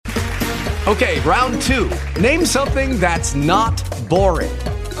Okay, round two. Name something that's not boring.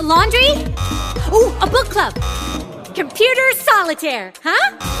 A laundry? Ooh, a book club. Computer solitaire,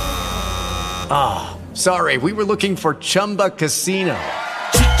 huh? Ah, sorry, we were looking for Chumba Casino.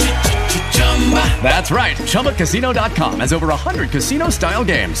 That's right, ChumbaCasino.com has over 100 casino-style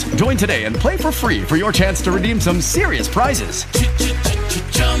games. Join today and play for free for your chance to redeem some serious prizes.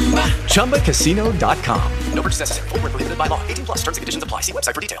 ChumbaCasino.com. No purchase necessary. Void where prohibited by law. 18 plus terms and conditions apply. See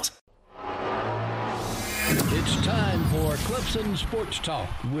website for details. It's time for Clemson Sports Talk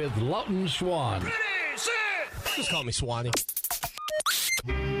with Lawton Swan. Ready, set. Just call me Swanee.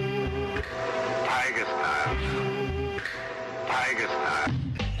 Tiger style. Tiger style.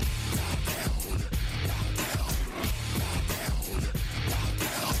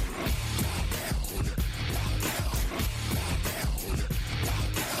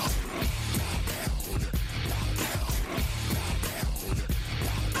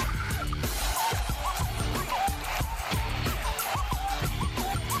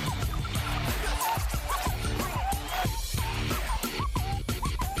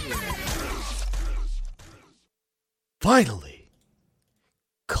 Finally,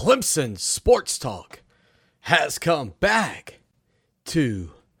 Clemson Sports Talk has come back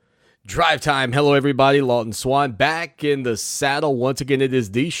to Drive Time. Hello, everybody. Lawton Swan back in the saddle. Once again, it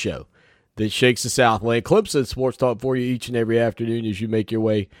is the show that shakes the Southland. Clemson Sports Talk for you each and every afternoon as you make your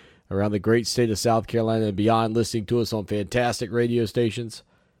way around the great state of South Carolina and beyond, listening to us on fantastic radio stations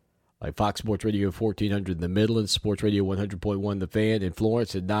like Fox Sports Radio 1400 in the Midlands, Sports Radio 100.1 The Fan in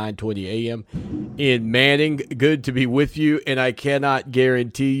Florence at 9:20 a.m. in Manning. Good to be with you, and I cannot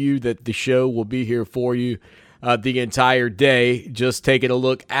guarantee you that the show will be here for you the entire day. Just taking a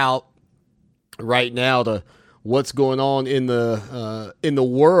look out right now to what's going on in the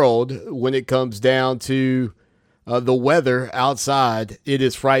world when it comes down to the weather outside. It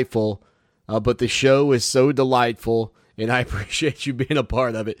is frightful, but the show is so delightful. And I appreciate you being a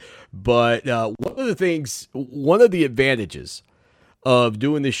part of it. But one of the advantages of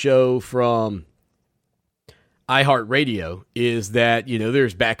doing the show from iHeartRadio is that,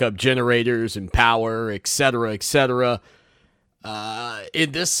 there's backup generators and power, et cetera, et cetera.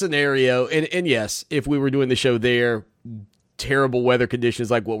 In this scenario, and yes, if we were doing the show there, terrible weather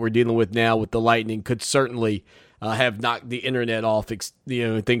conditions like what we're dealing with now with the lightning could certainly have knocked the internet off, things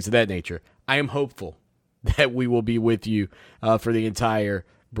of that nature. I am hopeful that we will be with you for the entire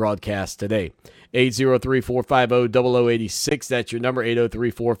broadcast today. 803-450-0086. That's your number,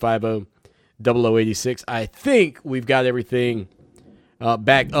 803-450-0086. I think we've got everything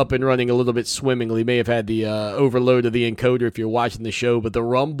back up and running a little bit swimmingly. May have had the overload of the encoder if you're watching the show, but the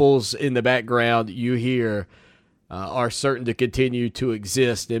rumbles in the background you hear are certain to continue to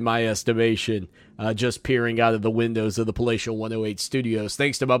exist, in my estimation, just peering out of the windows of the Palatial 108 studios.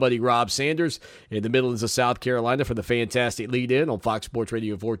 Thanks to my buddy Rob Sanders in the Midlands of South Carolina for the fantastic lead-in on Fox Sports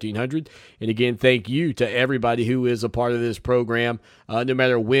Radio 1400. And again, thank you to everybody who is a part of this program, no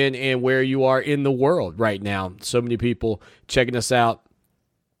matter when and where you are in the world right now. So many people checking us out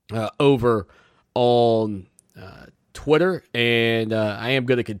over on Twitter, and I am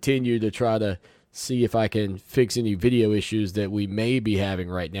going to continue to try to see if I can fix any video issues that we may be having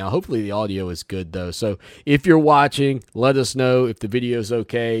right now. Hopefully the audio is good, though. So if you're watching, let us know if the video is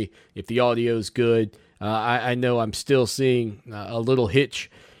okay, if the audio is good. I know I'm still seeing a little hitch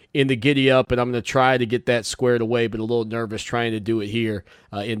in the giddy up, and I'm going to try to get that squared away, but a little nervous trying to do it here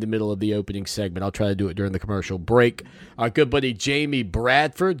in the middle of the opening segment. I'll try to do it during the commercial break. Our good buddy Jamie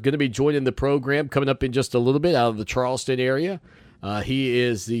Bradford going to be joining the program coming up in just a little bit out of the Charleston area. He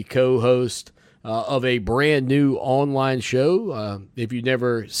is the co-host of a brand new online show. If you've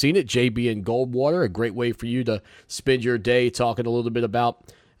never seen it, JB and Goldwater, a great way for you to spend your day talking a little bit about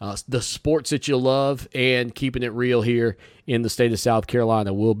the sports that you love and keeping it real here in the state of South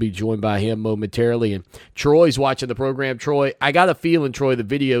Carolina. We'll be joined by him momentarily. And Troy's watching the program. Troy, I got a feeling, Troy, the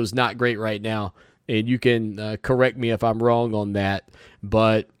video's not great right now, and you can correct me if I'm wrong on that,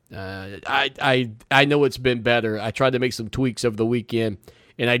 but I know it's been better. I tried to make some tweaks over the weekend,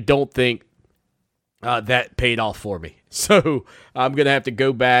 and I don't think that paid off for me. So I'm going to have to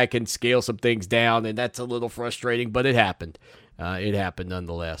go back and scale some things down, and that's a little frustrating, but it happened. It happened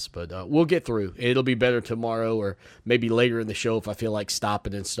nonetheless, but we'll get through. It'll be better tomorrow or maybe later in the show if I feel like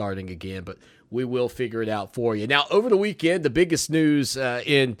stopping and starting again, but we will figure it out for you. Now, over the weekend, the biggest news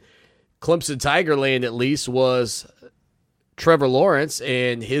in Clemson Tigerland, at least, was Trevor Lawrence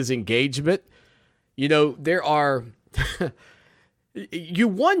and his engagement. There are – you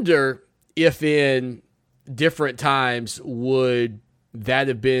wonder if in different times would that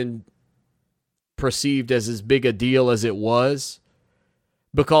have been perceived as big a deal as it was.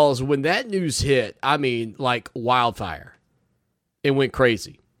 Because when that news hit, I mean, like wildfire, it went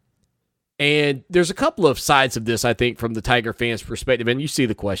crazy. And there's a couple of sides of this, I think, from the Tiger fans' perspective. And you see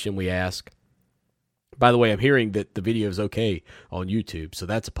the question we ask. By the way, I'm hearing that the video is okay on YouTube, so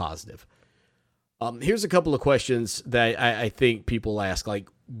that's a positive. Here's a couple of questions that I think people ask, like,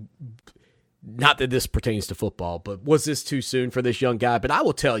 not that this pertains to football, but was this too soon for this young guy? But I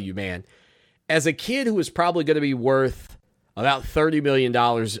will tell you, man, as a kid who is probably going to be worth about $30 million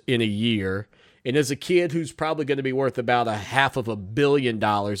in a year, and as a kid who's probably going to be worth about $500 million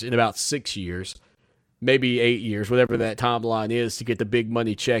in about 6 years, maybe 8 years, whatever that timeline is to get the big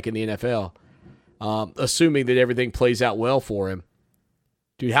money check in the NFL, assuming that everything plays out well for him.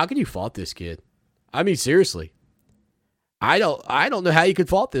 Dude, how can you fault this kid? I mean, seriously. I don't know how you could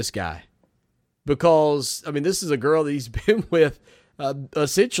fault this guy. Because, I mean, this is a girl that he's been with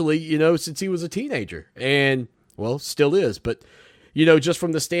essentially, since he was a teenager. And, well, still is. But, just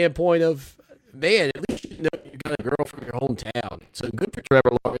from the standpoint of, man, at least you got a girl from your hometown. So good for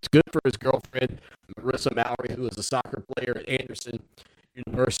Trevor Lawrence. Good for his girlfriend, Marissa Mallory, who is a soccer player at Anderson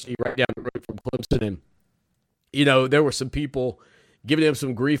University right down the road from Clemson. And, there were some people giving him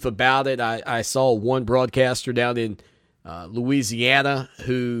some grief about it. I saw one broadcaster down in Louisiana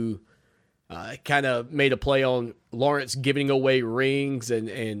who kind of made a play on Lawrence giving away rings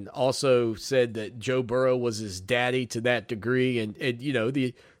and also said that Joe Burrow was his daddy to that degree. And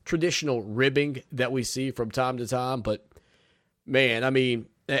the traditional ribbing that we see from time to time. But, man, I mean,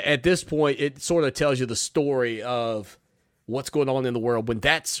 at this point, it sort of tells you the story of what's going on in the world when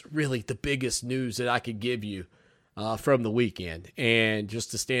that's really the biggest news that I could give you from the weekend. And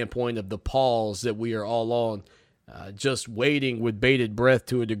just the standpoint of the pause that we are all on, just waiting with bated breath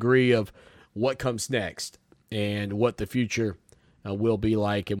to a degree of what comes next and what the future will be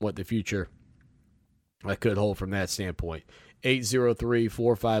like and what the future could hold from that standpoint.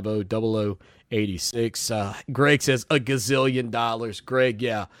 803-450-0086. Greg says $1 gazillion. Greg,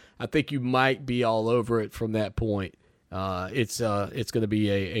 yeah, I think you might be all over it from that point. It's going to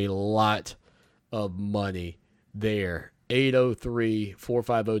be a lot of money there.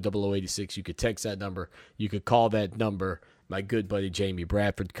 803-450-0086. You could text that number. You could call that number. My good buddy Jamie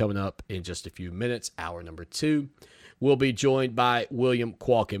Bradford coming up in just a few minutes. Hour number 2. We'll be joined by William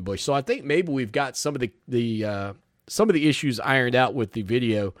Qualkenbush. So I think maybe we've got some of the issues ironed out with the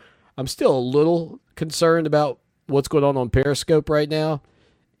video. I'm still a little concerned about what's going on Periscope right now.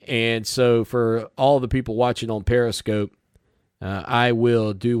 And so for all the people watching on Periscope, I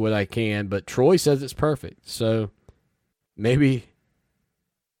will do what I can. But Troy says it's perfect. So maybe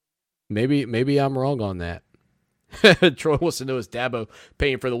I'm wrong on that. Troy wants to know, is Dabo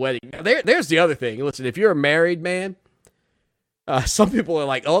paying for the wedding? Now, there's the other thing. Listen, if you're a married man, some people are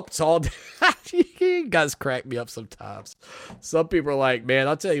like, oh, it's all you guys crack me up sometimes. Some people are like, man,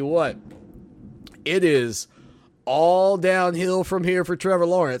 I'll tell you what, it is all downhill from here for Trevor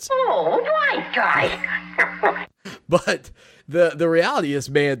Lawrence. Oh, nice guy. But the reality is,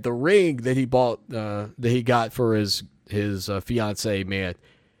 man, the ring that he bought, that he got for his fiance, man,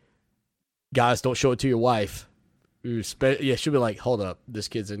 guys, don't show it to your wife. Yeah, she'll be like, hold up, this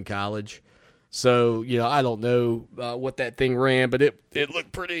kid's in college. So, I don't know what that thing ran, but it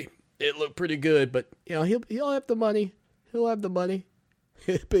looked pretty. It looked pretty good. But he'll have the money. He'll have the money.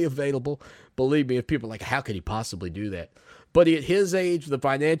 It'll be available. Believe me, if people are like, how could he possibly do that? But at his age, the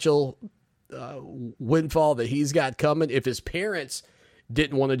financial windfall that he's got coming, if his parents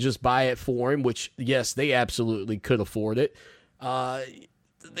didn't want to just buy it for him, which yes, they absolutely could afford it. The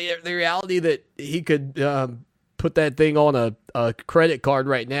reality that he could put that thing on a credit card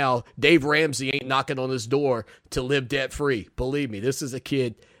right now, Dave Ramsey ain't knocking on his door to live debt-free. Believe me, this is a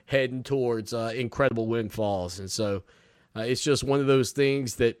kid heading towards incredible windfalls. And so it's just one of those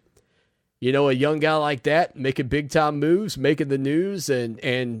things that, a young guy like that making big-time moves, making the news,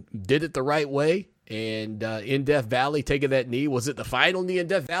 and did it the right way. And in Death Valley, taking that knee. Was it the final knee in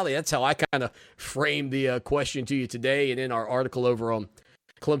Death Valley? That's how I kind of framed the question to you today and in our article over on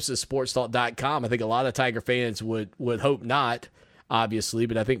ClemsonSportsTalk.com. I think a lot of Tiger fans would hope not, obviously,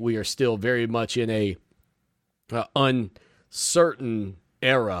 but I think we are still very much in a uncertain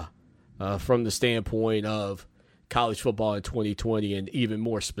era from the standpoint of college football in 2020, and even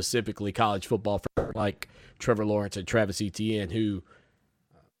more specifically college football for like Trevor Lawrence and Travis Etienne, who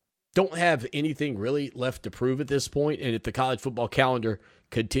don't have anything really left to prove at this point. And if the college football calendar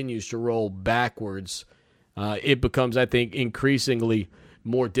continues to roll backwards, it becomes, I think, increasingly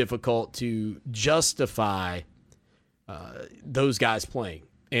more difficult to justify those guys playing.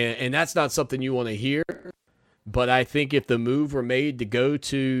 And that's not something you want to hear. But I think if the move were made to go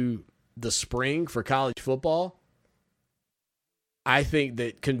to the spring for college football, I think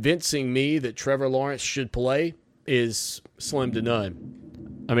that convincing me that Trevor Lawrence should play is slim to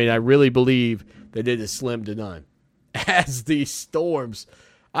none. I mean, I really believe that it is slim to none. As these storms,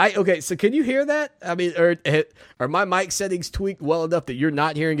 okay. So can you hear that? I mean, are my mic settings tweaked well enough that you're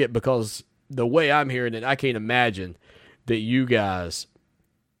not hearing it? Because the way I'm hearing it, I can't imagine that you guys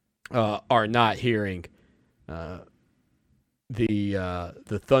are not hearing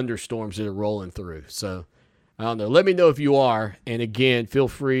the thunderstorms that are rolling through. So I don't know. Let me know if you are. And again, feel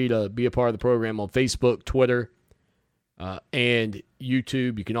free to be a part of the program on Facebook, Twitter, and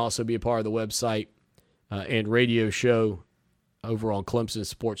YouTube. You can also be a part of the website and radio show over on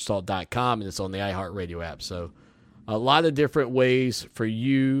ClemsonSportsTalk.com, and it's on the iHeartRadio app. So a lot of different ways for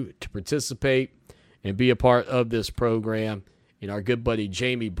you to participate and be a part of this program. And our good buddy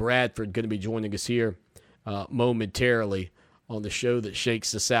Jamie Bradford going to be joining us here momentarily on the show that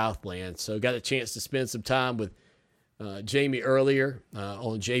shakes the Southland. So got a chance to spend some time with Jamie earlier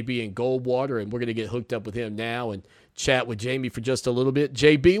on JB and Goldwater, and we're going to get hooked up with him now and chat with Jamie for just a little bit.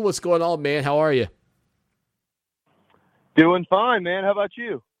 JB, what's going on, man? How are you? Doing fine, man. How about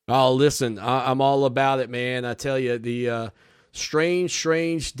you? Oh, listen, I'm all about it, man. I tell you, the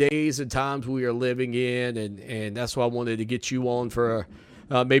strange days and times we are living in, and that's why I wanted to get you on for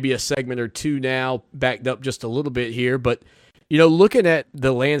maybe a segment or two now, backed up just a little bit here. But, you know, looking at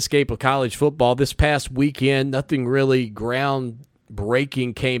the landscape of college football this past weekend, nothing really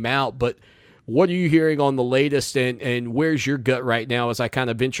groundbreaking came out, but what are you hearing on the latest, and where's your gut right now as I kind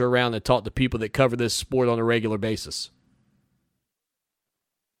of venture around and talk to people that cover this sport on a regular basis?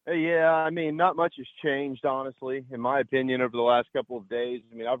 Yeah, I mean, not much has changed, honestly, in my opinion, over the last couple of days.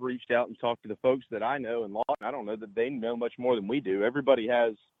 I mean, I've reached out and talked to the folks that I know in Lawton. I don't know that they know much more than we do. I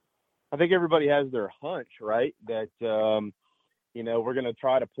think everybody has their hunch, right, that, you know, we're going to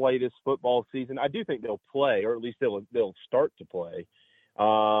try to play this football season. I do think they'll play, or at least they'll start to play.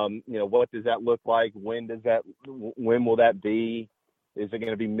 You know, what does that look like? When will that be? Is it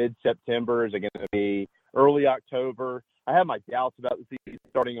going to be mid-September? Is it going to be early October? I have my doubts about the season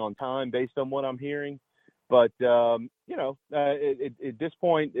starting on time based on what I'm hearing. But, you know, at this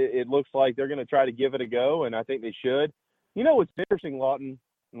point, it looks like they're going to try to give it a go, and I think they should. You know what's interesting, Lawton,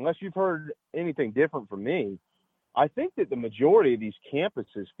 unless you've heard anything different from me, I think that the majority of these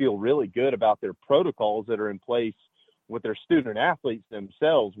campuses feel really good about their protocols that are in place with their student athletes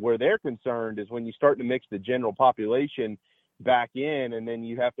themselves. Where they're concerned is when you start to mix the general population back in, and then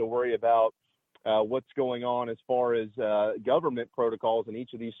you have to worry about what's going on as far as government protocols in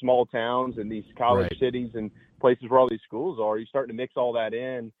each of these small towns and these college cities and places where all these schools are. You're starting to mix all that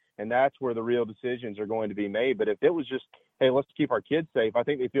in, and that's where the real decisions are going to be made. But if it was just, hey, let's keep our kids safe, I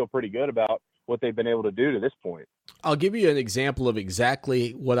think they feel pretty good about what they've been able to do to this point. I'll give you an example of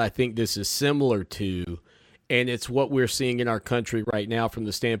exactly what I think this is similar to, and it's what we're seeing in our country right now from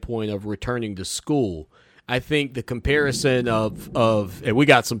the standpoint of returning to school. I think the comparison of and we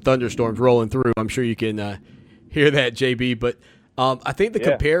got some thunderstorms rolling through. I'm sure you can hear that, JB. But I think the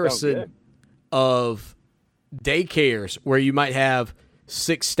comparison of daycares where you might have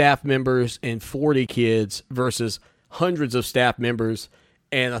 6 staff members and 40 kids versus hundreds of staff members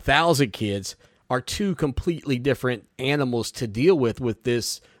and 1,000 kids are two completely different animals to deal with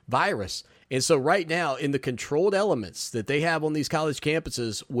this virus. And so right now, in the controlled elements that they have on these college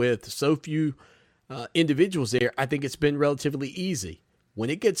campuses with so few individuals there, I think it's been relatively easy. When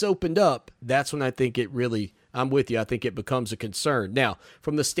it gets opened up, that's when I think it really, I'm with you, I think it becomes a concern. Now,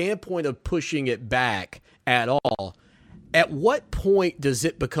 from the standpoint of pushing it back at all, at what point does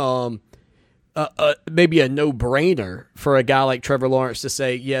it become maybe a no-brainer for a guy like Trevor Lawrence to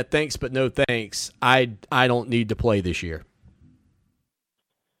say, yeah, thanks, but no thanks, I don't need to play this year?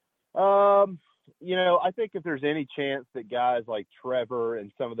 You know, I think if there's any chance that guys like Trevor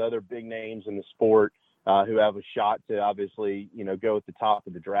and some of the other big names in the sport who have a shot to obviously, you know, go at the top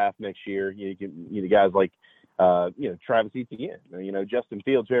of the draft next year, you know, guys like, you know, Travis Etienne, you know, Justin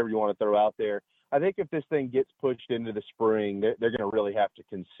Fields, whoever you want to throw out there. I think if this thing gets pushed into the spring, they're going to really have to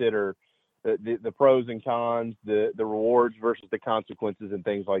consider the pros and cons, the rewards versus the consequences and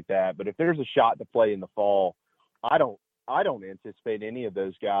things like that. But if there's a shot to play in the fall, I don't anticipate any of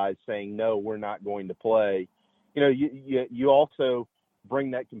those guys saying, no, we're not going to play. You know, you also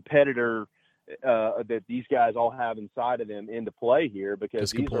bring that competitor that these guys all have inside of them into play here,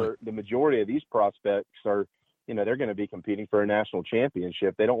 because the majority of these prospects are, you know, they're going to be competing for a national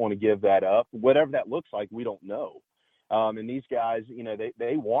championship. They don't want to give that up. Whatever that looks like, we don't know. And these guys, you know,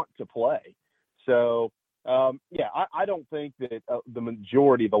 they want to play. So, I don't think that the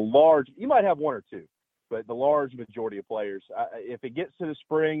majority, you might have one or two, but the large majority of players, if it gets to the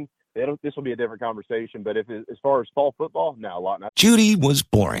spring, this will be a different conversation. But as far as fall football, no, Lawton. Judy was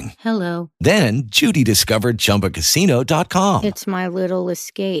boring. Hello. Then Judy discovered ChumbaCasino.com. It's my little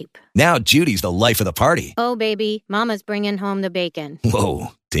escape. Now Judy's the life of the party. Oh, baby, mama's bringing home the bacon. Whoa,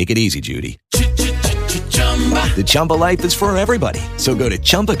 take it easy, Judy. The Chumba life is for everybody. So go to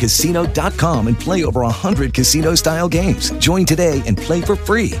ChumbaCasino.com and play over 100 casino-style games. Join today and play for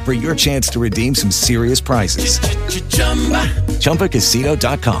free for your chance to redeem some serious prizes.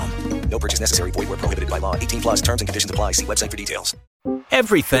 ChumbaCasino.com. No purchase necessary. Void where prohibited by law. 18 plus terms and conditions apply. See website for details.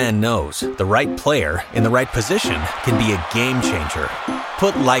 Every fan knows the right player in the right position can be a game changer.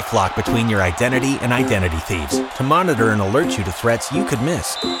 Put LifeLock between your identity and identity thieves to monitor and alert you to threats you could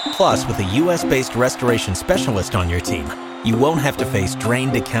miss. Plus, with a U.S.-based restoration specialist on your team, you won't have to face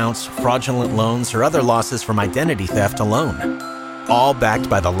drained accounts, fraudulent loans, or other losses from identity theft alone. All backed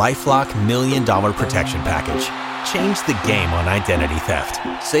by the LifeLock $1 Million Protection Package. Change the game on identity theft.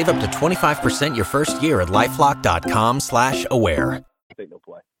 Save up to 25% your first year at LifeLock.com/aware. No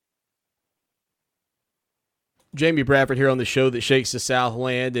play. Jamie Bradford here on the show that shakes the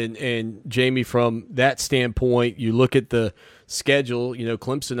Southland, and Jamie, from that standpoint, you look at the schedule. You know,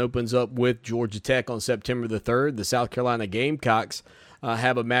 Clemson opens up with Georgia Tech on September the 3rd. The South Carolina Gamecocks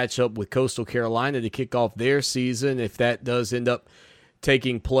have a matchup with Coastal Carolina to kick off their season, if that does end up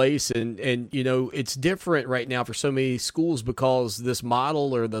taking place. And you know, it's different right now for so many schools because this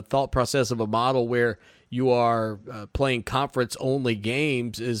model, or the thought process of a model where you are playing conference-only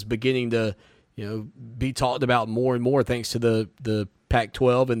games, is beginning to, you know, be talked about more and more thanks to the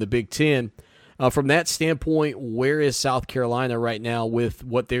Pac-12 and the Big Ten. From that standpoint, where is South Carolina right now with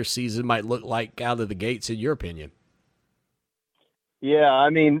what their season might look like out of the gates, in your opinion? Yeah, I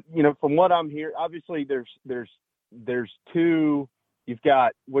mean, you know, from what I'm hearing, obviously there's two. You've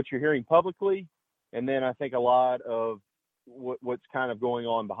got what you're hearing publicly, and then I think a lot of what's kind of going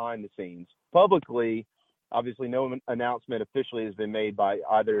on behind the scenes. Publicly, obviously no announcement officially has been made by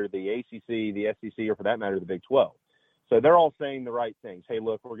either the ACC, the SEC, or for that matter, the Big 12. So they're all saying the right things. Hey,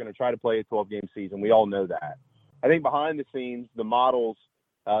 look, we're going to try to play a 12-game season. We all know that. I think behind the scenes, the models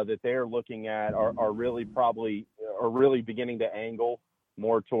that they're looking at are really beginning to angle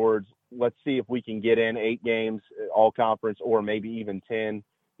more towards, let's see if we can get in 8 games, all conference, or maybe even 10,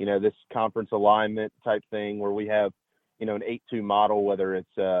 you know, this conference alignment type thing where we have, you know, an 8-2 model, whether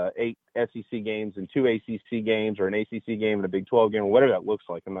it's 8 SEC games and 2 ACC games, or an ACC game and a Big 12 game, or whatever that looks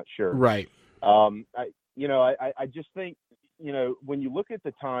like. I'm not sure. Right. I just think, you know, when you look at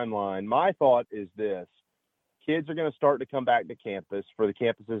the timeline, my thought is this: kids are going to start to come back to campus for the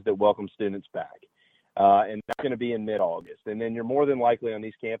campuses that welcome students back. And that's going to be in mid-August. And then you're more than likely on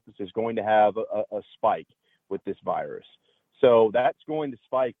these campuses going to have a spike with this virus. So that's going to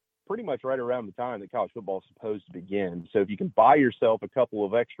spike pretty much right around the time that college football is supposed to begin. So if you can buy yourself a couple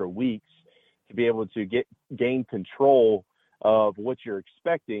of extra weeks to be able to gain control of what you're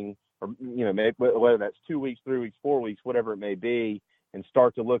expecting, or, you know, maybe, whether that's 2 weeks, 3 weeks, 4 weeks, whatever it may be, and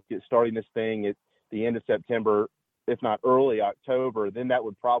start to look at starting this thing at the end of September, if not early October, then that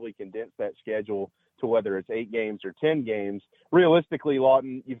would probably condense that schedule to whether it's 8 games or 10 games. Realistically,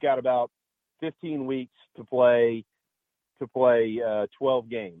 Lawton, you've got about 15 weeks to play 12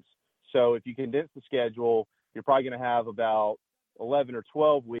 games. So if you condense the schedule, you're probably going to have about 11 or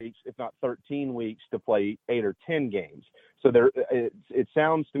 12 weeks, if not 13 weeks, to play 8 or 10 games. So it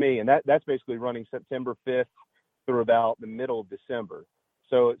sounds to me, and that's basically running September 5th through about the middle of December.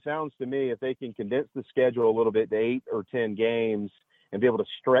 So it sounds to me, if they can condense the schedule a little bit to 8 or 10 games and be able to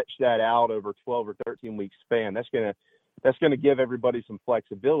stretch that out over 12 or 13 week span, that's going to give everybody some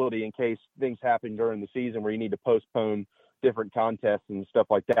flexibility in case things happen during the season where you need to postpone different contests and stuff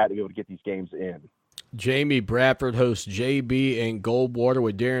like that to be able to get these games in. Jamie Bradford hosts JB and Goldwater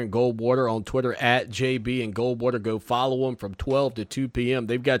with Darren Goldwater on Twitter at JB and Goldwater. Go follow them from 12 to 2 p.m.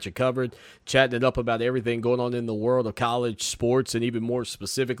 They've got you covered, chatting it up about everything going on in the world of college sports, and even more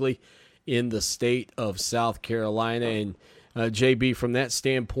specifically in the state of South Carolina. And JB, from that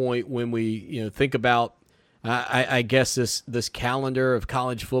standpoint, when we think about I guess this calendar of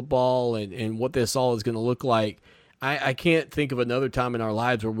college football and what this all is going to look like, I can't think of another time in our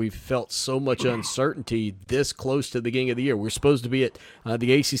lives where we've felt so much uncertainty this close to the beginning of the year. We're supposed to be at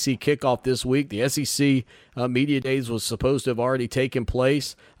the ACC kickoff this week. The SEC Media Days was supposed to have already taken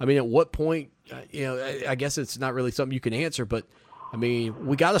place. I mean, at what point, I guess it's not really something you can answer, but, I mean,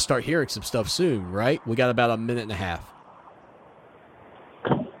 we got to start hearing some stuff soon, right? We got about a minute and a half.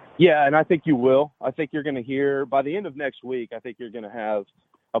 Yeah, and I think you will. I think you're going to hear, by the end of next week, I think you're going to have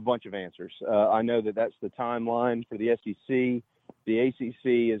a bunch of answers. I know that's the timeline for the SEC the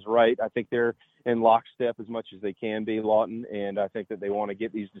ACC is right. I think they're in lockstep as much as they can be, Lawton, and I think that they want to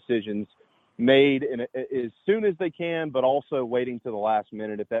get these decisions made as soon as they can, but also waiting to the last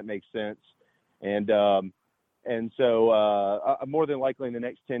minute, if that makes sense. And so more than likely in the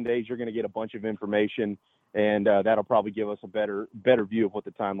next 10 days, you're going to get a bunch of information, and that'll probably give us a better view of what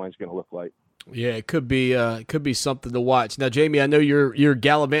the timeline is going to look like. Yeah, it could be something to watch. Now, Jamie, I know you're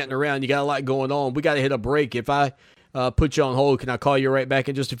gallivanting around. You got a lot going on. We got to hit a break. If I put you on hold, can I call you right back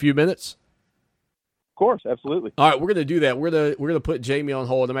in just a few minutes? Of course, absolutely. All right, we're going to do that. We're going to put Jamie on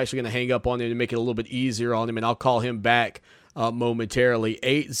hold. I'm actually going to hang up on him to make it a little bit easier on him, and I'll call him back momentarily.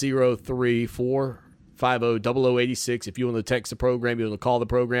 803-450-0086. If you want to text the program, you want to call the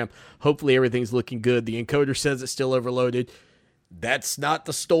program. Hopefully everything's looking good. The encoder says it's still overloaded. That's not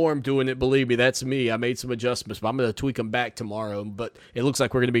the storm doing it, believe me. That's me. I made some adjustments, but I'm going to tweak them back tomorrow. But it looks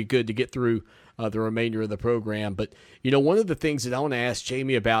like we're going to be good to get through the remainder of the program. But, one of the things that I want to ask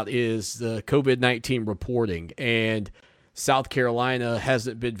Jamie about is the COVID-19 reporting. And South Carolina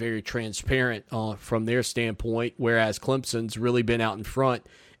hasn't been very transparent from their standpoint, whereas Clemson's really been out in front.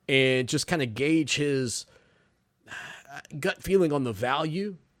 And just kind of gauge his gut feeling on the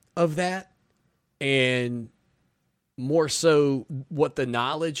value of that, and more so what the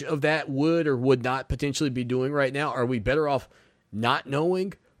knowledge of that would or would not potentially be doing right now. Are we better off not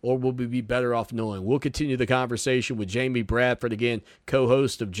knowing, or will we be better off knowing? We'll continue the conversation with Jamie Bradford, again,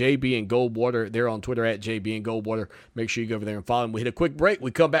 co-host of JB and Goldwater. They're on Twitter at JB and Goldwater. Make sure you go over there and follow them. We hit a quick break.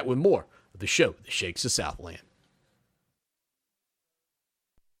 We come back with more of the show that shakes the Southland.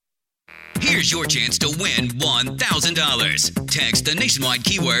 Here's your chance to win $1,000. Text the nationwide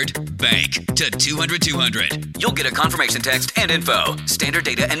keyword BANK to 200-200. You'll get a confirmation text and info. Standard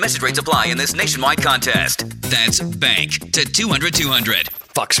data and message rates apply in this nationwide contest. That's BANK to 200-200.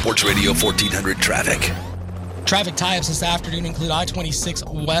 Fox Sports Radio 1400 traffic. Traffic tie-ups this afternoon include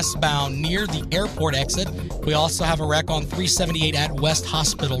I-26 westbound near the airport exit. We also have a wreck on 378 at West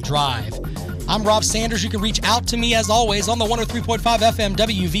Hospital Drive. I'm Rob Sanders. You can reach out to me, as always, on the 103.5 FM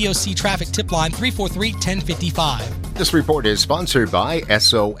WVOC traffic tip line, 343-1055. This report is sponsored by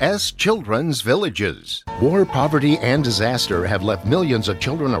SOS Children's Villages. War, poverty, and disaster have left millions of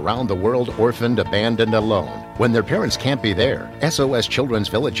children around the world orphaned, abandoned, alone. When their parents can't be there, SOS Children's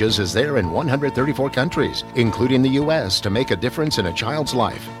Villages is there in 134 countries, including the U.S., to make a difference in a child's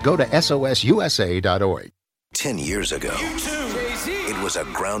life. Go to sosusa.org. 10 years ago, it was a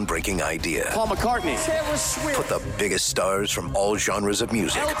groundbreaking idea. Paul McCartney, Taylor Swift, put the biggest stars from all genres of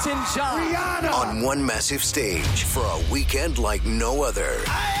music, Elton John, Rihanna, on one massive stage for a weekend like no other.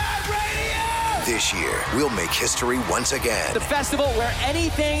 This year, we'll make history once again. The festival where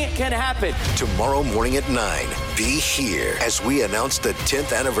anything can happen. Tomorrow morning at 9, be here as we announce the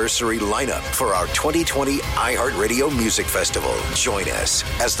 10th anniversary lineup for our 2020 iHeartRadio Music Festival. Join us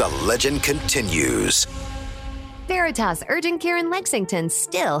as the legend continues. Veritas Urgent Care in Lexington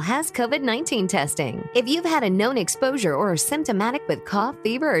still has COVID-19 testing. If you've had a known exposure or are symptomatic with cough,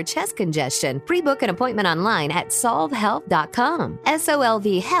 fever, or chest congestion, pre-book an appointment online at solvehealth.com,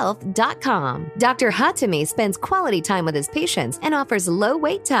 solvhealth.com. Dr. Hatemi spends quality time with his patients and offers low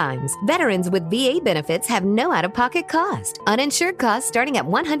wait times. Veterans with VA benefits have no out-of-pocket cost. Uninsured costs starting at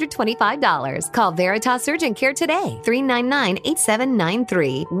 $125. Call Veritas Urgent Care today,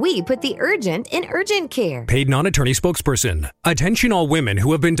 399-8793. We put the urgent in urgent care. Paid non-attorney spokesperson. Attention all women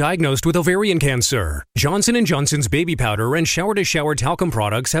who have been diagnosed with ovarian cancer. Johnson & Johnson's baby powder and shower-to-shower talcum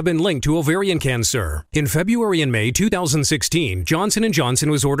products have been linked to ovarian cancer. In February and May 2016, Johnson & Johnson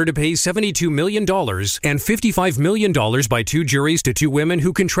was ordered to pay $72 million and $55 million by two juries to two women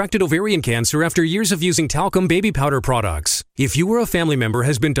who contracted ovarian cancer after years of using talcum baby powder products. If you or a family member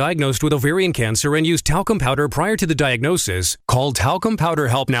has been diagnosed with ovarian cancer and used talcum powder prior to the diagnosis, call Talcum Powder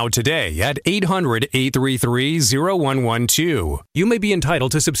Help Now today at 800-833-0112. You may be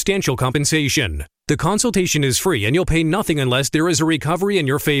entitled to substantial compensation. The consultation is free and you'll pay nothing unless there is a recovery in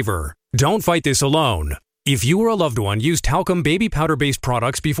your favor. Don't fight this alone. If you or a loved one used talcum baby powder-based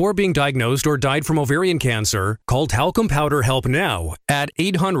products before being diagnosed or died from ovarian cancer, call Talcum Powder Help Now at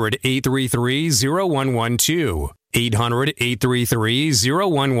 800-833-0112.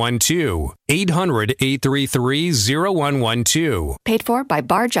 800-833-0112. 800-833-0112. Paid for by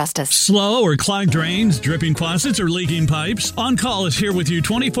Bar Justice. Slow or clogged drains, dripping faucets, or leaking pipes? On Call is here with you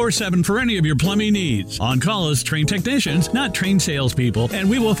 24/7 for any of your plumbing needs. On Call is trained technicians, not trained salespeople, and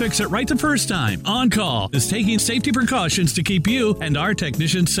we will fix it right the first time. On Call is taking safety precautions to keep you and our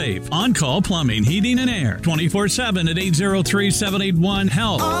technicians safe. On Call Plumbing, Heating, and Air. 24/7 at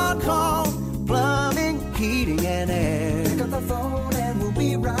 803-781-HELP. On Call Plumbing, Heating, and Air. Pick up the phone and we'll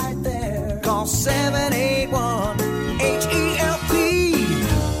be right there. Call 781-HELP.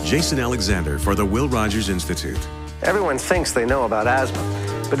 Jason Alexander for the Will Rogers Institute. Everyone thinks they know about asthma,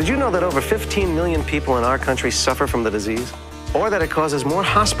 but did you know that over 15 million people in our country suffer from the disease? Or that it causes more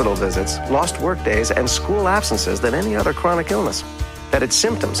hospital visits, lost work days, and school absences than any other chronic illness? That its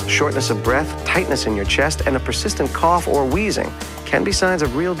symptoms, shortness of breath, tightness in your chest, and a persistent cough or wheezing can be signs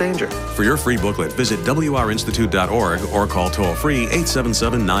of real danger. For your free booklet, visit wrinstitute.org or call toll-free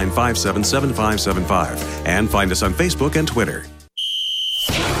 877-957-7575 and find us on Facebook and Twitter.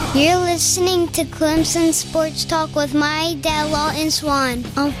 You're listening to Clemson Sports Talk with my dad, Lawton Swan,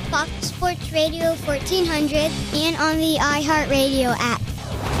 on Fox Sports Radio 1400 and on the iHeartRadio app.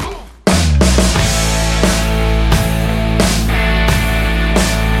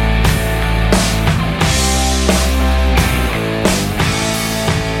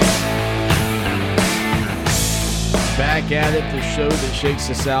 Back at it, the show that shakes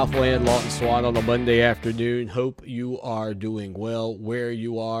the Southland, Lawton Swan on a Monday afternoon. Hope you are doing well where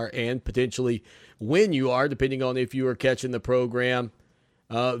you are and potentially when you are, depending on if you are catching the program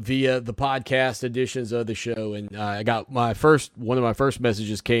via the podcast editions of the show. And I got one of my first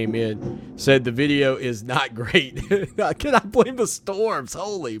messages came in, said the video is not great. Can I blame the storms?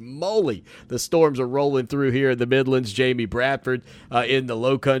 Holy moly. The storms are rolling through here in the Midlands. Jamie Bradford in the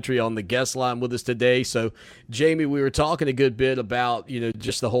Low Country on the guest line with us today. So, Jamie, we were talking a good bit about,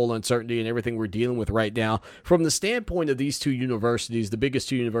 just the whole uncertainty and everything we're dealing with right now. From the standpoint of these two universities, the biggest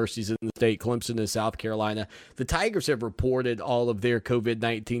two universities in the state, Clemson and South Carolina, the Tigers have reported all of their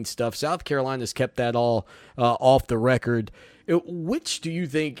COVID-19 stuff. South Carolina's kept that all off the record. Which do you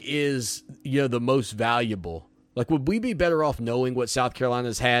think is, the most valuable? Like, would we be better off knowing what South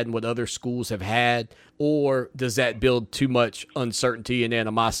Carolina's had and what other schools have had, or does that build too much uncertainty and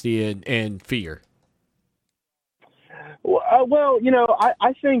animosity and fear? Well,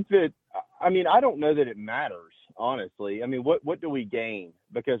 I think that, I don't know that it matters, honestly. What do we gain?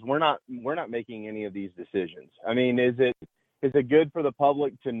 Because we're not making any of these decisions. Is it good for the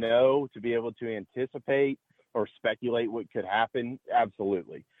public to know, to be able to anticipate or speculate what could happen?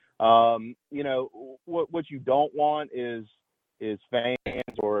 Absolutely. What you don't want is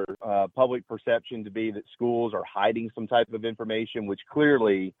fans or public perception to be that schools are hiding some type of information, which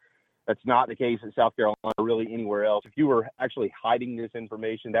clearly that's not the case in South Carolina or really anywhere else. If you were actually hiding this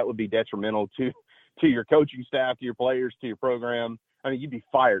information, that would be detrimental to your coaching staff, to your players, to your program. You'd be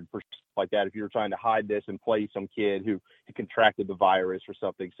fired for stuff like that if you were trying to hide this and play some kid who contracted the virus or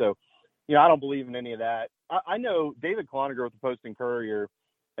something. So, I don't believe in any of that. I know David Cloninger with the Post and Courier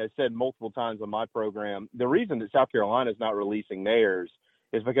has said multiple times on my program, the reason that South Carolina is not releasing theirs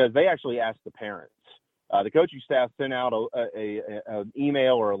is because they actually asked the parents. The coaching staff sent out an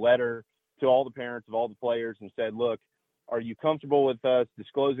email or a letter to all the parents of all the players and said, look, are you comfortable with us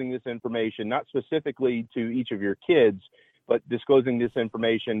disclosing this information, not specifically to each of your kids, but disclosing this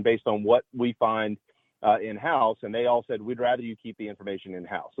information based on what we find in-house? And they all said, we'd rather you keep the information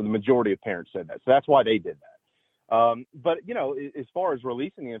in-house. So the majority of parents said that. So that's why they did that. But, as far as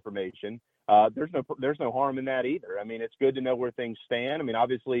releasing the information, there's no harm in that either. It's good to know where things stand.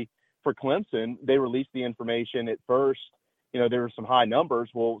 Obviously, for Clemson, they released the information at first. There were some high numbers.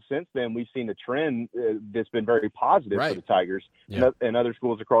 Well, since then, we've seen a trend that's been very positive for the Tigers and other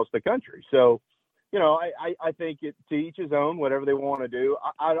schools across the country. So, I think to each his own, whatever they want to do.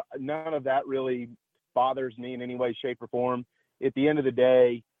 None of that really bothers me in any way, shape, or form. At the end of the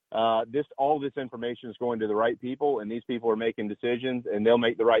day, all this information is going to the right people, and these people are making decisions, and they'll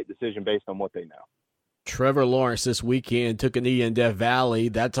make the right decision based on what they know. Trevor Lawrence this weekend took a knee in Death Valley.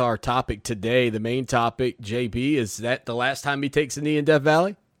 That's our topic today. The main topic, JB, is that the last time he takes a knee in Death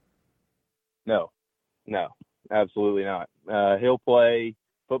Valley? No, absolutely not. He'll play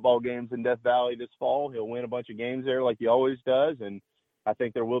football games in Death Valley this fall. He'll win a bunch of games there like he always does, and I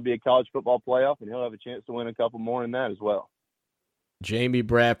think there will be a college football playoff, and he'll have a chance to win a couple more in that as well. Jamie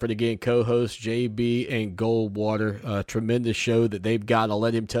Bradford, again, co-host JB and Goldwater. A tremendous show that they've got. I'll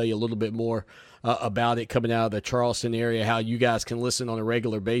let him tell you a little bit more about it coming out of the Charleston area, how you guys can listen on a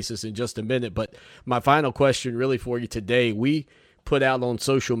regular basis in just a minute. But my final question really for you today, we put out on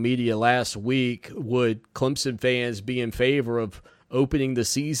social media last week, would Clemson fans be in favor of opening the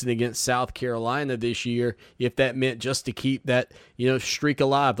season against South Carolina this year if that meant just to keep that streak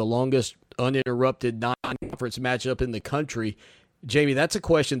alive, the longest uninterrupted non-conference matchup in the country? Jamie, that's a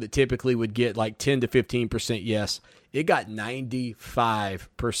question that typically would get like 10 to 15% yes. It got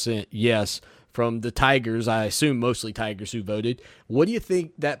 95% yes from the Tigers, I assume mostly Tigers who voted. What do you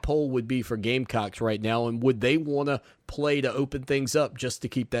think that poll would be for Gamecocks right now, and would they want to play to open things up just to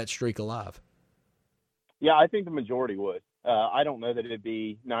keep that streak alive? Yeah, I think the majority would. I don't know that it'd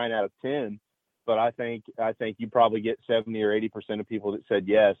be 9 out of 10, but I think you probably get 70 or 80% of people that said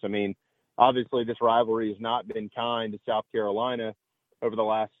yes. I mean, obviously this rivalry has not been kind to South Carolina over the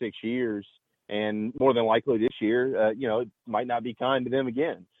last 6 years, and more than likely this year, it might not be kind to them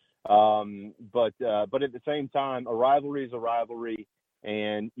again. But at the same time, a rivalry is a rivalry,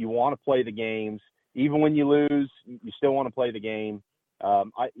 and you want to play the games. Even when you lose, you still want to play the game.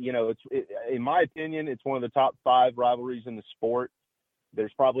 In my opinion, it's one of the top 5 rivalries in the sport.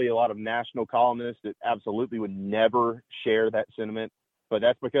 There's probably a lot of national columnists that absolutely would never share that sentiment, but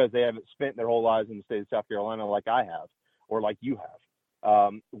that's because they haven't spent their whole lives in the state of South Carolina like I have, or like you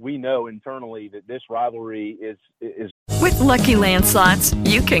have. We know internally that this rivalry is. With Lucky Land Slots,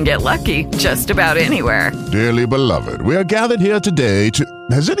 you can get lucky just about anywhere. Dearly beloved, we are gathered here today to...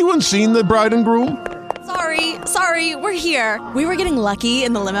 Has anyone seen the bride and groom? Sorry, we're here. We were getting lucky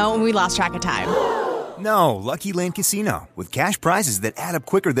in the limo and we lost track of time. No, Lucky Land Casino, with cash prizes that add up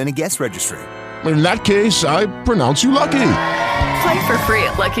quicker than a guest registry. In that case, I pronounce you lucky. Play for free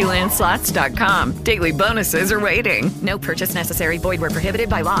at LuckyLandSlots.com. Daily bonuses are waiting. No purchase necessary. Void where prohibited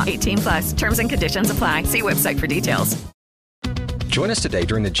by law. 18+. Terms and conditions apply. See website for details. Join us today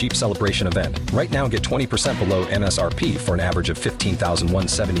during the Jeep Celebration event. Right now, get 20% below MSRP for an average of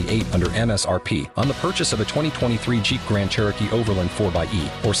 $15,178 under MSRP on the purchase of a 2023 Jeep Grand Cherokee Overland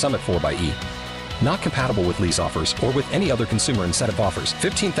 4xE or Summit 4xE. Not compatible with lease offers or with any other consumer incentive offers.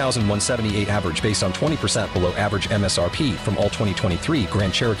 $15,178 average based on 20% below average MSRP from all 2023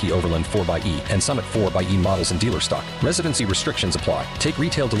 Grand Cherokee Overland 4xE and Summit 4xE models in dealer stock. Residency restrictions apply. Take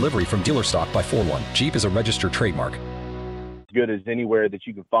retail delivery from dealer stock by 4/1. Jeep is a registered trademark. Good as anywhere that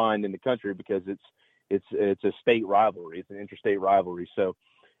you can find in the country because it's a state rivalry. It's an interstate rivalry. So,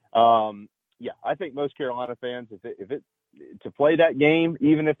 I think most Carolina fans, to play that game,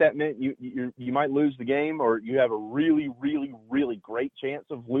 even if that meant you might lose the game or you have a really, really, really great chance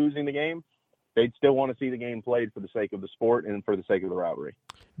of losing the game, they'd still want to see the game played for the sake of the sport and for the sake of the rivalry.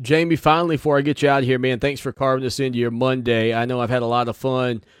 Jamie, finally, before I get you out of here, man, thanks for carving this into your Monday. I know I've had a lot of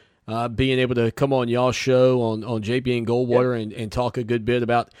fun being able to come on y'all's show on JP and Goldwater and talk a good bit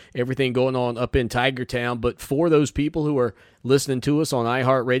about everything going on up in Tiger Town. But for those people who are listening to us on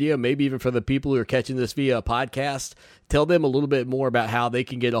iHeartRadio, maybe even for the people who are catching this via a podcast, tell them a little bit more about how they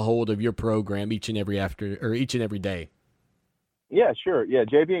can get a hold of your program each and every day. Yeah, sure. Yeah,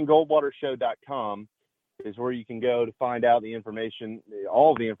 jbandgoldwatershow.com is where you can go to find out the information,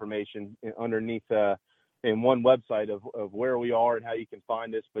 all the information underneath in one website of where we are and how you can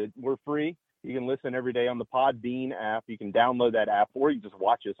find us. But we're free. You can listen every day on the Podbean app. You can download that app, or you can just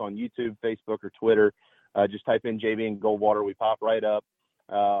watch us on YouTube, Facebook, or Twitter. Just type in JB and Goldwater. We pop right up.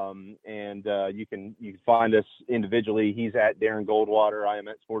 You can find us individually. He's at Darren Goldwater. I am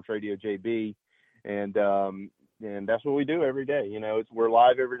at Sports Radio JB. And that's what we do every day. We're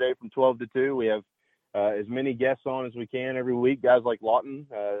live every day from 12 to 2. We have as many guests on as we can every week. Guys like Lawton,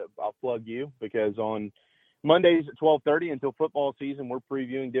 I'll plug you, because on Mondays at 12:30 until football season, we're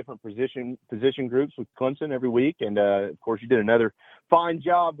previewing different position groups with Clemson every week. And, of course, you did another fine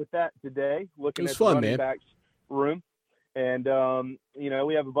job with that today, looking at the running backs room. And,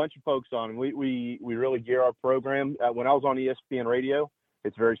 we have a bunch of folks on. And we really gear our program. When I was on ESPN Radio,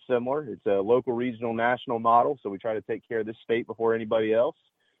 it's very similar. It's a local, regional, national model. So we try to take care of this state before anybody else.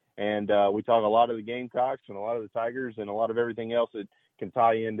 And we talk a lot of the Gamecocks and a lot of the Tigers and a lot of everything else that can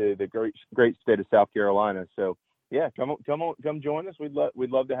tie into the great state of South Carolina. So, yeah, come join us. We'd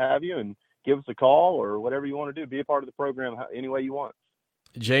love to have you, and give us a call or whatever you want to do. Be a part of the program any way you want.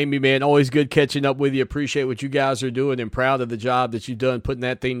 Jamie, man, always good catching up with you. Appreciate what you guys are doing and proud of the job that you've done putting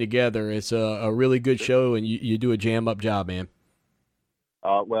that thing together. It's a really good show, and you do a jam-up job, man.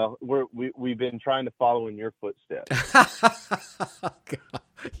 Well, we've been trying to follow in your footsteps.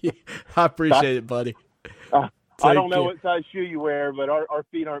 Yeah, I appreciate it, buddy. I don't know what size shoe you wear, but our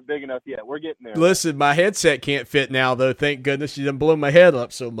feet aren't big enough yet. We're getting there. Listen, my headset can't fit now, though. Thank goodness. You done blown my head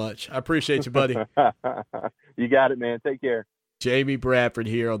up so much. I appreciate you, buddy. You got it, man. Take care. Jamie Bradford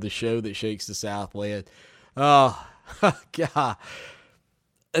here on the show that shakes the Southland. Oh, God.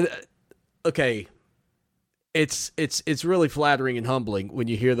 Okay. It's really flattering and humbling when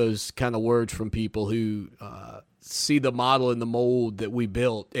you hear those kind of words from people who see the model and the mold that we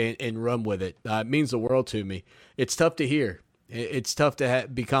built and run with it. It means the world to me. It's tough to hear. It's tough to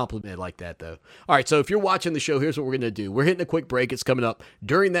be complimented like that, though. All right, so if you're watching the show, here's what we're going to do. We're hitting a quick break. It's coming up.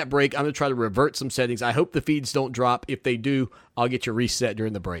 During that break, I'm going to try to revert some settings. I hope the feeds don't drop. If they do, I'll get you reset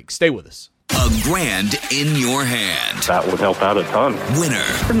during the break. Stay with us. $1,000 in your hand. That would help out a ton. Winner.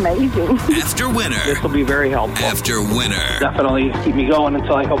 Amazing. After winner. This will be very helpful. After winner. Definitely keep me going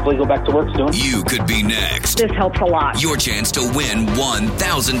until I hopefully go back to work soon. You could be next. This helps a lot. Your chance to win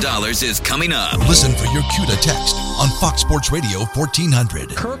 $1,000 is coming up. Listen for your cue to text on Fox Sports Radio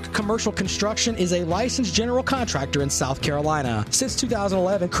 1400. Kirk Commercial Construction is a licensed general contractor in South Carolina. Since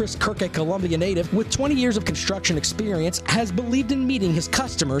 2011, Chris Kirk, a Columbia native with 20 years of construction experience, has believed in meeting his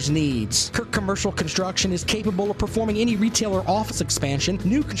customers' needs. Kirk Commercial Construction is capable of performing any retail or office expansion,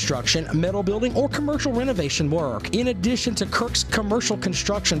 new construction, metal building, or commercial renovation work. In addition to Kirk's commercial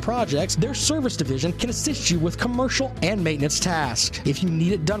construction projects, their service division can assist you with commercial and maintenance tasks. If you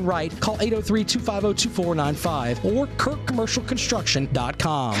need it done right, call 803-250-2495 or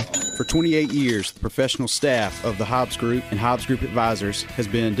kirkcommercialconstruction.com. For 28 years, the professional staff of the Hobbs Group and Hobbs Group Advisors has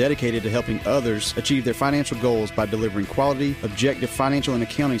been dedicated to helping others achieve their financial goals by delivering quality, objective financial and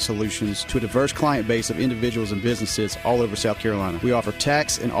accounting solutions to a diverse client base of individuals and businesses all over South Carolina. We offer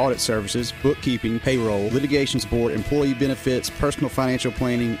tax and audit services, bookkeeping, payroll, litigation support, employee benefits, personal financial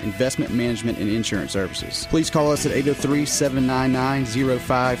planning, investment management, and insurance services. Please call us at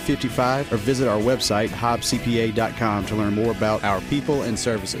 803-799-0555 or visit our website, hobbscpa.com, to learn more about our people and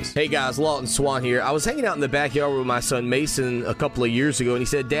services. Hey guys, Lawton Swan here. I was hanging out in the backyard with my son Mason a couple of years ago, and he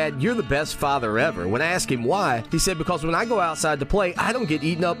said, "Dad, you're the best father ever." When I asked him why, he said, "Because when I go outside to play, I don't get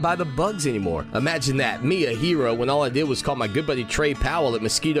eaten up by the bugs anymore." Imagine that, me a hero, when all I did was call my good buddy Trey Powell at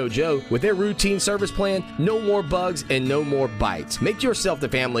Mosquito Joe. With their routine service plan, no more bugs and no more bites. Make yourself the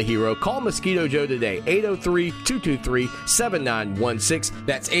family hero. Call Mosquito Joe today, 803-223-7916.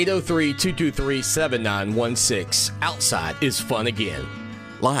 That's 803-223-7916. Outside is fun again.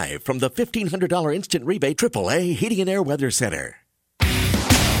 Live from the $1,500 instant rebate AAA Heating and Air Weather Center.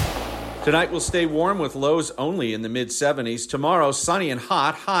 Tonight will stay warm with lows only in the mid-70s. Tomorrow, sunny and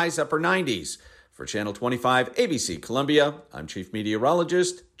hot, highs upper 90s. For Channel 25 ABC Columbia, I'm Chief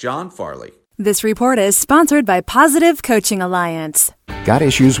Meteorologist John Farley. This report is sponsored by Positive Coaching Alliance. Got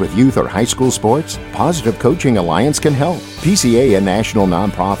issues with youth or high school sports? Positive Coaching Alliance can help. PCA, a national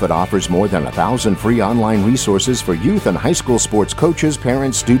nonprofit, offers more than 1,000 free online resources for youth and high school sports coaches,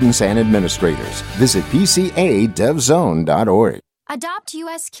 parents, students, and administrators. Visit PCADevZone.org. Adopt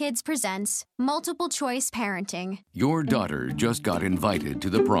US Kids presents Multiple Choice Parenting. Your daughter just got invited to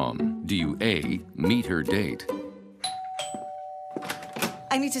the prom. Do you A, meet her date?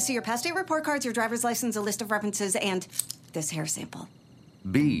 I need to see your past date report cards, your driver's license, a list of references, and this hair sample.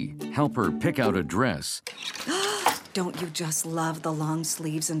 B, help her pick out a dress. Don't you just love the long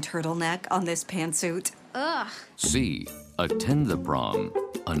sleeves and turtleneck on this pantsuit? Ugh. C, attend the prom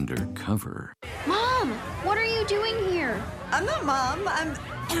undercover. Mom, what are you doing here? I'm not Mom, I'm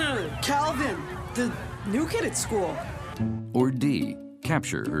Calvin, the new kid at school. Or D,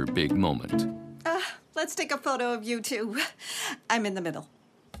 capture her big moment. Let's take a photo of you two. I'm in the middle.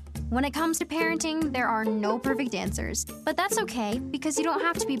 When it comes to parenting, there are no perfect answers. But that's okay, because you don't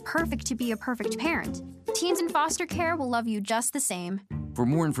have to be perfect to be a perfect parent. Teens in foster care will love you just the same. For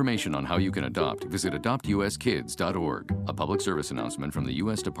more information on how you can adopt, visit adoptuskids.org. A public service announcement from the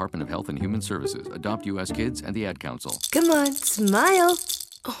U.S. Department of Health and Human Services, Adopt U.S. Kids, and the Ad Council. Come on, smile.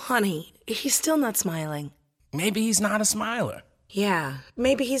 Oh, honey, he's still not smiling. Maybe he's not a smiler. Yeah,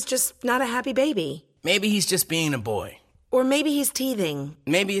 maybe he's just not a happy baby. Maybe he's just being a boy. Or maybe he's teething.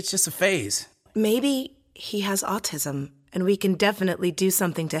 Maybe it's just a phase. Maybe he has autism, and we can definitely do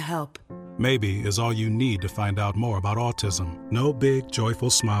something to help. Maybe is all you need to find out more about autism. No big, joyful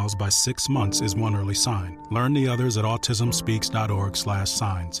smiles by 6 months is one early sign. Learn the others at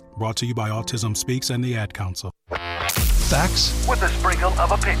autismspeaks.org/signs. Brought to you by Autism Speaks and the Ad Council. Facts with a sprinkle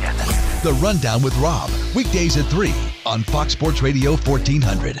of opinion. The Rundown with Rob. Weekdays at 3 on Fox Sports Radio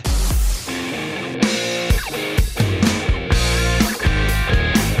 1400.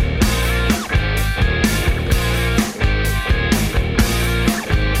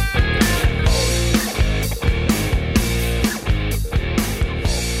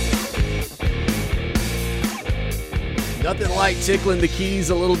 Nothing like tickling the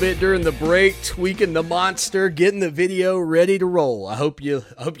keys a little bit during the break, tweaking the monster, getting the video ready to roll. I hope you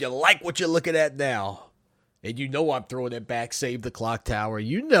like what you're looking at now. And you know I'm throwing it back, save the clock tower.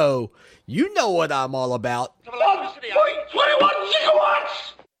 You know what I'm all about. 21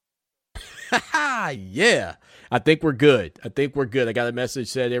 gigawatts! Yeah, I think we're good. I got a message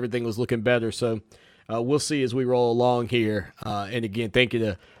said everything was looking better, so we'll see as we roll along here. And again, thank you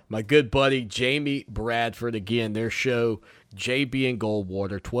to my good buddy Jamie Bradford. Again, their show, JB and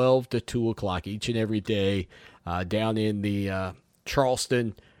Goldwater, 12 to 2 o'clock each and every day down in the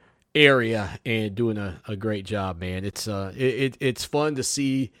Charleston area, and doing a great job, man. It's fun to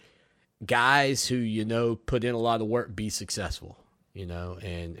see guys who, put in a lot of work be successful,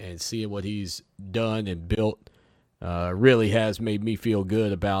 and seeing what he's done and built really has made me feel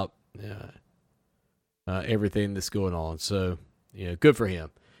good about everything that's going on. So, good for him.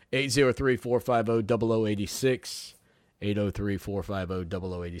 803-450-0086.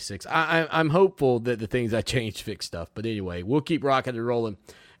 803-450-0086. I'm hopeful that the things I changed fix stuff. But anyway, we'll keep rocking and rolling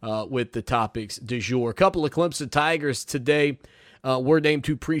with the topics du jour. A couple of Clemson Tigers today were named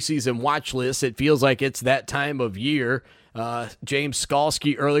to preseason watch lists. It feels like it's that time of year. James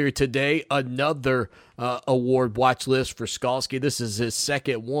Skalski earlier today, another award watch list for Skalski. This is his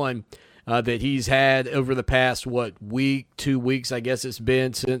second one that he's had over the past, 2 weeks, I guess it's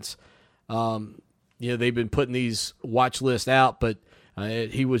been since they've been putting these watch lists out, but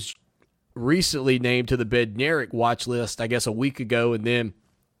he was recently named to the Bednarik watch list, I guess a week ago, and then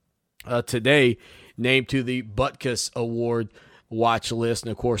today named to the Butkus Award watch list.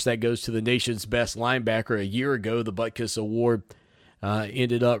 And, of course, that goes to the nation's best linebacker. A year ago, the Butkus Award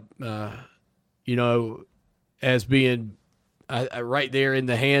ended up, as being right there in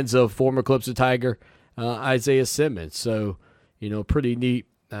the hands of former Clemson Tiger Isaiah Simmons. So, pretty neat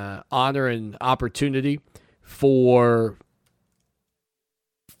honor and opportunity for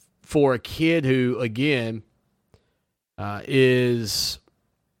a kid who, again, is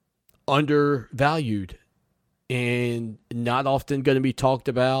undervalued and not often going to be talked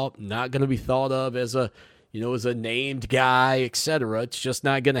about, not going to be thought of as a named guy, etc. It's just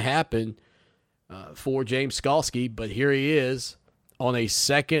not going to happen for James Skalski. But here he is on a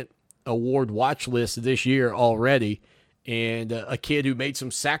second award watch list this year already, and a kid who made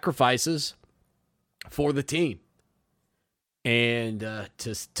some sacrifices for the team. And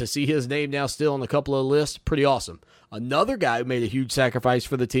to see his name now still on a couple of lists, pretty awesome. Another guy who made a huge sacrifice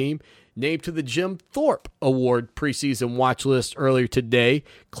for the team, named to the Jim Thorpe Award preseason watch list earlier today,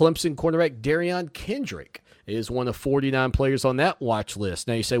 Clemson cornerback Derion Kendrick is one of 49 players on that watch list.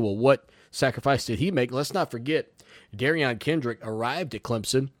 Now you say, well, what sacrifice did he make? Let's not forget, Derion Kendrick arrived at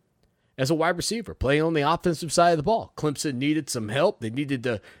Clemson as a wide receiver, playing on the offensive side of the ball. Clemson needed some help. They needed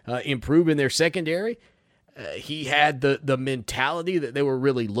to improve in their secondary. He had the mentality that they were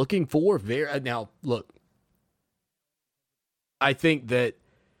really looking for. Now, look, I think that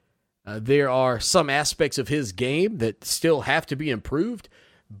there are some aspects of his game that still have to be improved,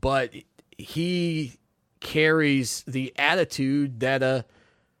 but he carries the attitude that a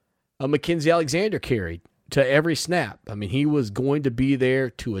Mackenzie Alexander carried to every snap. I mean, he was going to be there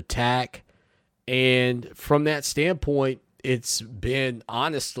to attack, and from that standpoint, it's been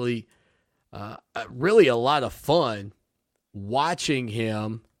honestly really a lot of fun watching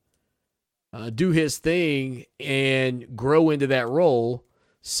him do his thing and grow into that role,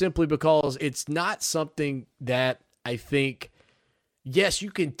 simply because it's not something that I think, yes, you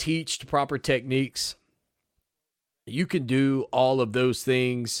can teach the proper techniques. You can do all of those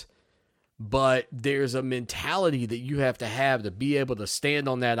things, but there's a mentality that you have to be able to stand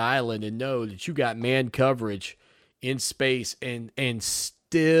on that island and know that you got man coverage in space and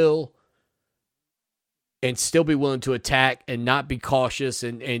still be willing to attack and not be cautious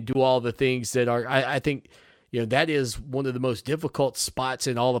and do all the things that are, I think, that is one of the most difficult spots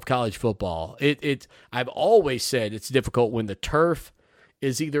in all of college football. I've always said it's difficult when the turf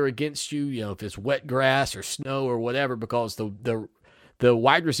is either against you, if it's wet grass or snow or whatever, because the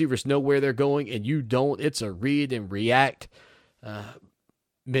wide receivers know where they're going and you don't. It's a read and react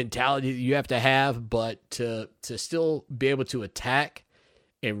mentality that you have to have, but to still be able to attack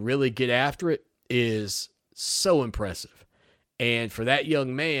and really get after it is so impressive. And for that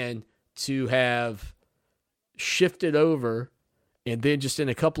young man to have shifted over and then just in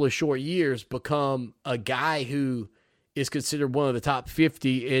a couple of short years become a guy who is considered one of the top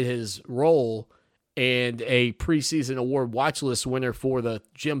 50 in his role and a preseason award watch list winner for the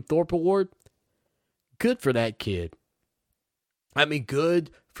Jim Thorpe Award, good for that kid. I mean, good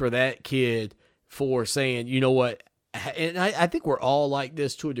for that kid for saying, you know what, and I think we're all like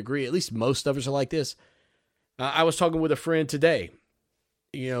this to a degree. At least most of us are like this. I was talking with a friend today.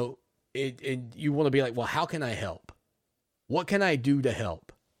 And you want to be like, well, how can I help? What can I do to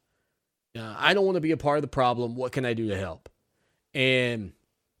help? I don't want to be a part of the problem. What can I do to help? And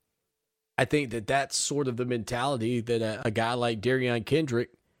I think that that's sort of the mentality that a guy like Derion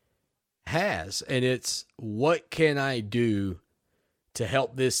Kendrick has. And it's, what can I do to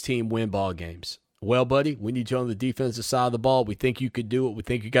help this team win ball games? Well, buddy, we need you on the defensive side of the ball. We think you could do it. We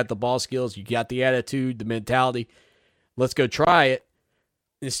think you got the ball skills. You got the attitude, the mentality. Let's go try it.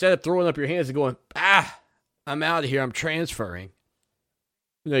 Instead of throwing up your hands and going, I'm out of here, I'm transferring.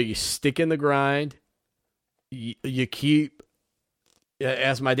 You stick in the grind. You keep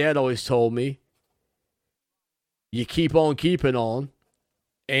as my dad always told me, you keep on keeping on,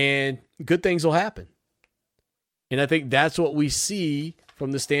 and good things will happen. And I think that's what we see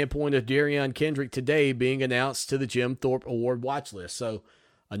from the standpoint of Derion Kendrick today being announced to the Jim Thorpe Award watch list. So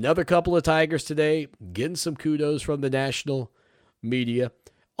another couple of Tigers today, getting some kudos from the national media.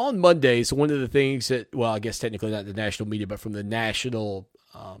 On Mondays, one of the things that, well, I guess technically not the national media, but from the national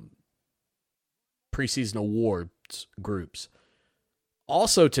preseason awards groups.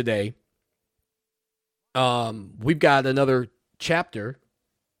 Also today, we've got another chapter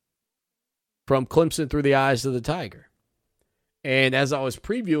from Clemson Through the Eyes of the Tiger. And as I was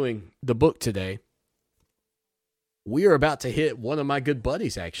previewing the book today, we are about to hit one of my good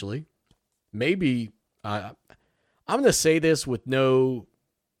buddies, actually. Maybe, I'm going to say this with no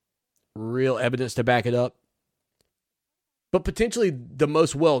real evidence to back it up, but potentially the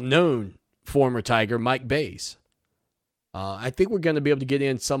most well-known former Tiger, Mike Bays. I think we're going to be able to get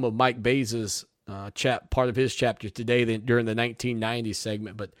in some of Mike Bays' part of his chapter today during the 1990s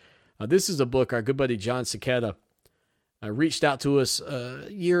segment, but this is a book our good buddy John Cicetta reached out to us a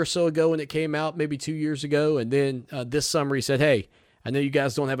year or so ago when it came out, maybe 2 years ago, and then this summer he said, hey, I know you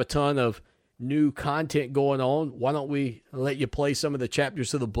guys don't have a ton of new content going on. Why don't we let you play some of the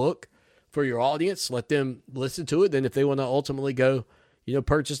chapters of the book for your audience, let them listen to it, then if they want to ultimately go,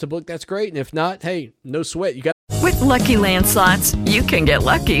 purchase the book, that's great, and if not, hey, no sweat. You got. With Lucky Land Slots, you can get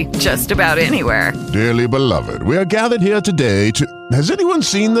lucky just about anywhere. Dearly beloved, we are gathered here today to... Has anyone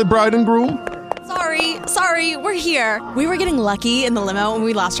seen the bride and groom? Sorry, we're here. We were getting lucky in the limo and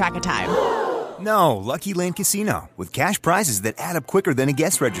we lost track of time. No, Lucky Land Casino, with cash prizes that add up quicker than a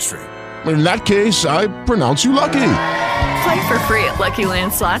guest registry. In that case, I pronounce you lucky. Play for free at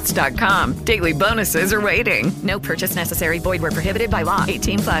LuckyLandSlots.com. Daily bonuses are waiting. No purchase necessary. Void where prohibited by law.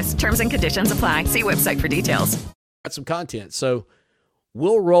 18+. Terms and conditions apply. See website for details. Got some content. So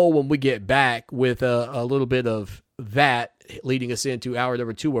we'll roll when we get back with a little bit of that leading us into hour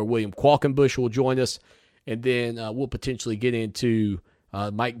number 2 where William Qualkenbush will join us. And then we'll potentially get into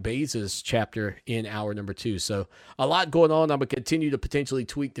Mike Bays' chapter in hour number 2. So a lot going on. I'm going to continue to potentially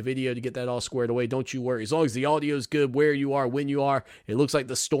tweak the video to get that all squared away. Don't you worry. As long as the audio is good, where you are, when you are, it looks like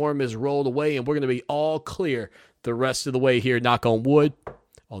the storm has rolled away and we're going to be all clear the rest of the way here, knock on wood,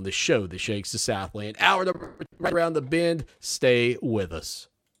 on the show that shakes the Southland. Hour number right around the bend. Stay with us.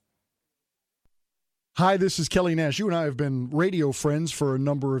 Hi, this is Kelly Nash. You and I have been radio friends for a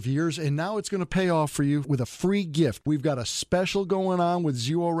number of years, and now it's going to pay off for you with a free gift. We've got a special going on with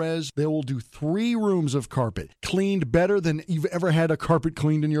Zerorez. They will do 3 rooms of carpet, cleaned better than you've ever had a carpet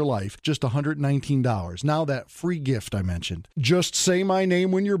cleaned in your life, just $119. Now that free gift I mentioned. Just say my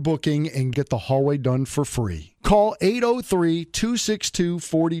name when you're booking and get the hallway done for free. Call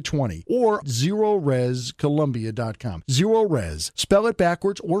 803-262-4020 or ZerorezColumbia.com. Zerorez. Spell it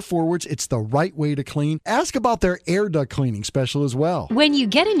backwards or forwards. It's the right way to clean. Ask about their air duct cleaning special as well. When you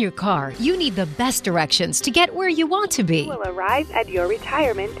get in your car, you need the best directions to get where you want to be. Will arrive at your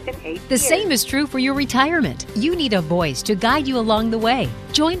retirement in 8 years. The same is true for your retirement. You need a voice to guide you along the way.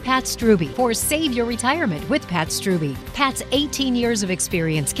 Join Pat Strube for Save Your Retirement with Pat Strube. Pat's 18 years of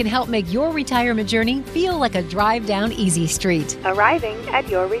experience can help make your retirement journey feel like a drive down easy street. Arriving at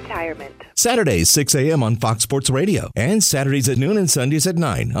your retirement. Saturdays, 6 a.m. on Fox Sports Radio. And Saturdays at noon and Sundays at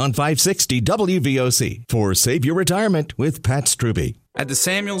 9 on 560 WVOC. For Save Your Retirement with Pat Strube. At the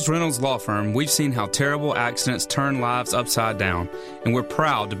Samuels Reynolds Law Firm, we've seen how terrible accidents turn lives upside down. And we're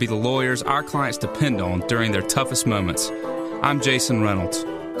proud to be the lawyers our clients depend on during their toughest moments. I'm Jason Reynolds.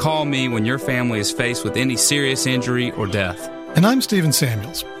 Call me when your family is faced with any serious injury or death. And I'm Stephen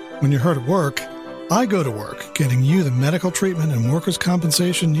Samuels. When you're hurt at work, I go to work, getting you the medical treatment and workers'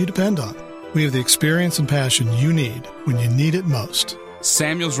 compensation you depend on. We have the experience and passion you need when you need it most.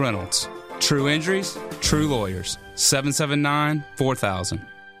 Samuels Reynolds. True injuries, true lawyers. 779-4000.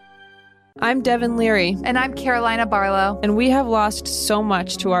 I'm Devin Leary. And I'm Carolina Barlow. And we have lost so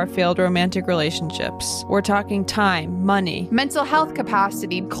much to our failed romantic relationships. We're talking time, money, mental health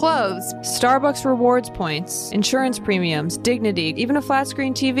capacity, clothes, Starbucks rewards points, insurance premiums, dignity, even a flat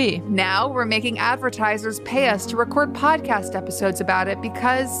screen TV. Now we're making advertisers pay us to record podcast episodes about it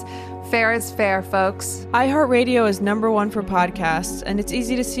because fair is fair, folks. iHeartRadio is #1 for podcasts, and it's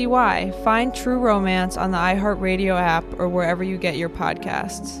easy to see why. Find True Romance on the iHeartRadio app or wherever you get your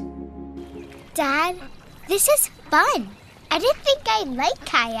podcasts. Dad, this is fun. I didn't think I'd like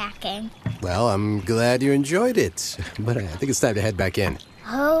kayaking. Well, I'm glad you enjoyed it, but I think it's time to head back in.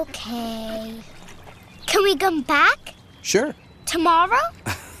 Okay. Can we come back? Sure. Tomorrow?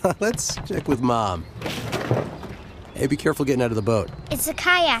 Let's check with Mom. Hey, be careful getting out of the boat. It's a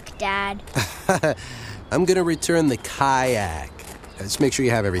kayak, Dad. I'm gonna return the kayak. Just make sure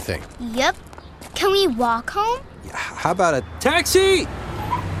you have everything. Yep. Can we walk home? Yeah, how about a Taxi!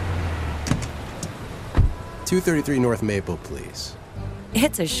 233 North Maple, please.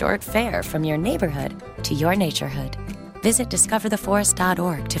 It's a short fare from your neighborhood to your naturehood. Visit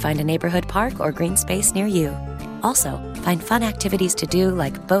discovertheforest.org to find a neighborhood park or green space near you. Also, find fun activities to do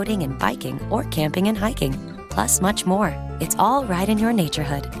like boating and biking or camping and hiking, plus much more. It's all right in your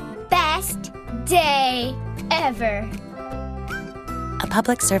naturehood. Best day ever. A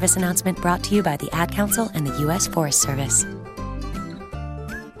public service announcement brought to you by the Ad Council and the U.S. Forest Service.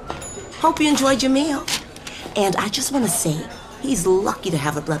 Hope you enjoyed your meal. And I just want to say, he's lucky to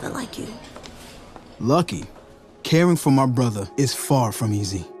have a brother like you. Lucky? Caring for my brother is far from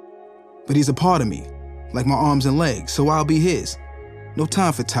easy. But he's a part of me, like my arms and legs, so I'll be his. No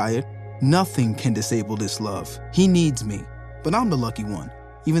time for tired. Nothing can disable this love. He needs me, but I'm the lucky one,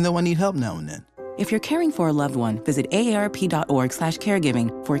 even though I need help now and then. If you're caring for a loved one, visit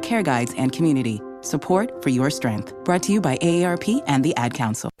aarp.org/caregiving for care guides and community. Support for your strength. Brought to you by AARP and the Ad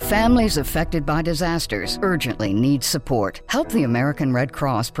Council. Families affected by disasters urgently need support. Help the American Red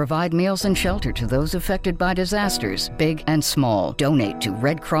Cross provide meals and shelter to those affected by disasters, big and small. Donate to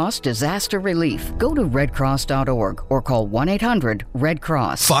Red Cross Disaster Relief. Go to redcross.org or call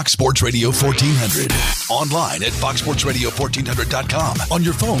 1-800-RED-CROSS. Fox Sports Radio 1400. Online at foxsportsradio1400.com. On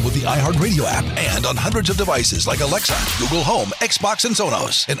your phone with the iHeartRadio app and on hundreds of devices like Alexa, Google Home, Xbox, and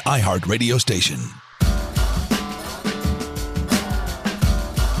Sonos. An iHeartRadio station.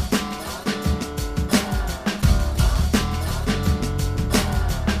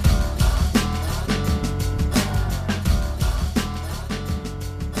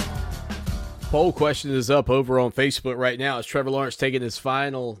 Poll question is up over on Facebook right now. Is Trevor Lawrence taking his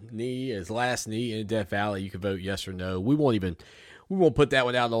final knee, his last knee in Death Valley? You can vote yes or no. We won't put that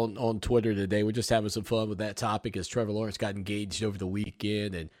one out on Twitter today. We're just having some fun with that topic as Trevor Lawrence got engaged over the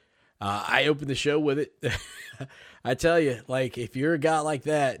weekend, and I opened the show with it. I tell you, like, if you're a guy like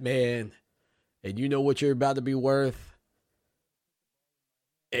that, man, and you know what you're about to be worth,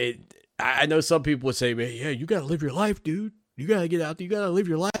 I know some people would say, man, yeah, you got to live your life, dude. You got to get out there. You got to live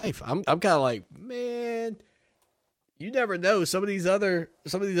your life. I'm kind of like, man, you never know. Some of these other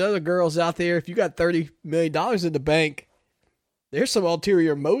girls out there, if you got $30 million in the bank, there's some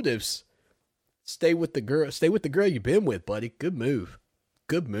ulterior motives. Stay with the girl you've been with, buddy. Good move.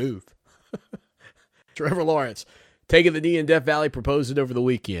 Trevor Lawrence taking the knee in Death Valley, proposing over the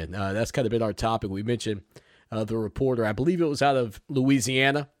weekend. That's kind of been our topic. We mentioned the reporter, I believe it was out of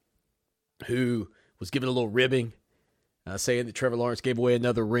Louisiana, who was given a little ribbing, saying that Trevor Lawrence gave away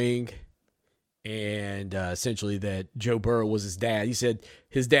another ring, and essentially that Joe Burrow was his dad. He said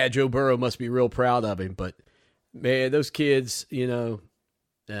his dad, Joe Burrow, must be real proud of him. But, man, those kids, to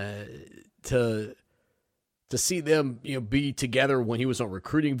see them, be together when he was on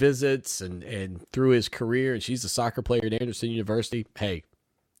recruiting visits and through his career, and she's a soccer player at Anderson University, hey,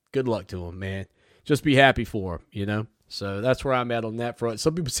 good luck to him, man. Just be happy for him, So that's where I'm at on that front.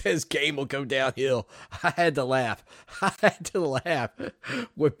 Some people say his game will go downhill. I had to laugh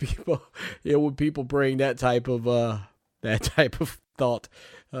when people bring that type of thought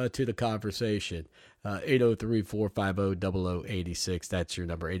to the conversation. 803-450-0086. That's your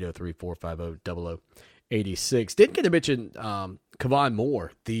number. 803-450-0086. Didn't get to mention Kevon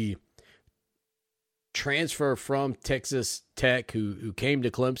Moore, the transfer from Texas Tech who came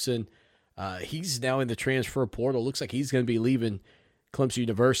to Clemson. He's now in the transfer portal. Looks like he's going to be leaving Clemson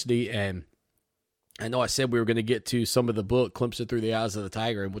University. And I know I said we were going to get to some of the book, Clemson Through the Eyes of the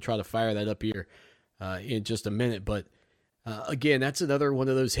Tiger, and we'll try to fire that up here in just a minute. But, again, that's another one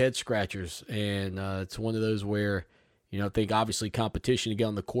of those head scratchers. And it's one of those where, I think obviously competition to get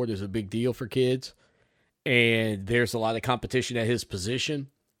on the court is a big deal for kids. And there's a lot of competition at his position.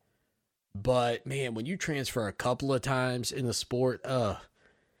 But, man, when you transfer a couple of times in the sport,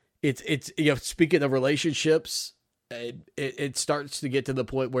 it's speaking of relationships, it starts to get to the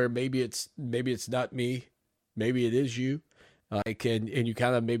point where maybe it's not me, maybe it is you, and you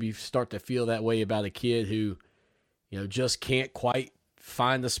kind of maybe start to feel that way about a kid who, just can't quite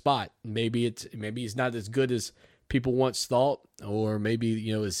find the spot. Maybe he's not as good as people once thought, or maybe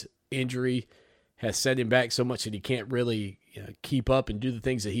his injury has set him back so much that he can't really keep up and do the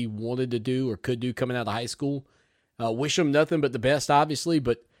things that he wanted to do or could do coming out of high school. Wish him nothing but the best, obviously,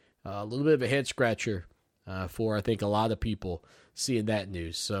 but a little bit of a head scratcher for, I think, a lot of people seeing that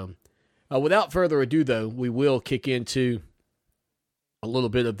news. So without further ado, though, we will kick into a little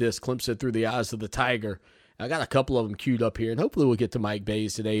bit of this Clemson Through the Eyes of the Tiger. I got a couple of them queued up here, and hopefully we'll get to Mike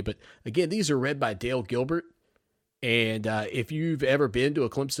Bays today. But, again, these are read by Dale Gilbert. And if you've ever been to a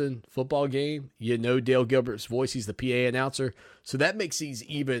Clemson football game, you know Dale Gilbert's voice. He's the PA announcer. So that makes these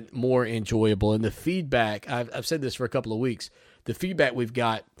even more enjoyable. And the feedback, I've said this for a couple of weeks, the feedback we've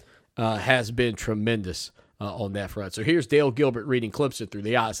got has been tremendous on that front. So here's Dale Gilbert reading Clemson through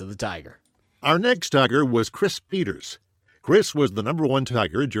the eyes of the Tiger. Our next Tiger was Chris Peters. Chris was the number 1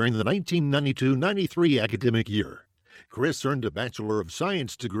 Tiger during the 1992-93 academic year. Chris earned a Bachelor of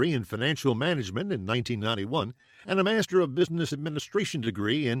Science degree in Financial Management in 1991 and a Master of Business Administration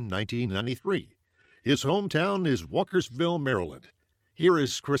degree in 1993. His hometown is Walkersville, Maryland. Here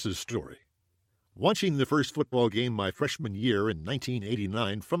is Chris's story. Watching the first football game my freshman year in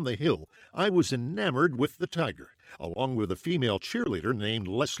 1989 from the Hill, I was enamored with the Tiger, along with a female cheerleader named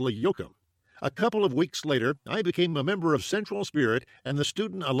Leslie Yoakum. A couple of weeks later, I became a member of Central Spirit and the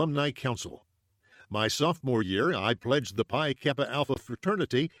Student Alumni Council. My sophomore year, I pledged the Pi Kappa Alpha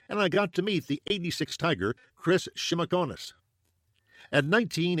fraternity, and I got to meet the '86 Tiger, Chris Shimakonis. At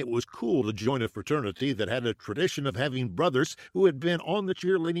 19, it was cool to join a fraternity that had a tradition of having brothers who had been on the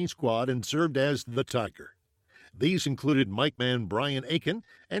cheerleading squad and served as the Tiger. These included Mike Man Brian Aiken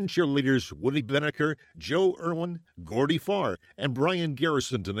and cheerleaders Woody Beneker, Joe Irwin, Gordy Farr, and Brian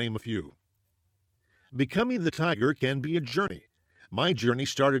Garrison, to name a few. Becoming the Tiger can be a journey. My journey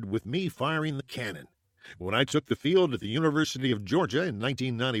started with me firing the cannon. When I took the field at the University of Georgia in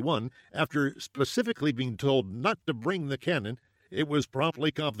 1991, after specifically being told not to bring the cannon, it was promptly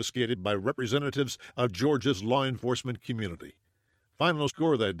confiscated by representatives of Georgia's law enforcement community. Final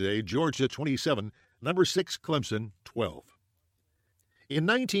score that day, Georgia 27, number 6 Clemson 12. In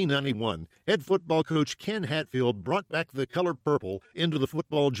 1991, head football coach Ken Hatfield brought back the color purple into the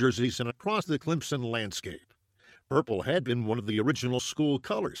football jerseys and across the Clemson landscape. Purple had been one of the original school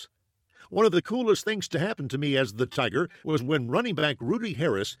colors. One of the coolest things to happen to me as the Tiger was when running back Rudy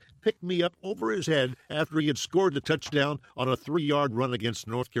Harris picked me up over his head after he had scored a touchdown on a 3-yard run against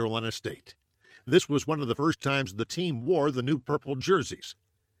North Carolina State. This was one of the first times the team wore the new purple jerseys.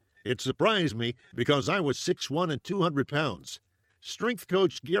 It surprised me because I was 6'1" and 200 pounds. Strength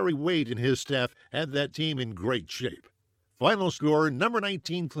coach Gary Wade and his staff had that team in great shape. Final score, number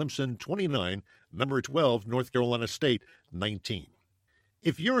 19 Clemson 29, number 12 North Carolina State 19.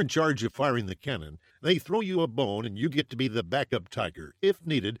 If you're in charge of firing the cannon, they throw you a bone and you get to be the backup Tiger, if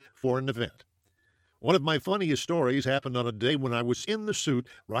needed, for an event. One of my funniest stories happened on a day when I was in the suit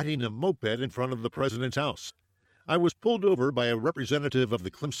riding a moped in front of the president's house. I was pulled over by a representative of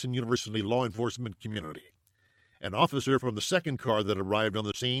the Clemson University law enforcement community. An officer from the second car that arrived on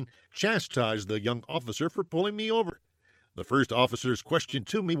the scene chastised the young officer for pulling me over. The first officer's question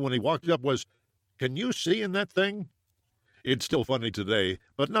to me when he walked up was, "Can you see in that thing?" It's still funny today,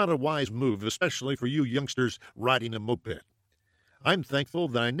 but not a wise move, especially for you youngsters riding a moped. I'm thankful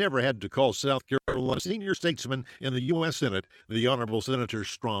that I never had to call South Carolina senior statesman in the U.S. Senate, the Honorable Senator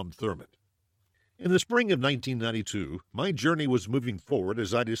Strom Thurmond. In the spring of 1992, my journey was moving forward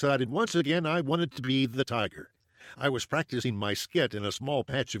as I decided once again I wanted to be the Tiger. I was practicing my skit in a small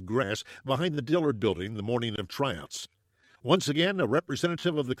patch of grass behind the Dillard Building the morning of tryouts. Once again, a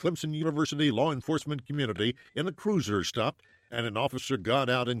representative of the Clemson University law enforcement community in a cruiser stopped, and an officer got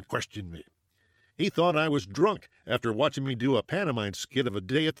out and questioned me. He thought I was drunk after watching me do a pantomime skit of a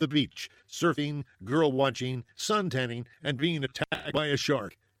day at the beach, surfing, girl watching, suntanning, and being attacked by a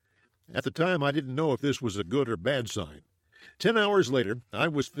shark. At the time, I didn't know if this was a good or bad sign. 10 hours later, I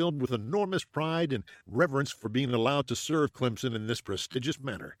was filled with enormous pride and reverence for being allowed to serve Clemson in this prestigious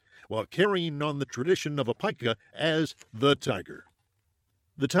manner, while carrying on the tradition of a pica as the Tiger.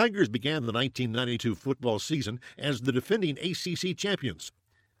 The Tigers began the 1992 football season as the defending ACC champions.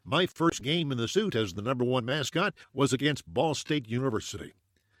 My first game in the suit as the number 1 mascot was against Ball State University.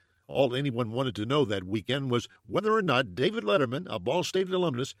 All anyone wanted to know that weekend was whether or not David Letterman, a Ball State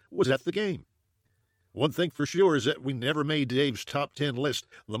alumnus, was at the game. One thing for sure is that we never made Dave's top 10 list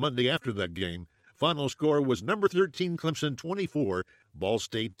the Monday after that game. Final score was number 13 Clemson 24, Ball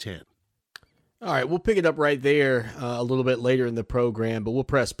State 10. All right, we'll pick it up right there a little bit later in the program, but we'll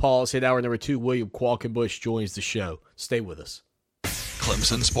press pause. Hit hour number 2. William Qualkenbush joins the show. Stay with us.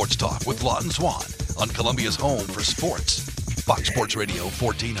 Clemson Sports Talk with Lawton Swan on Columbia's home for sports. Fox Sports Radio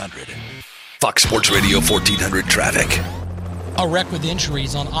 1400. Fox Sports Radio 1400 traffic. A wreck with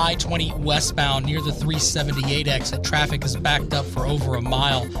injuries on I-20 westbound near the 378 exit. Traffic is backed up for over a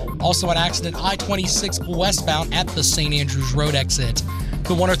mile. Also an accident I-26 westbound at the St. Andrews Road exit.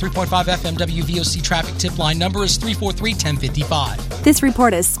 The 103.5 FM WVOC traffic tip line number is 343-1055. This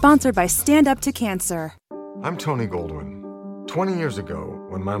report is sponsored by Stand Up to Cancer. I'm Tony Goldwyn. 20 years ago,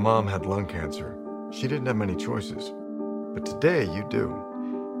 when my mom had lung cancer, she didn't have many choices. But today, you do.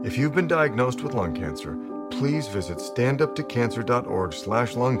 If you've been diagnosed with lung cancer, please visit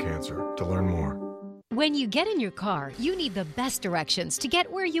standuptocancer.org/lungcancer to learn more. When you get in your car, you need the best directions to get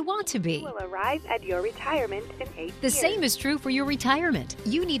where you want to be. Will arrive at your retirement in 8 years. The same is true for your retirement.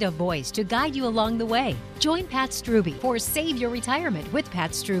 You need a voice to guide you along the way. Join Pat Strubbe for Save Your Retirement with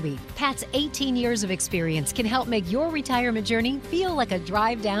Pat Strubbe. Pat's 18 years of experience can help make your retirement journey feel like a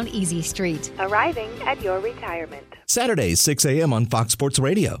drive down easy street. Arriving at your retirement. Saturdays, 6 a.m. on Fox Sports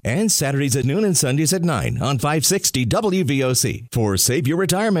Radio. And Saturdays at noon and Sundays at 9 on 560 WVOC. For Save Your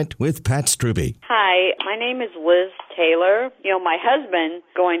Retirement with Pat Strubbe. Hi, my name is Liz Taylor. You know, my husband,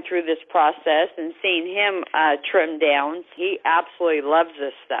 going through this process and seeing him trim down, he absolutely loves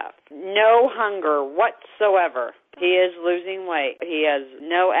this stuff. No hunger whatsoever. He is losing weight. He has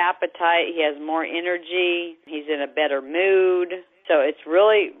no appetite. He has more energy. He's in a better mood. So it's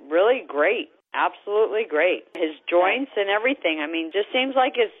really, really great. Absolutely great. His joints and everything, I mean, just seems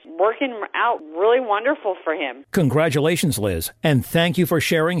like it's working out really wonderful for him. Congratulations, Liz, and thank you for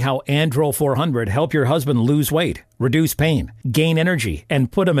sharing how Andro 400 helped your husband lose weight, reduce pain, gain energy,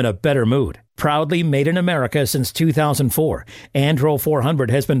 and put him in a better mood. Proudly made in America since 2004, Andro 400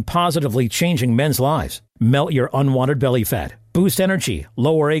 has been positively changing men's lives. Melt your unwanted belly fat, boost energy,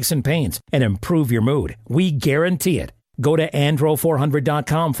 lower aches and pains, and improve your mood. We guarantee it. Go to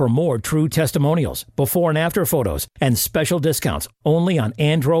andro400.com for more true testimonials, before and after photos, and special discounts only on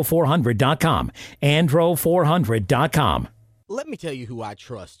andro400.com. andro400.com. Let me tell you who I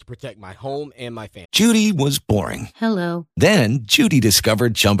trust to protect my home and my family. Judy was boring. Hello. Then Judy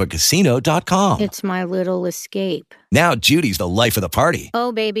discovered ChumbaCasino.com. It's my little escape. Now Judy's the life of the party.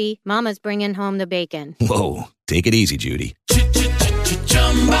 Oh, baby, mama's bringing home the bacon. Whoa, take it easy, Judy.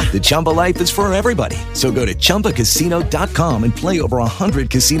 The Chumba life is for everybody. So go to ChumbaCasino.com and play over 100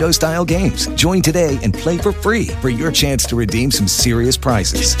 casino-style games. Join today and play for free for your chance to redeem some serious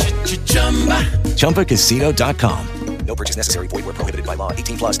prizes. ChumbaCasino.com. No purchase necessary. Void where prohibited by law.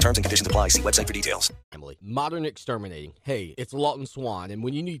 18 plus terms and conditions apply. See website for details. Modern Exterminating. Hey, it's Lawton Swan, and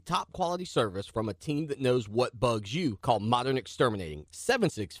when you need top quality service from a team that knows what bugs you, call Modern Exterminating,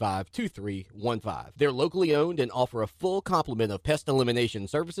 765-2315. They're locally owned and offer a full complement of pest elimination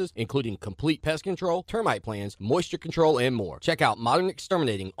services, including complete pest control, termite plans, moisture control, and more. Check out Modern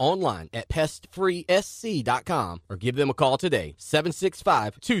Exterminating online at pestfreesc.com or give them a call today,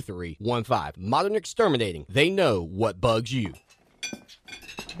 765-2315. Modern Exterminating. They know what bugs you.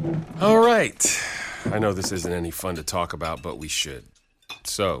 All right. I know this isn't any fun to talk about, but we should.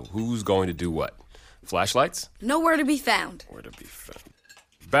 So, who's going to do what? Flashlights? Nowhere to be found. Where to be found?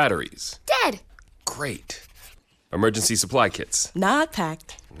 Batteries? Dead. Great. Emergency supply kits? Not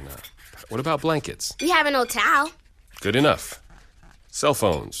packed. No. What about blankets? We have an old towel. Good enough. Cell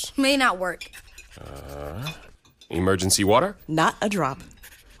phones? May not work. Emergency water? Not a drop.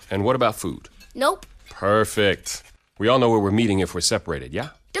 And what about food? Nope. Perfect. We all know where we're meeting if we're separated, yeah?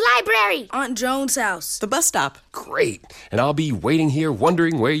 The library. Aunt Joan's house. The bus stop. Great. And I'll be waiting here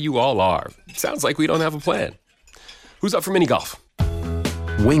wondering where you all are. Sounds like we don't have a plan. Who's up for mini golf?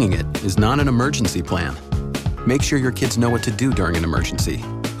 Winging it is not an emergency plan. Make sure your kids know what to do during an emergency.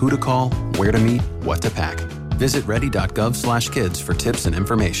 Who to call, where to meet, what to pack. Visit ready.gov/kids for tips and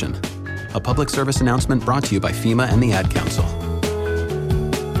information. A public service announcement brought to you by FEMA and the Ad Council.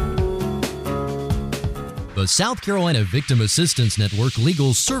 The South Carolina Victim Assistance Network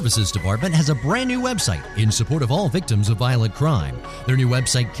Legal Services Department has a brand new website in support of all victims of violent crime. Their new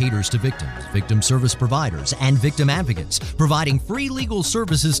website caters to victims, victim service providers, and victim advocates, providing free legal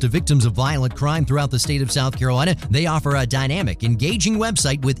services to victims of violent crime throughout the state of South Carolina. They offer a dynamic, engaging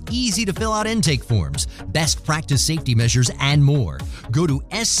website with easy-to-fill-out intake forms, best practice safety measures, and more. Go to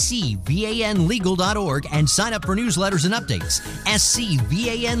scvanlegal.org and sign up for newsletters and updates.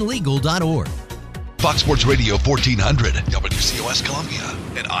 scvanlegal.org. Fox Sports Radio 1400, WCOS Columbia,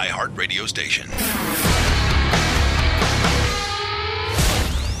 an iHeart radio station.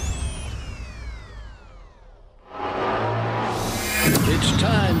 It's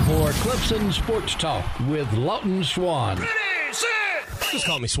time for Clemson Sports Talk with Lawton Swan. Ready, set! Just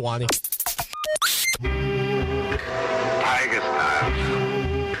call me Swanee. Tiger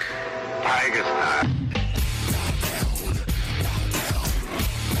style. Tiger style.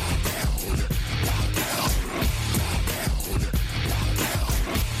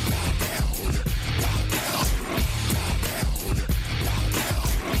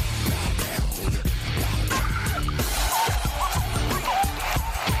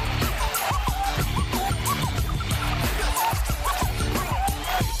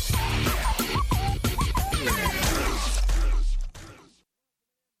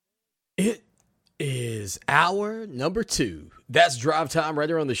 is hour number 2. That's Drive Time right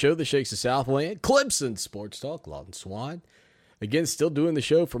here on the show that shakes the Southland. Clemson Sports Talk, Lawton Swan. Again, still doing the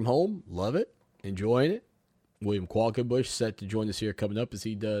show from home. Love it. Enjoying it. William Qualkenbush set to join us here coming up as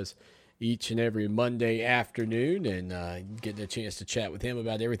he does each and every Monday afternoon, and getting a chance to chat with him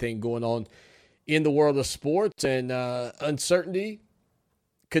about everything going on in the world of sports. And uncertainty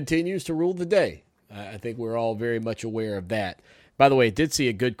continues to rule the day. I think we're all very much aware of that. By the way, I did see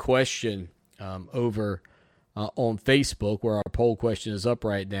a good question over on Facebook where our poll question is up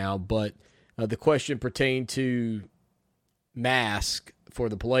right now, but the question pertained to mask for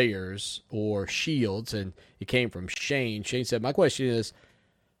the players or shields, and it came from Shane. Shane said, my question is,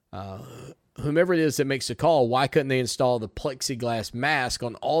 whomever it is that makes the call, why couldn't they install the plexiglass mask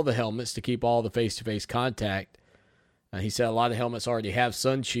on all the helmets to keep all the face-to-face contact? He said a lot of helmets already have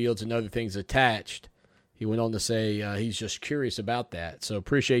sun shields and other things attached. He went on to say he's just curious about that. So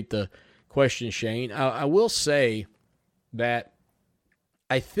appreciate the question, Shane. I will say that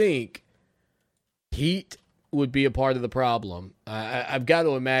I think heat would be a part of the problem. I've got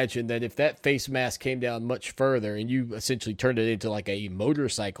to imagine that if that face mask came down much further and you essentially turned it into like a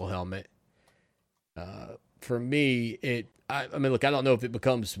motorcycle helmet, for me, I mean, look, I don't know if it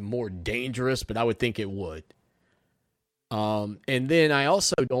becomes more dangerous, but I would think it would. And then I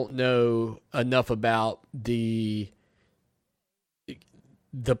also don't know enough about the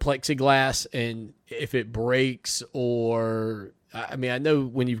plexiglass and if it breaks, or, I mean, I know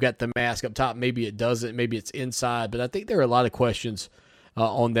when you've got the mask up top, maybe it doesn't, maybe it's inside, but I think there are a lot of questions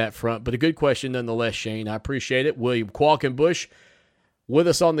on that front. But a good question nonetheless, Shane. I appreciate it. William Qualkenbush with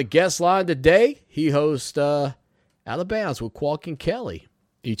us on the guest line today. He hosts Out of Bounds with Qualk and Kelly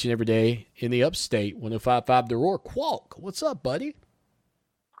each and every day in the upstate, 105.5 The Roar. Qualk, what's up, buddy?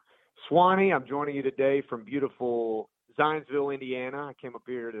 Swanee, I'm joining you today from beautiful Zionsville, Indiana. I came up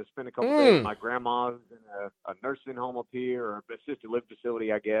here to spend a couple days with my grandma's in a nursing home up here, or assisted living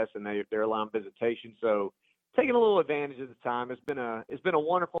facility, I guess, and they're allowing visitation. So taking a little advantage of the time. It's been a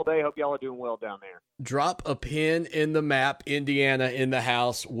wonderful day. Hope y'all are doing well down there. Drop a pin in the map, Indiana in the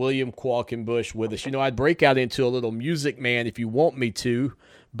house. William Qualkenbush with us. You know, I'd break out into a little Music Man if you want me to,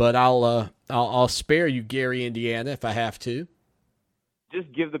 but I'll spare you, Gary, Indiana, if I have to. Just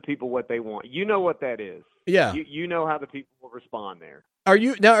give the people what they want. You know what that is. Yeah. You know how the people will respond there. Are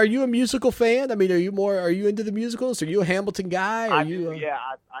you a musical fan? I mean, are you into the musicals? Are you a Hamilton guy?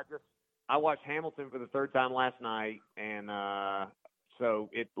 I watched Hamilton for the third time last night, and so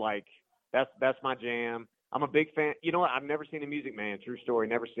it's like that's my jam. I'm a big fan. You know what? I've never seen a Music Man. True story.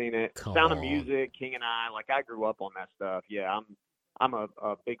 Never seen it. Sound of Music, King and I. Like, I grew up on that stuff. Yeah, I'm a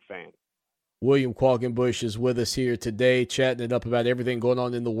big fan. William Qualkenbush is with us here today, chatting it up about everything going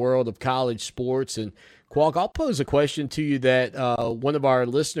on in the world of college sports. And Qualk, I'll pose a question to you that one of our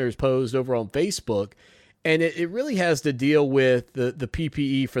listeners posed over on Facebook, and it really has to deal with the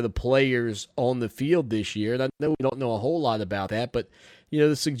PPE for the players on the field this year. And I know we don't know a whole lot about that, but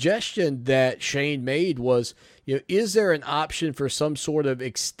the suggestion that Shane made was, is there an option for some sort of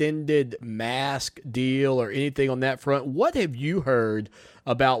extended mask deal or anything on that front? What have you heard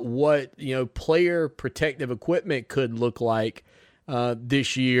about what, player protective equipment could look like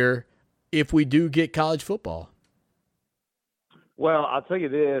this year if we do get college football? Well, I'll tell you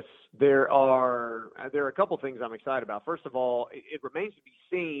this. There are a couple things I'm excited about. First of all, it remains to be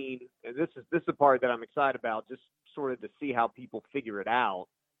seen, and this is the part that I'm excited about, just sort of to see how people figure it out.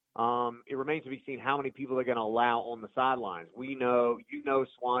 It remains to be seen how many people they're going to allow on the sidelines. We know,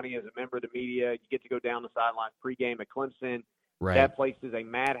 Swanee, as a member of the media, you get to go down the sidelines pregame at Clemson. Right. That place is a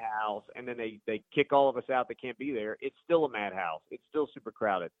madhouse, and then they kick all of us out that can't be there. It's still a madhouse. It's still super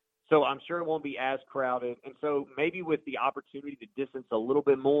crowded. So I'm sure it won't be as crowded. And so maybe with the opportunity to distance a little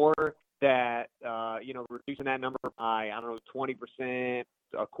bit more, that, reducing that number by, 20%,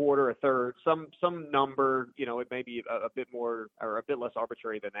 a quarter, a third, some number, it may be a bit more or a bit less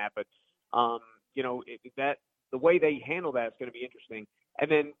arbitrary than that. But, that the way they handle that is going to be interesting.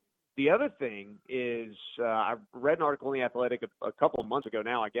 And then the other thing is I read an article in The Athletic a couple of months ago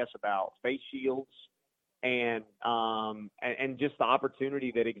now, I guess, about face shields and just the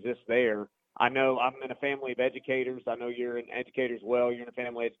opportunity that exists there. I know I'm in a family of educators. I know you're an educator as well. You're in a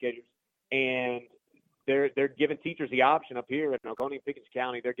family of educators. And they're giving teachers the option up here in Oconee and Pickens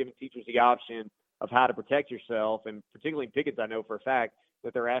County. They're giving teachers the option of how to protect yourself. And particularly in Pickens, I know for a fact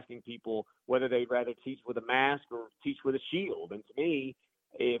that they're asking people whether they'd rather teach with a mask or teach with a shield. And to me,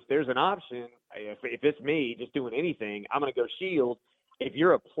 if there's an option, if it's me just doing anything, I'm going to go shield. If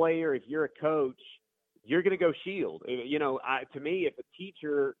you're a player, if you're a coach, you're going to go shield. To me, if a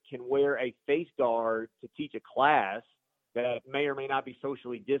teacher can wear a face guard to teach a class, that may or may not be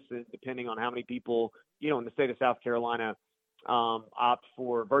socially distant, depending on how many people, in the state of South Carolina opt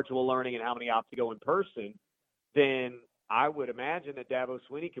for virtual learning and how many opt to go in person, then I would imagine that Dabo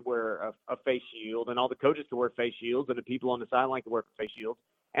Swinney could wear a face shield, and all the coaches could wear face shields, and the people on the sideline could wear face shields.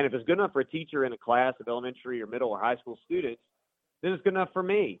 And if it's good enough for a teacher in a class of elementary or middle or high school students, then it's good enough for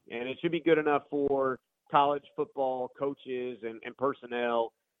me. And it should be good enough for college football coaches and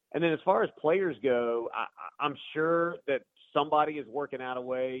personnel. And then as far as players go, I'm sure that somebody is working out a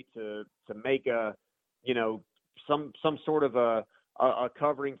way to make some sort of a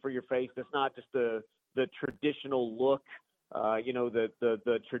covering for your face that's not just the traditional look,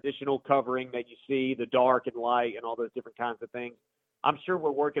 the traditional covering that you see, the dark and light and all those different kinds of things. I'm sure we're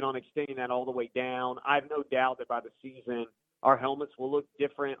working on extending that all the way down. I have no doubt that by the season, our helmets will look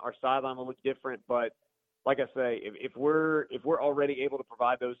different, our sideline will look different. But like I say, if we're already able to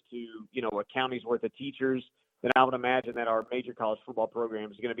provide those to, a county's worth of teachers, then I would imagine that our major college football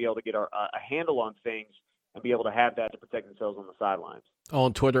programs are going to be able to get a handle on things and be able to have that to protect themselves on the sidelines.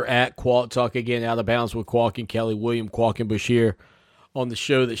 On Twitter, at Qualk Talk, again, Out of Bounds with Qualk and Kelly, William Qualkenbush here on the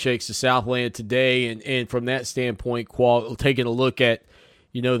show that shakes the Southland today. And from that standpoint, Qualk, taking a look at,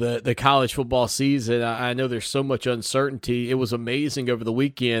 the college football season, I know there's so much uncertainty. It was amazing over the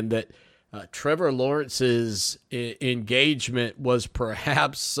weekend that Trevor Lawrence's engagement was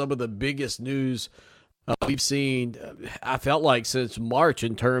perhaps some of the biggest news we've seen, I felt like, since March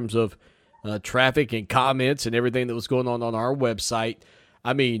in terms of traffic and comments and everything that was going on our website.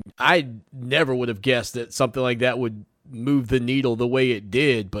 I mean, I never would have guessed that something like that would move the needle the way it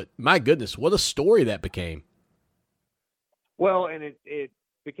did, but my goodness, what a story that became. Well, and it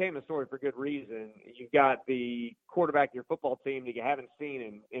became a story for good reason. You've got the quarterback of your football team that you haven't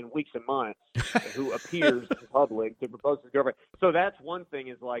seen in weeks and months who appears in public to propose to his girlfriend. So that's one thing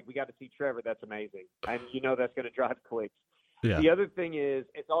is like, we got to see Trevor. That's amazing. And that's going to drive clicks. Yeah. The other thing is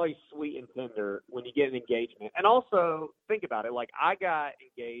it's always sweet and tender when you get an engagement. And also think about it. Like I got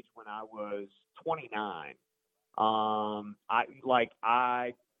engaged when I was 29. I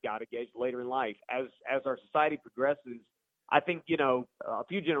got engaged later in life. As our society progresses, I think, a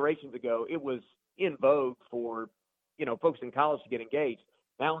few generations ago, it was in vogue for, folks in college to get engaged.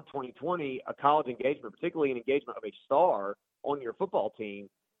 Now in 2020, a college engagement, particularly an engagement of a star on your football team,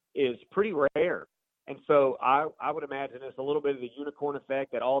 is pretty rare. And so I would imagine it's a little bit of the unicorn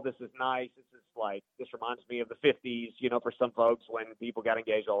effect that all this is nice. This reminds me of the 50s, for some folks when people got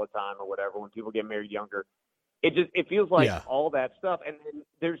engaged all the time or whatever, when people get married younger. It feels like all that stuff. And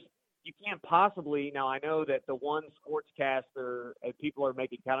then you can't possibly, now I know that the one sportscaster people are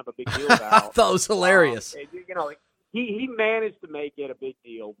making kind of a big deal about. I thought it was hilarious. He managed to make it a big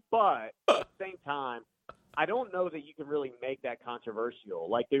deal, but at the same time, I don't know that you can really make that controversial.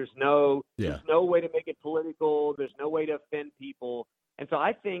 Like there's no way to make it political. There's no way to offend people. And so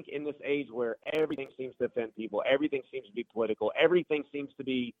I think in this age where everything seems to offend people, everything seems to be political, everything seems to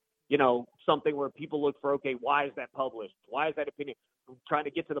be, something where people look for, okay, why is that published? Why is that opinion? I'm trying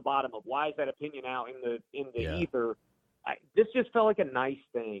to get to the bottom of why is that opinion out in the ether? This just felt like a nice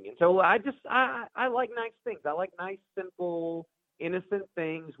thing. And so I like nice things. I like nice, simple, innocent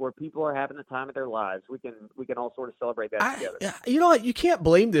things where people are having the time of their lives. We can all sort of celebrate that together. You know what? You can't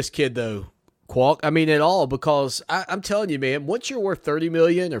blame this kid though, Qualk. I mean, at all, because I'm telling you, man, once you're worth $30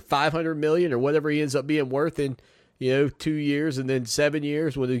 million or $500 million or whatever he ends up being worth in, 2 years and then 7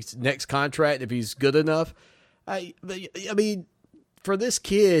 years with his next contract, if he's good enough. I mean, for this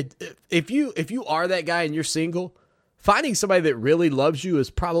kid, if you are that guy and you're single, finding somebody that really loves you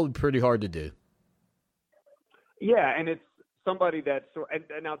is probably pretty hard to do. Yeah, and it's somebody that's and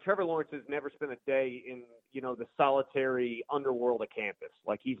now Trevor Lawrence has never spent a day in the solitary underworld of campus.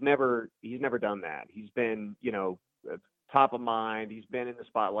 Like he's never done that. He's been top of mind. He's been in the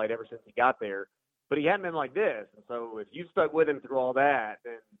spotlight ever since he got there, but he hadn't been like this. And so if you stuck with him through all that,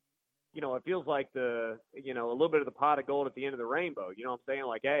 then it feels like a little bit of the pot of gold at the end of the rainbow. You know what I'm saying?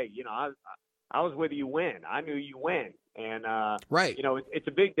 Like, hey, I was with you when I knew you when, and right. It's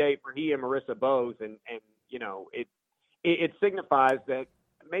a big day for he and Marissa both, and it signifies that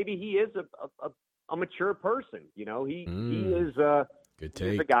maybe he is a mature person. He is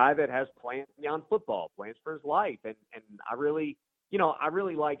he's a guy that has plans beyond football, plans for his life, and I really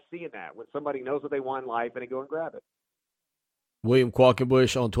like seeing that when somebody knows what they want in life and they go and grab it. William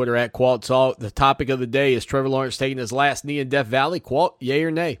Qualkenbush on Twitter at Qualt Talk. The topic of the day is Trevor Lawrence taking his last knee in Death Valley. Qualt, yay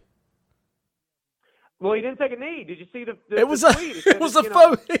or nay? Well, he didn't take a knee. Did you see the It was tweet? a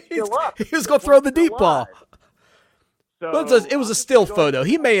photo. He was going to throw the deep ball. So, it was a still photo.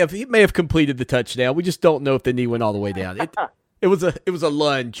 He may have completed the touchdown. We just don't know if the knee went all the way down. It was a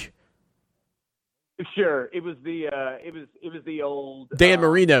lunge. Sure, it was the old Dan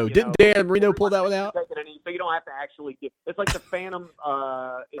Marino. Didn't Dan Marino pull that one out? So you don't have to actually get. It's like the phantom.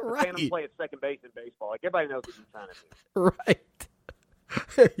 It's the phantom play at second base in baseball. Like everybody knows what he's trying to do.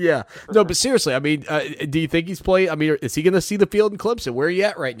 Right. Yeah. No, but seriously, I mean, do you think he's playing? I mean, is he going to see the field in Clemson? Where are you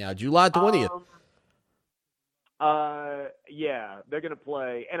at right now? July 20th. Yeah, they're going to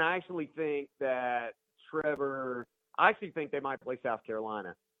play, and I actually think that they might play South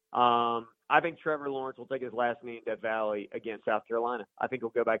Carolina. I think Trevor Lawrence will take his last knee in Death Valley against South Carolina. I think he'll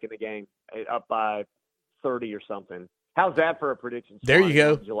go back in the game up by 30 or something. How's that for a prediction? There you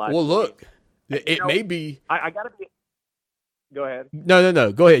go. Well, look, it may be. I got to be. Go ahead.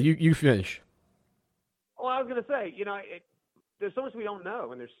 No. Go ahead. You finish. Well, I was going to say, there's so much we don't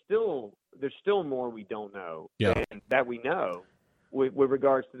know, and there's still more we don't know than that we know with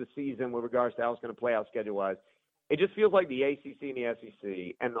regards to the season, with regards to how it's going to play out schedule-wise. It just feels like the ACC and the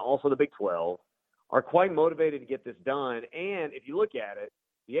SEC and also the Big 12 are quite motivated to get this done. And if you look at it,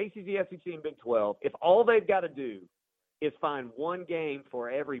 the ACC, SEC, and Big 12, if all they've got to do is find one game for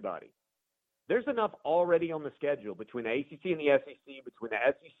everybody, there's enough already on the schedule between the ACC and the SEC, between the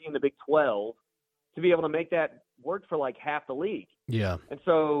SEC and the Big 12, to be able to make that work for like half the league. Yeah. And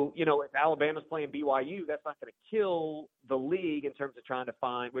so, if Alabama's playing BYU, that's not going to kill the league in terms of trying to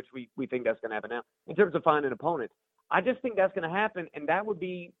find, which we think that's going to happen now, in terms of finding opponents. I just think that's going to happen, and that would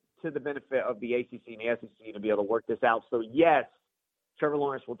be to the benefit of the ACC and the SEC to be able to work this out. So, yes, Trevor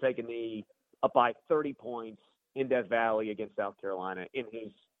Lawrence will take a knee up by 30 points in Death Valley against South Carolina in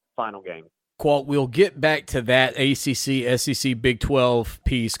his final game. Qualt, we'll get back to that ACC, SEC, Big 12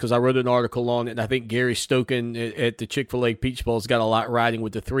 piece because I wrote an article on it, and I think Gary Stokan at the Chick-fil-A Peach Bowl has got a lot riding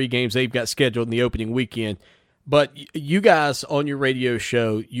with the 3 games they've got scheduled in the opening weekend. But you guys on your radio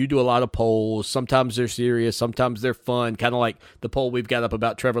show, you do a lot of polls. Sometimes they're serious, sometimes they're fun, kind of like the poll we've got up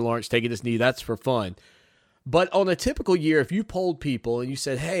about Trevor Lawrence taking his knee. That's for fun. But on a typical year, if you polled people and you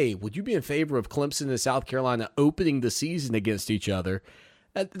said, hey, would you be in favor of Clemson and South Carolina opening the season against each other?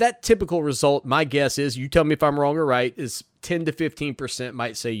 That typical result, my guess is, you tell me if I'm wrong or right, is 10 to 15%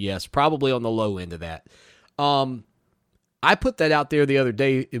 might say yes, probably on the low end of that. I put that out there the other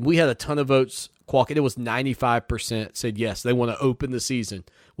day, and we had a ton of votes. Qualk, and it was 95% said yes, they want to open the season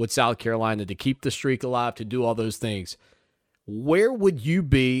with South Carolina to keep the streak alive, to do all those things. Where would you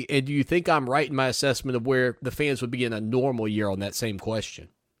be, and do you think I'm right in my assessment of where the fans would be in a normal year on that same question?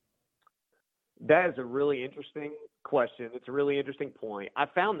 That is a really interesting question. It's a really interesting point. I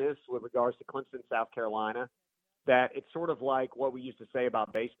found this with regards to Clemson, South Carolina, that it's sort of like what we used to say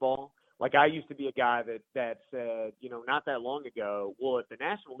about baseball. Like I used to be a guy that said, not that long ago, well, if the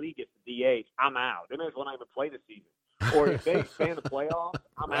National League gets the DH, I'm out. They may as well not even play the season. Or if they expand the playoffs,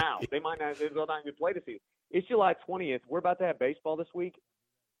 I'm out. They might not even play the season. It's July 20th. We're about to have baseball this week.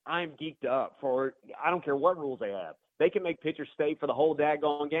 I'm geeked up for – I don't care what rules they have. They can make pitchers stay for the whole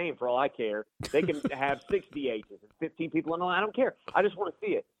daggone game for all I care. They can have 6 DHs and 15 people in the line. I don't care. I just want to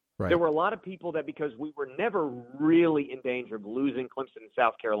see it. Right. There were a lot of people that, because we were never really in danger of losing Clemson and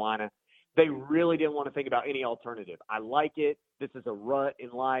South Carolina, they really didn't want to think about any alternative. I like it. This is a rut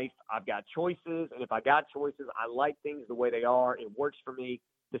in life. I've got choices, and if I got choices, I like things the way they are. It works for me.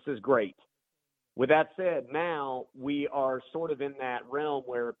 This is great. With that said, now we are sort of in that realm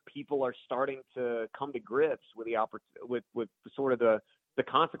where people are starting to come to grips with the with sort of the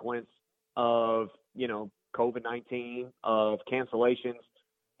consequence of, COVID-19, of cancellations,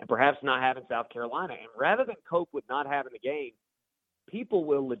 and perhaps not having South Carolina. And rather than cope with not having the game, people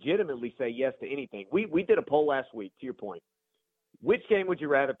will legitimately say yes to anything. We did a poll last week, to your point. Which game would you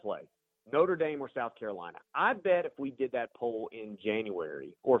rather play, Notre Dame or South Carolina? I bet if we did that poll in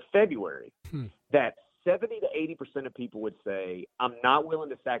January or February, that 70 to 80% of people would say, I'm not willing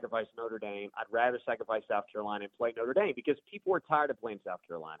to sacrifice Notre Dame. I'd rather sacrifice South Carolina and play Notre Dame, because people were tired of playing South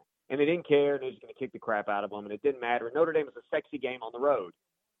Carolina. And they didn't care, and they were just going to kick the crap out of them, and it didn't matter. And Notre Dame was a sexy game on the road.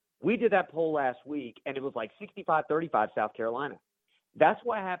 We did that poll last week, and it was like 65-35 South Carolina. That's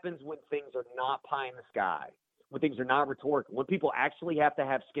what happens when things are not pie in the sky, when things are not rhetorical, when people actually have to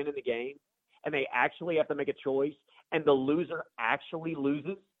have skin in the game, and they actually have to make a choice, and the loser actually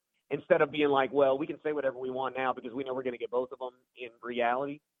loses, instead of being like, well, we can say whatever we want now because we know we're going to get both of them in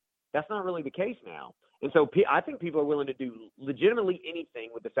reality. That's not really the case now. And so I think people are willing to do legitimately anything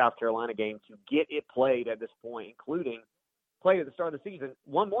with the South Carolina game to get it played at this point, including play at the start of the season.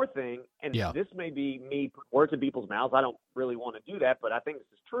 One more thing, and this may be me putting words in people's mouths. I don't really want to do that, but I think this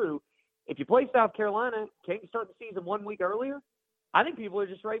is true. If you play South Carolina, can't you start the season 1 week earlier? I think people are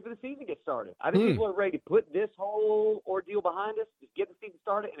just ready for the season to get started. I think people are ready to put this whole ordeal behind us, just get the season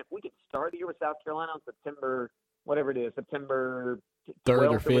started. And if we could start the year with South Carolina on September, whatever it is, September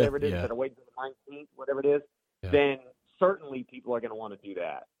 3rd or 12th 5th, whatever it is, yeah. instead of waiting for the 19th, whatever it is, then certainly people are going to want to do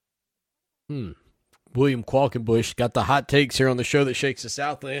that. William Qualkenbush got the hot takes here on the show that shakes the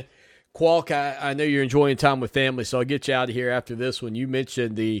Southland. Qualk, I know you're enjoying time with family, so I'll get you out of here after this one. You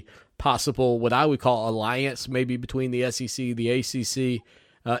mentioned the possible, what I would call alliance, maybe between the SEC, the ACC,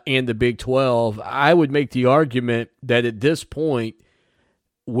 and the Big 12. I would make the argument that at this point,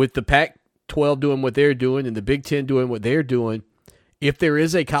 with the Pac-12 doing what they're doing and the Big 10 doing what they're doing, if there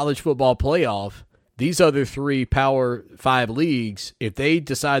is a college football playoff, these other 3 Power 5 leagues, if they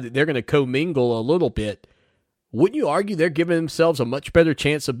decide that they're going to commingle a little bit, wouldn't you argue they're giving themselves a much better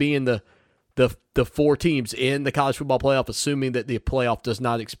chance of being the 4 teams in the college football playoff, assuming that the playoff does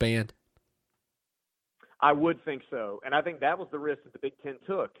not expand? I would think so, and I think that was the risk that the Big Ten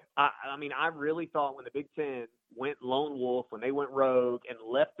took. I mean, I really thought when the Big Ten went lone wolf, when they went rogue and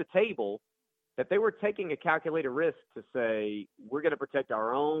left the table, that they were taking a calculated risk to say, we're going to protect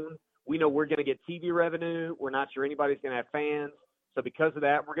our own. We know we're going to get TV revenue. We're not sure anybody's going to have fans. So because of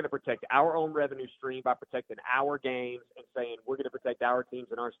that, we're going to protect our own revenue stream by protecting our games and saying we're going to protect our teams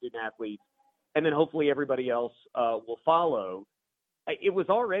and our student athletes. And then hopefully everybody else will follow. It was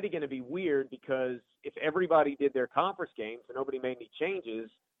already going to be weird because if everybody did their conference games and nobody made any changes,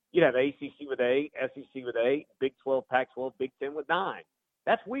 you'd have ACC with 8, SEC with 8, Big 12, Pac-12, Big 10 with 9.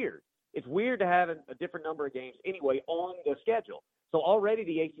 That's weird. It's weird to have a different number of games anyway on the schedule. So already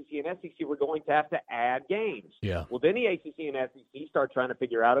the ACC and SEC were going to have to add games. Yeah. Well, then the ACC and SEC start trying to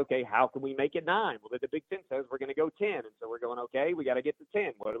figure out, okay, how can we make it 9? Well, then the Big 10 says we're going to go 10. And so we're going, okay, we got to get to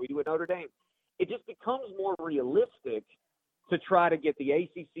 10. What do we do with Notre Dame? It just becomes more realistic to try to get the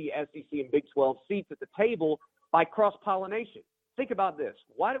ACC, SEC, and Big 12 seats at the table by cross-pollination. Think about this.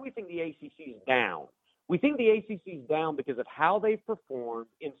 Why do we think the ACC is down? We think the ACC is down because of how they've performed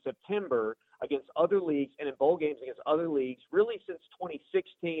in September against other leagues and in bowl games against other leagues really since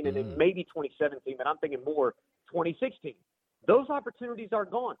 2016 and then maybe 2017, but I'm thinking more 2016. Those opportunities are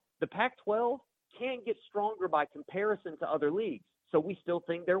gone. The Pac-12 can't get stronger by comparison to other leagues, so we still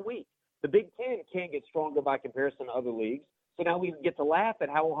think they're weak. The Big Ten can't get stronger by comparison to other leagues, so now we get to laugh at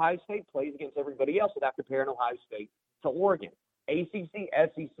how Ohio State plays against everybody else without comparing Ohio State to Oregon. ACC,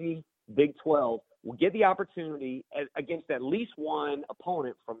 SEC, Big 12 will get the opportunity against at least one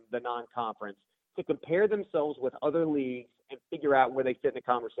opponent from the non-conference to compare themselves with other leagues and figure out where they fit in the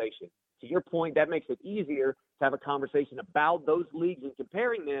conversation. To your point, that makes it easier to have a conversation about those leagues and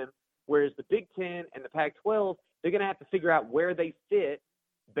comparing them, whereas the Big Ten and the Pac-12, they're going to have to figure out where they fit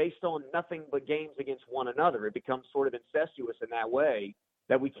based on nothing but games against one another. It becomes sort of incestuous in that way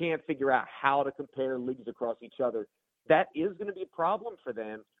that we can't figure out how to compare leagues across each other. That is going to be a problem for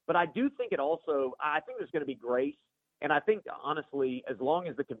them. But I do think I think there's going to be grace. And I think, honestly, as long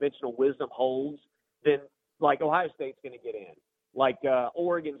as the conventional wisdom holds, then like Ohio State's going to get in. Like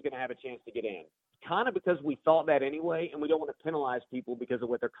Oregon's going to have a chance to get in. Kind of because we thought that anyway, and we don't want to penalize people because of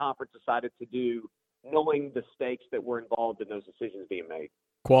what their conference decided to do, knowing the stakes that were involved in those decisions being made.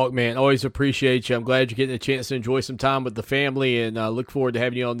 Qualk, man, always appreciate you. I'm glad you're getting a chance to enjoy some time with the family, and look forward to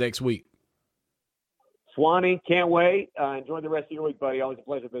having you on next week. Swanee, can't wait. Enjoy the rest of your week, buddy. Always a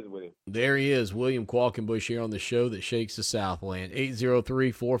pleasure to visit with you. There he is, William Qualkenbush here on the show that shakes the Southland.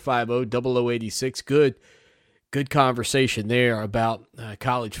 803-450-0086. Good conversation there about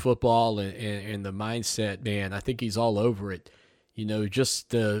college football and the mindset, man. I think he's all over it. You know,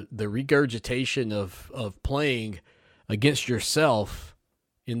 just the regurgitation of playing against yourself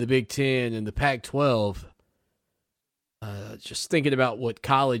in the Big Ten and the Pac-12. Just thinking about what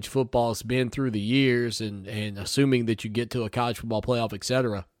college football has been through the years and assuming that you get to a college football playoff, et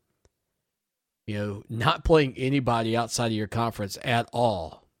cetera, you know, not playing anybody outside of your conference at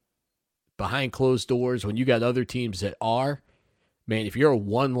all, behind closed doors when you got other teams that are, man, if you're a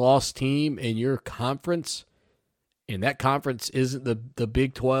one-loss team in your conference and that conference isn't the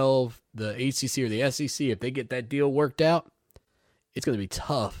Big 12, the ACC, or the SEC, if they get that deal worked out, it's going to be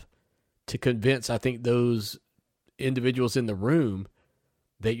tough to convince, I think, those individuals in the room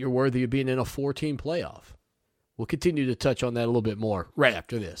that you're worthy of being in a 4-team playoff. We'll continue to touch on that a little bit more right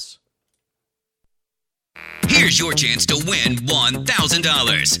after this. Here's your chance to win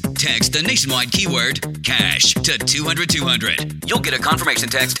 $1,000. Text the nationwide keyword CASH to 200-200. You'll get a confirmation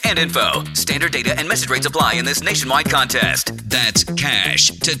text and info. Standard data and message rates apply in this nationwide contest. That's CASH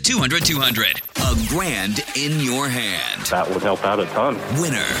to 200-200. $1,000 in your hand. That would help out a ton.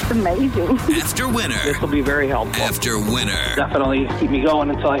 Winner. Amazing. After winner. This will be very helpful. After winner. Definitely keep me going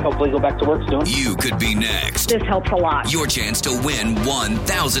until I hopefully go back to work soon. You could be next. This helps a lot. Your chance to win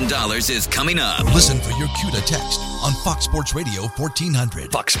 $1,000 is coming up. Listen for your cue to text on Fox Sports Radio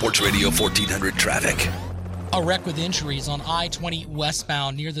 1400. Fox Sports Radio 1400 traffic. A wreck with injuries on I-20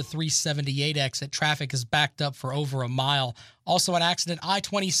 westbound near the 378 exit. Traffic is backed up for over a mile. Also an accident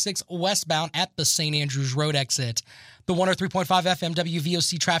I-26 westbound at the St. Andrews Road exit. The 103.5 FM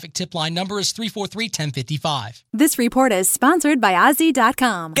WVOC traffic tip line number is 343-1055. This report is sponsored by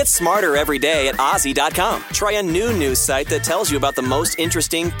Ozzy.com. Get smarter every day at Ozzy.com. Try a new news site that tells you about the most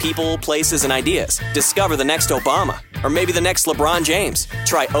interesting people, places, and ideas. Discover the next Obama, or maybe the next LeBron James.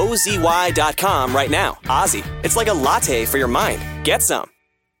 Try OZY.com right now. Ozzy, it's like a latte for your mind. Get some.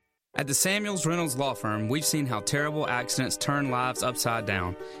 At the Samuels Reynolds Law Firm, we've seen how terrible accidents turn lives upside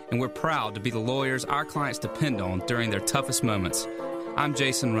down, and we're proud to be the lawyers our clients depend on during their toughest moments. I'm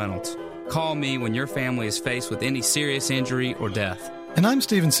Jason Reynolds. Call me when your family is faced with any serious injury or death. And I'm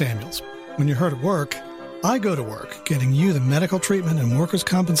Stephen Samuels. When you're hurt at work, I go to work, getting you the medical treatment and workers'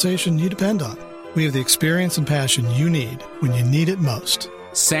 compensation you depend on. We have the experience and passion you need when you need it most.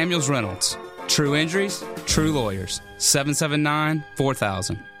 Samuels Reynolds. True injuries, true lawyers.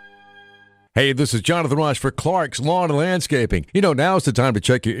 779-4000. Hey, this is Jonathan Ross for Clark's Lawn and Landscaping. You know, now's the time to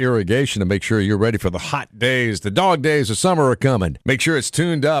check your irrigation to make sure you're ready for the hot days. The dog days of summer are coming. Make sure it's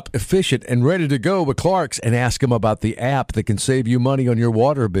tuned up, efficient, and ready to go with Clark's, and ask them about the app that can save you money on your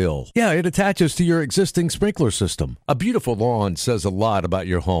water bill. Yeah, it attaches to your existing sprinkler system. A beautiful lawn says a lot about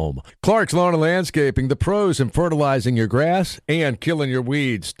your home. Clark's Lawn and Landscaping, the pros in fertilizing your grass and killing your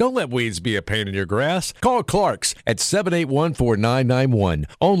weeds. Don't let weeds be a pain in your grass. Call Clark's at 781-4991.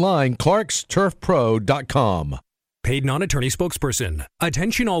 Online, ClarksTurfPro.com. Paid non-attorney spokesperson.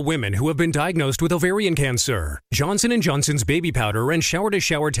 Attention all women who have been diagnosed with ovarian cancer. Johnson & Johnson's baby powder and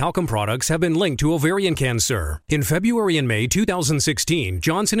shower-to-shower talcum products have been linked to ovarian cancer. In February and May 2016,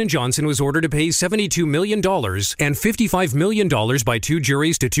 Johnson & Johnson was ordered to pay $72 million and $55 million by two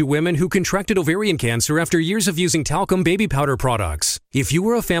juries to two women who contracted ovarian cancer after years of using talcum baby powder products. If you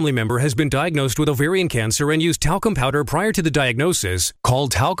or a family member has been diagnosed with ovarian cancer and used talcum powder prior to the diagnosis, call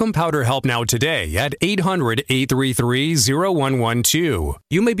Talcum Powder Help Now today at 800-833-0112.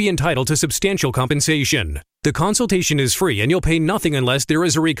 You may be entitled to substantial compensation. The consultation is free and you'll pay nothing unless there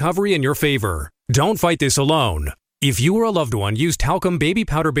is a recovery in your favor. Don't fight this alone. If you or a loved one used talcum baby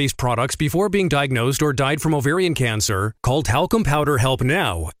powder-based products before being diagnosed or died from ovarian cancer, call Talcum Powder Help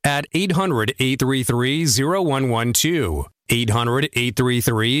Now at 800-833-0112.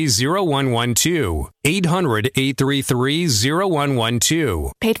 800-833-0112.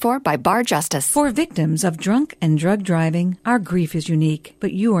 800-833-0112. Paid for by Bar Justice. For victims of drunk and drug driving, our grief is unique,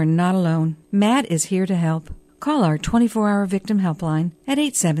 but you are not alone. MAD is here to help. Call our 24-hour victim helpline at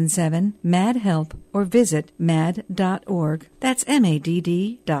 877-MAD-HELP or visit mad.org. That's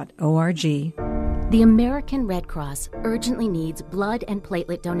MADD.org. The American Red Cross urgently needs blood and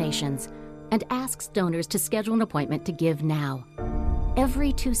platelet donations and asks donors to schedule an appointment to give now.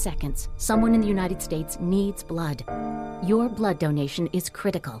 Every 2 seconds, someone in the United States needs blood. Your blood donation is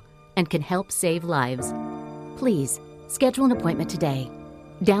critical and can help save lives. Please, schedule an appointment today.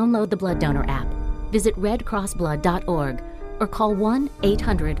 Download the Blood Donor app, visit redcrossblood.org, or call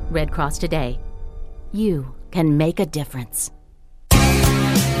 1-800-RED-CROSS today. You can make a difference.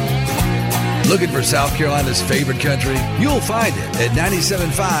 Looking for South Carolina's favorite country? You'll find it at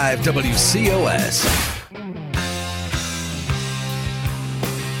 97.5 WCOS.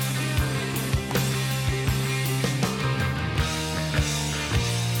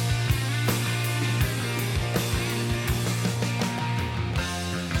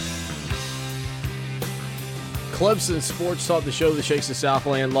 Clemson Sports Talk, the show that shakes the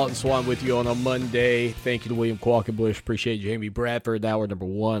Southland. Lawton Swan with you on a Monday. Thank you to William Qualkenbush. Appreciate Jamie Bradford. Hour number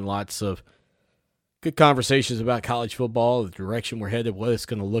one. Lots of good conversations about college football, the direction we're headed, what it's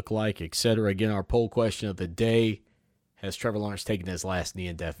going to look like, etc. Again, our poll question of the day: has Trevor Lawrence taken his last knee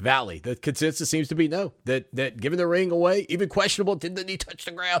in Death Valley? The consensus seems to be no. That giving the ring away, even questionable, did the knee touch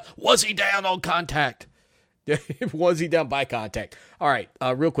the ground? Was he down on contact? Was he down by contact? All right,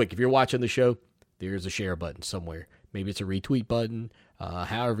 real quick, if you're watching the show, there's a share button somewhere. Maybe it's a retweet button.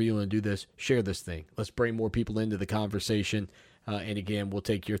 However you want to do this, share this thing. Let's bring more people into the conversation. And again, we'll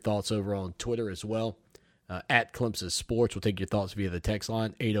take your thoughts over on Twitter as well. At Clemson Sports, we'll take your thoughts via the text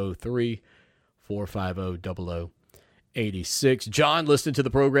line, 803-450-0086. John listened to the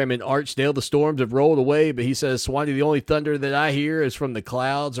program in Archdale. The storms have rolled away, but he says, Swanee, the only thunder that I hear is from the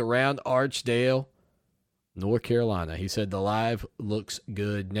clouds around Archdale, North Carolina. He said the live looks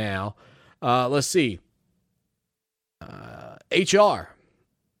good now. Let's see. HR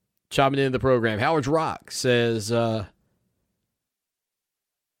chiming into the program. Howard's Rock says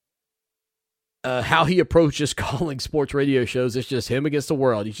how he approaches calling sports radio shows. It's just him against the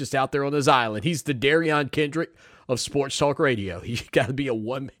world. He's just out there on his island. He's the Darion Kendrick of sports talk radio. You got to be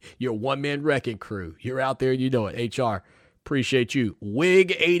you're a one-man wrecking crew. You're out there and you know it. HR, appreciate you.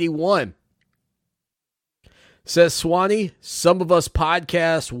 Wig81 says, Swanee, some of us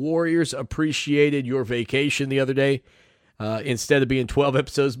podcast warriors appreciated your vacation the other day. Instead of being 12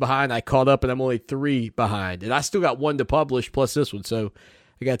 episodes behind, I caught up and I'm only 3 behind. And I still got 1 to publish plus this one, so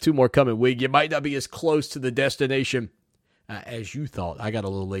I got 2 more coming. Wig, you might not be as close to the destination as you thought. I got a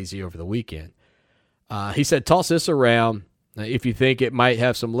little lazy over the weekend. He said, toss this around if you think it might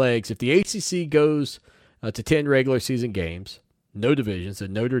have some legs. If the ACC goes to 10 regular season games, no divisions,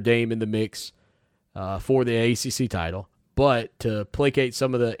 and Notre Dame in the mix for the ACC title, but to placate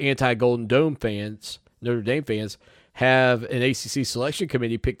some of the anti-Golden Dome fans, Notre Dame fans, have an ACC selection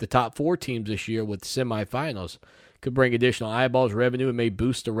committee pick the top 4 teams this year with semifinals. Could bring additional eyeballs, revenue, and may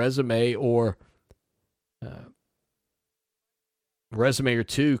boost a resume or resume or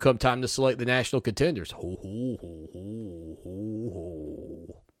 2 come time to select the national contenders.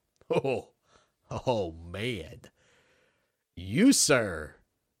 Oh, man. You, sir,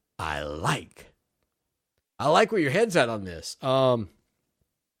 I like where your head's at on this.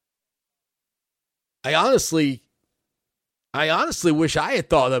 I honestly wish I had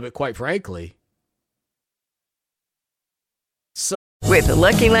thought of it, quite frankly. With the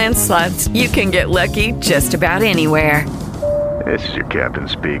Lucky Land Slots, you can get lucky just about anywhere. This is your captain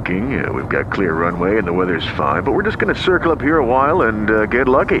speaking. We've got clear runway and the weather's fine, but we're just going to circle up here a while and get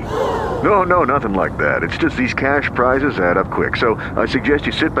lucky. No, nothing like that. It's just these cash prizes add up quick. So I suggest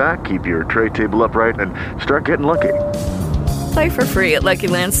you sit back, keep your tray table upright, and start getting lucky. Play for free at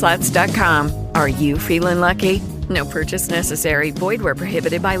LuckyLandSlots.com. Are you feeling lucky? No purchase necessary. Void where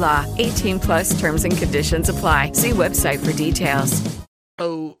prohibited by law. 18+ terms and conditions apply. See website for details.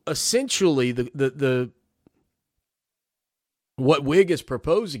 Oh, essentially, the what Wig is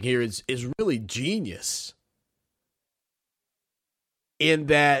proposing here is really genius in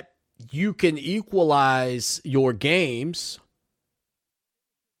that you can equalize your games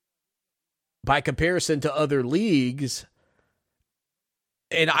by comparison to other leagues.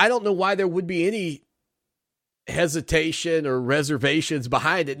 And I don't know why there would be any hesitation or reservations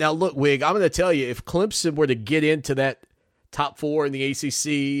behind it. Now, look, Wig, I'm going to tell you, if Clemson were to get into that top 4 in the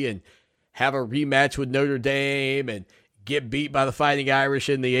ACC and have a rematch with Notre Dame and get beat by the Fighting Irish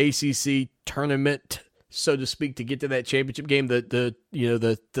in the ACC tournament, so to speak, to get to that championship game, the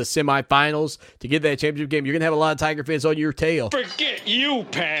semifinals, to get that championship game, you're going to have a lot of Tiger fans on your tail. Forget you,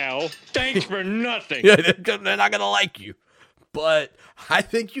 pal. Thanks for nothing. They're not going to like you. But I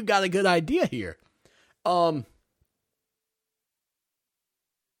think you got a good idea here.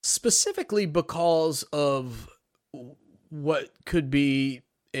 Specifically because of what could be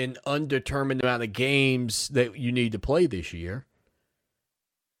an undetermined amount of games that you need to play this year.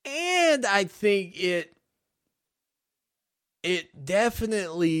 And I think it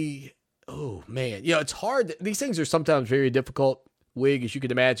definitely, oh man, it's hard. These things are sometimes very difficult, Wig, as you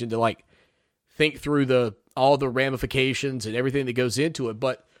can imagine, to think through all the ramifications and everything that goes into it.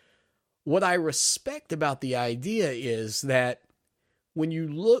 But what I respect about the idea is that when you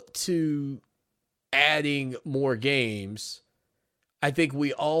look to adding more games, I think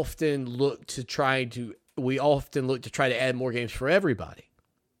we often look to try to add more games for everybody.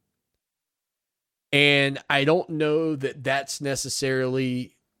 And I don't know that that's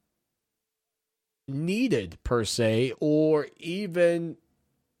necessarily needed per se, or even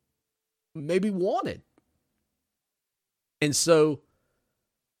maybe wanted. And so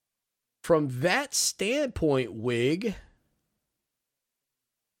from that standpoint, Wig,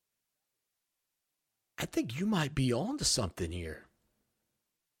 I think you might be on to something here.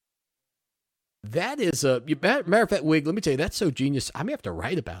 That is matter of fact, Wig, let me tell you, that's so genius. I may have to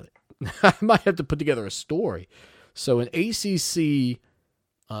write about it. I might have to put together a story. So an ACC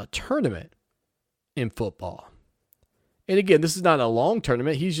tournament in football. And again, this is not a long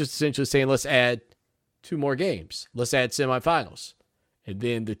tournament. He's just essentially saying, let's add 2 more games. Let's add semifinals. And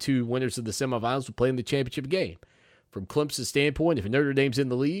then the 2 winners of the semifinals will play in the championship game. From Clemson's standpoint, if Notre Dame's in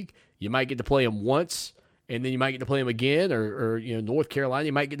the league, you might get to play them once, and then you might get to play them again, or North Carolina,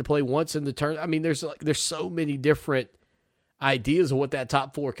 you might get to play once in the tournament. I mean, there's so many different ideas of what that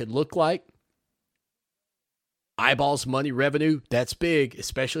top 4 could look like. Eyeballs, money, revenue, that's big,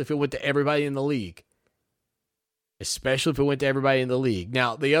 especially if it went to everybody in the league.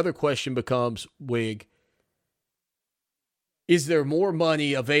 Now, the other question becomes, Wig, is there more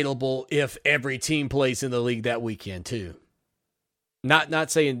money available if every team plays in the league that weekend too?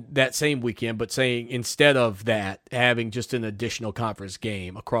 Not saying that same weekend, but saying instead of that, having just an additional conference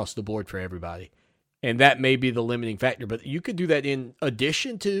game across the board for everybody. And that may be the limiting factor, but you could do that in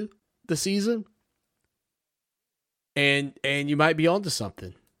addition to the season. And you might be onto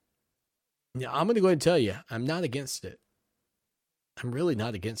something. Yeah, I'm going to go ahead and tell you, I'm not against it. I'm really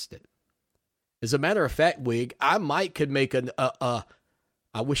not against it. As a matter of fact, Wig, I could make I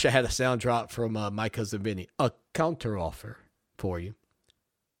wish I had a sound drop from my cousin Vinny, a counter offer for you.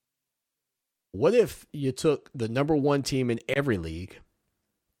 What if you took the number 1 team in every league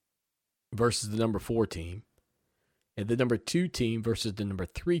versus the number 4 team, and the number 2 team versus the number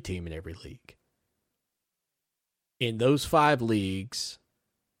 3 team in every league? In those 5 leagues,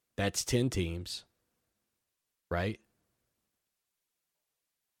 that's 10 teams, right?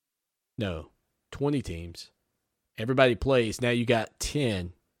 No, 20 teams. Everybody plays. Now you got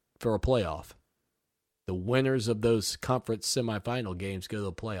 10 for a playoff. The winners of those conference semifinal games go to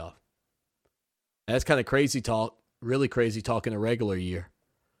the playoff. That's kind of crazy talk, really crazy talk in a regular year.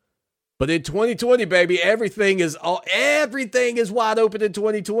 But in 2020, baby, everything is wide open in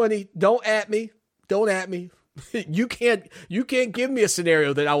 2020. Don't at me. You can't give me a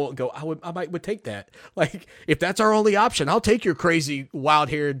scenario that I won't go. I would take that. Like, if that's our only option, I'll take your crazy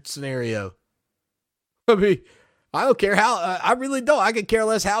wild-haired scenario. I mean, I don't care how. I really don't. I could care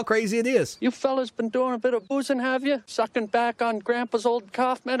less how crazy it is. You fellas been doing a bit of boozing, have you? Sucking back on Grandpa's old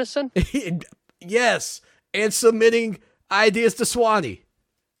cough medicine? Yes, and submitting ideas to Swanee.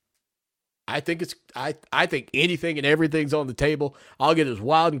 I think anything and everything's on the table. I'll get as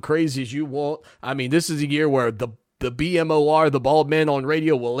wild and crazy as you want. I mean, this is a year where the BMOR, the bald man on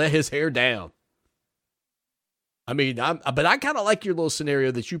radio, will let his hair down. I mean, but I kind of like your little scenario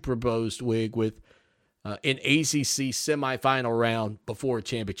that you proposed, Wig, with an ACC semifinal round before a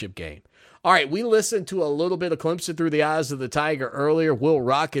championship game. All right, we listened to a little bit of Clemson Through the Eyes of the Tiger earlier. We'll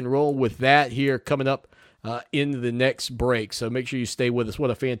rock and roll with that here coming up in the next break. So make sure you stay with us. What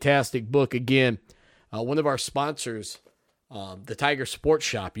a fantastic book. Again, one of our sponsors, the Tiger Sports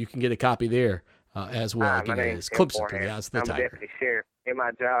Shop. You can get a copy there as well. Again, it's Clemson Through the Eyes of the Tiger. I'm a deputy sheriff, and my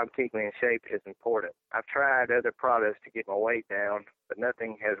job keeping me in shape is important. I've tried other products to get my weight down, but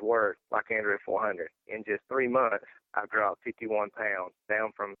nothing has worked like Andro 400. In just 3 months, I've dropped 51 pounds,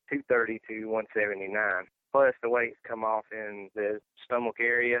 down from 230 to 179. Plus, the weight's come off in the stomach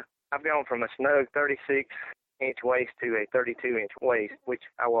area. I've gone from a snug 36-inch waist to a 32-inch waist, which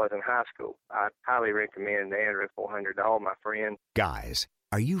I was in high school. I highly recommend the Andro 400 to all my friends. Guys,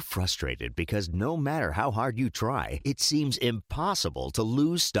 are you frustrated because no matter how hard you try, it seems impossible to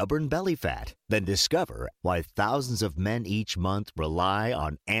lose stubborn belly fat? Then discover why thousands of men each month rely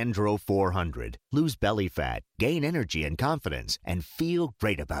on Andro 400. Lose belly fat, gain energy and confidence, and feel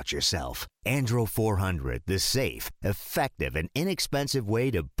great about yourself. Andro 400, the safe, effective, and inexpensive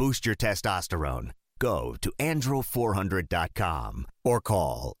way to boost your testosterone. Go to andro400.com or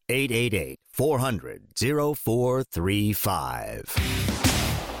call 888-400-0435.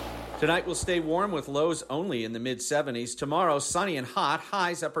 Tonight will stay warm with lows only in the mid-70s. Tomorrow, sunny and hot,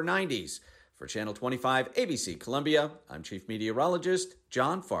 highs upper 90s. For Channel 25 ABC Columbia, I'm Chief Meteorologist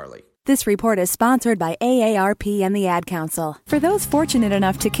John Farley. This report is sponsored by AARP and the Ad Council. For those fortunate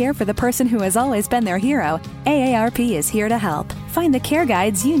enough to care for the person who has always been their hero, AARP is here to help. Find the care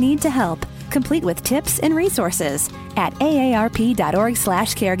guides you need to help, complete with tips and resources at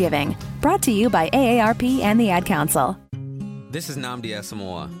aarp.org/caregiving. Brought to you by AARP and the Ad Council. This is Nnamdi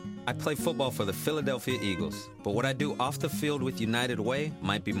Asamoah. I play football for the Philadelphia Eagles, but what I do off the field with United Way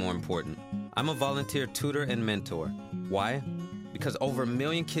might be more important. I'm a volunteer tutor and mentor. Why? Because over 1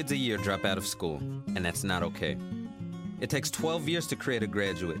 million kids a year drop out of school, and that's not okay. It takes 12 years to create a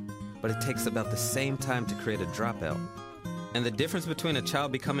graduate, but it takes about the same time to create a dropout. And the difference between a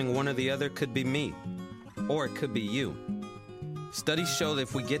child becoming one or the other could be me, or it could be you. Studies show that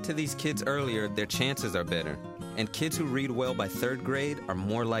if we get to these kids earlier, their chances are better. And kids who read well by 3rd grade are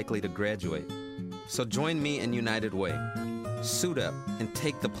more likely to graduate. So join me in United Way. Suit up and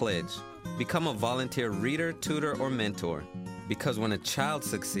take the pledge. Become a volunteer reader, tutor, or mentor. Because when a child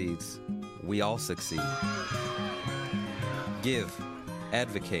succeeds, we all succeed. Give,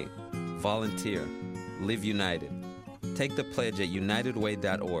 advocate, volunteer, live united. Take the pledge at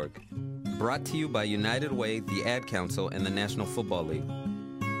unitedway.org. Brought to you by United Way, the Ad Council, and the National Football League.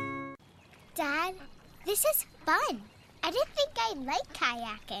 Dad, this is fun. I didn't think I'd like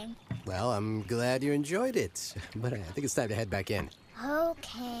kayaking. Well, I'm glad you enjoyed it, but I think it's time to head back in.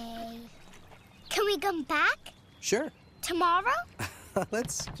 Okay. Can we come back? Sure. Tomorrow?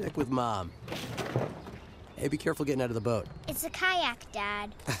 Let's check with Mom. Hey, be careful getting out of the boat. It's a kayak,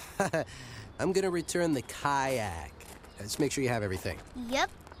 Dad. I'm gonna return the kayak. Just make sure you have everything.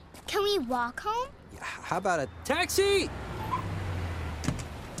 Yep. Can we walk home? How about a taxi?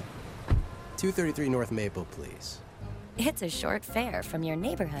 233 North Maple, please. It's a short fare from your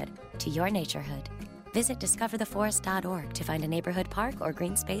neighborhood to your naturehood. Visit discovertheforest.org to find a neighborhood park or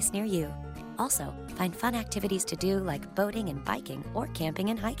green space near you. Also, find fun activities to do like boating and biking or camping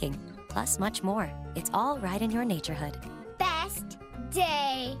and hiking, plus much more. It's all right in your neighborhood. Best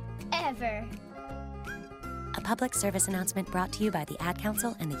day ever. A public service announcement brought to you by the Ad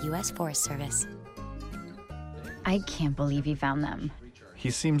Council and the U.S. Forest Service. I can't believe he found them. He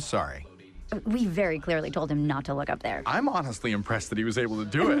seems sorry. We very clearly told him not to look up there. I'm honestly impressed that he was able to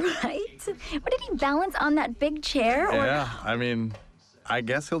do it. Right? What, did he balance on that big chair? Or... Yeah, I mean, I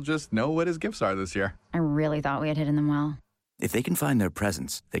guess he'll just know what his gifts are this year. I really thought we had hidden them well. If they can find their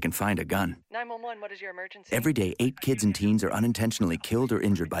presents, they can find a gun. 911, what is your emergency? Every day, 8 kids and teens are unintentionally killed or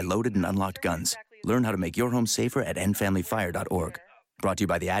injured by loaded and unlocked guns. Learn how to make your home safer at endfamilyfire.org. Brought to you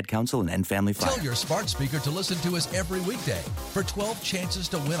by the Ad Council and End Family Fire. Tell your smart speaker to listen to us every weekday for 12 chances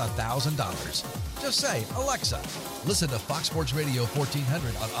to win $1,000. Just say, Alexa, listen to Fox Sports Radio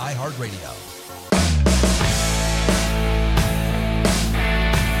 1400 on iHeartRadio.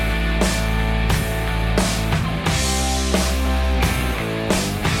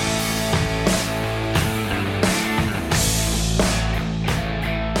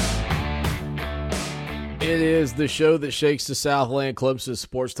 It is the show that shakes the Southland. Clemson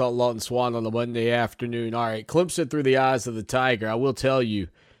Sports Talk, Lawton Swan on the Monday afternoon. All right, Clemson through the eyes of the Tiger. I will tell you,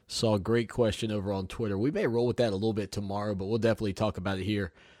 saw a great question over on Twitter. We may roll with that a little bit tomorrow, but we'll definitely talk about it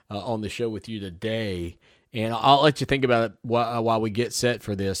here on the show with you today. And I'll let you think about it while we get set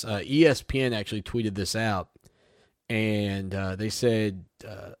for this. ESPN actually tweeted this out, and they said,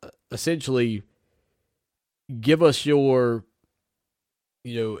 essentially, give us your,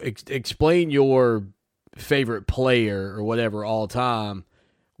 explain your favorite player or whatever all time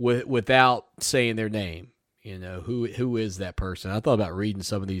without saying their name. Who is that person? I thought about reading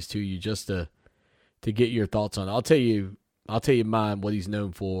some of these to you just to get your thoughts on it. I'll tell you mine, what he's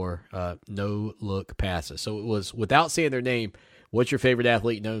known for, no look passes. So it was without saying their name, what's your favorite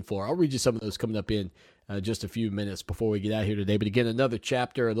athlete known for? I'll read you some of those coming up in just a few minutes before we get out here today. But again, another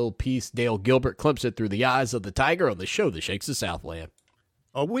chapter, a little piece, Dale Gilbert, Clemson through the eyes of the Tiger on the show that shakes the Southland.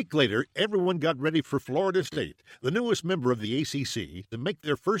 A week later, everyone got ready for Florida State, the newest member of the ACC, to make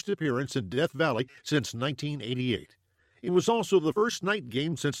their first appearance in Death Valley since 1988. It was also the first night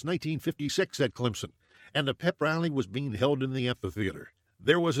game since 1956 at Clemson, and the pep rally was being held in the amphitheater.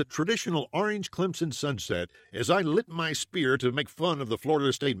 There was a traditional orange Clemson sunset as I lit my spear to make fun of the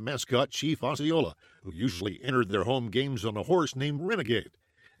Florida State mascot Chief Osceola, who usually entered their home games on a horse named Renegade.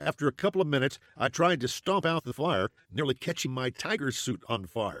 After a couple of minutes, I tried to stomp out the fire, nearly catching my tiger suit on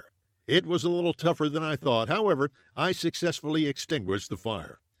fire. It was a little tougher than I thought. However, I successfully extinguished the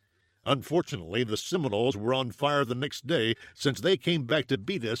fire. Unfortunately, the Seminoles were on fire the next day since they came back to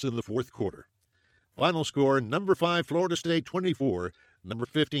beat us in the fourth quarter. Final score, number 5 Florida State 24, number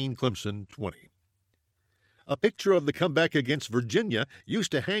 15 Clemson 20. A picture of the comeback against Virginia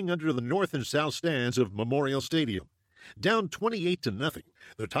used to hang under the north and south stands of Memorial Stadium. Down 28-0,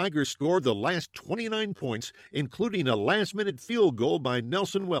 the Tigers scored the last 29 points, including a last-minute field goal by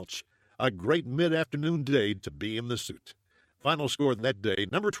Nelson Welch. A great mid-afternoon day to be in the suit. Final score that day,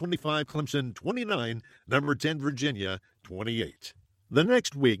 number 25 Clemson 29, number 10 Virginia 28. The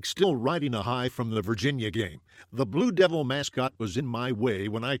next week, still riding a high from the Virginia game, the Blue Devil mascot was in my way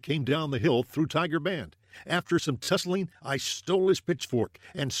when I came down the hill through Tiger Band. After some tussling, I stole his pitchfork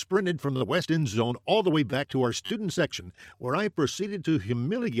and sprinted from the west end zone all the way back to our student section, where I proceeded to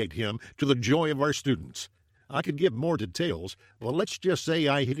humiliate him to the joy of our students. I could give more details, but let's just say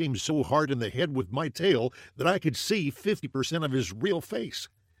I hit him so hard in the head with my tail that I could see 50% of his real face.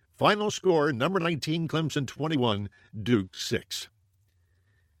 Final score, number 19 Clemson 21, Duke 6.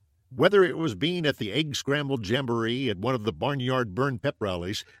 Whether it was being at the Egg Scramble Jamboree at one of the Barnyard Burn pep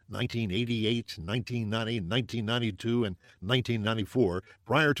rallies, 1988, 1990, 1992, and 1994,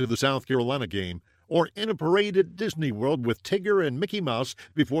 prior to the South Carolina game, or in a parade at Disney World with Tigger and Mickey Mouse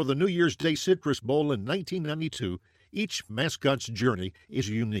before the New Year's Day Citrus Bowl in 1992, each mascot's journey is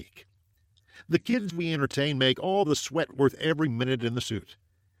unique. The kids we entertain make all the sweat worth every minute in the suit.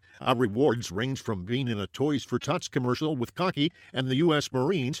 Our rewards range from being in a Toys for Tots commercial with Cocky and the U.S.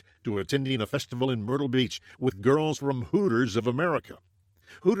 Marines to attending a festival in Myrtle Beach with girls from Hooters of America.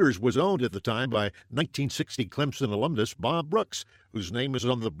 Hooters was owned at the time by 1960 Clemson alumnus Bob Brooks, whose name is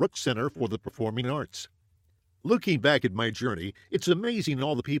on the Brooks Center for the Performing Arts. Looking back at my journey, it's amazing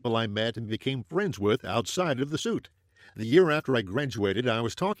all the people I met and became friends with outside of the suit. The year after I graduated, I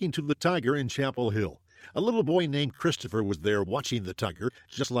was talking to the Tiger in Chapel Hill. A little boy named Christopher was there watching the Tiger,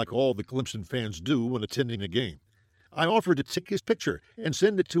 just like all the Clemson fans do when attending a game. I offered to take his picture and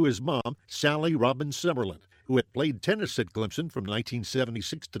send it to his mom, Sally Robbins Summerlin, who had played tennis at Clemson from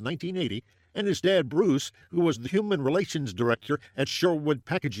 1976 to 1980 and his dad, Bruce, who was the human relations director at Sherwood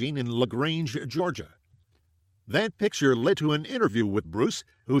Packaging in LaGrange, Georgia. That picture led to an interview with Bruce,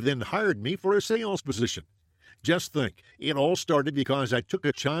 who then hired me for a sales position. Just think, it all started because I took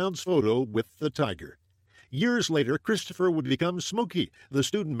a child's photo with the tiger. Years later, Christopher would become Smokey, the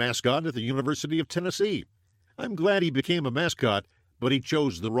student mascot at the University of Tennessee. I'm glad he became a mascot, but he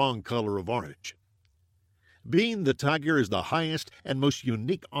chose the wrong color of orange. Being the Tiger is the highest and most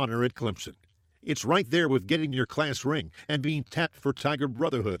unique honor at Clemson. It's right there with getting your class ring and being tapped for Tiger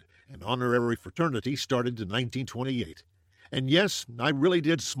Brotherhood, an honorary fraternity started in 1928. And yes, I really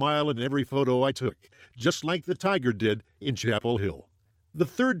did smile in every photo I took, just like the Tiger did in Chapel Hill. The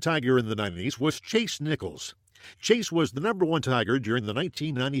third Tiger in the 90s was Chase Nichols. Chase was the number one Tiger during the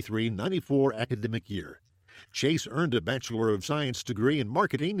 1993-94 academic year. Chase earned a Bachelor of Science degree in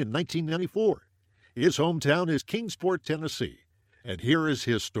marketing in 1994. His hometown is Kingsport, Tennessee, and here is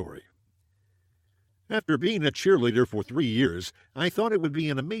his story. After being a cheerleader for 3 years, I thought it would be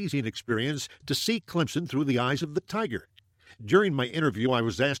an amazing experience to see Clemson through the eyes of the Tiger. During my interview, I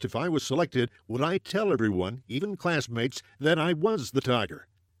was asked if I was selected, would I tell everyone, even classmates, that I was the Tiger?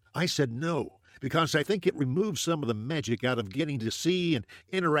 I said no, because I think it removes some of the magic out of getting to see and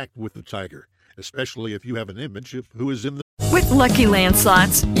interact with the Tiger, especially if you have an image of who is in the... With Lucky Land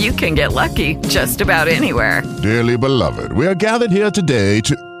Slots, you can get lucky just about anywhere. Dearly beloved, we are gathered here today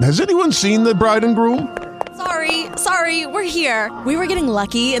to... Has anyone seen the bride and groom? Sorry, we're here. We were getting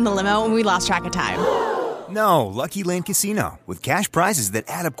lucky in the limo and we lost track of time. No, Lucky Land Casino, with cash prizes that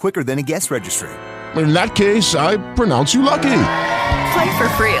add up quicker than a guest registry. In that case, I pronounce you lucky. Play for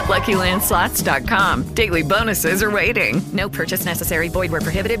free at LuckyLandSlots.com. Daily bonuses are waiting. No purchase necessary. Void where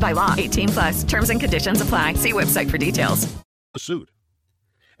prohibited by law. 18+. Terms and conditions apply. See website for details. Suit.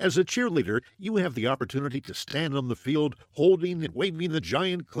 As a cheerleader, you have the opportunity to stand on the field holding and waving the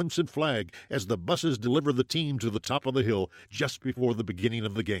giant Clemson flag as the buses deliver the team to the top of the hill just before the beginning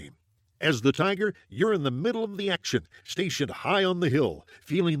of the game. As the Tiger, you're in the middle of the action, stationed high on the hill,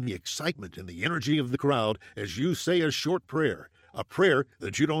 feeling the excitement and the energy of the crowd as you say a short prayer, a prayer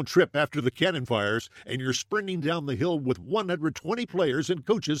that you don't trip after the cannon fires, and you're sprinting down the hill with 120 players and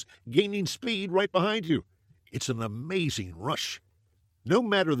coaches gaining speed right behind you. It's an amazing rush. No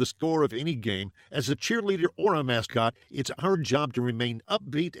matter the score of any game, as a cheerleader or a mascot, it's our job to remain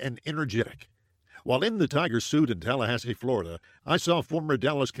upbeat and energetic. While in the Tiger suit in Tallahassee, Florida, I saw former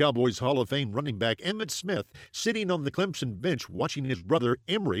Dallas Cowboys Hall of Fame running back Emmitt Smith sitting on the Clemson bench watching his brother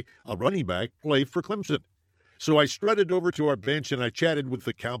Emory, a running back, play for Clemson. So I strutted over to our bench and I chatted with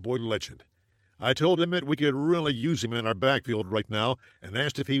the Cowboy legend. I told Emmitt we could really use him in our backfield right now and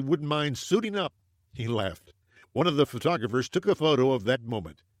asked if he wouldn't mind suiting up. He laughed. One of the photographers took a photo of that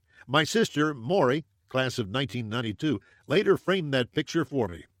moment. My sister, Maury, class of 1992, later framed that picture for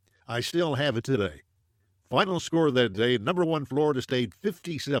me. I still have it today. Final score that day, number 1 Florida State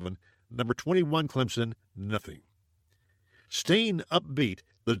 57, number 21 Clemson nothing. Staying upbeat,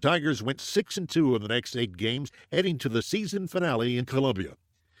 the Tigers went 6-2 in the next 8 games, heading to the season finale in Columbia.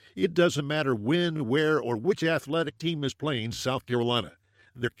 It doesn't matter when, where, or which athletic team is playing South Carolina.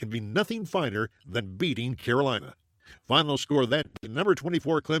 There can be nothing finer than beating Carolina. Final score that day, number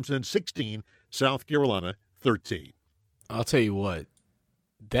 24 Clemson 16, South Carolina 13. I'll tell you what.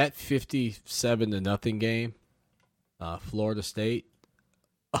 That 57-0 game, Florida State,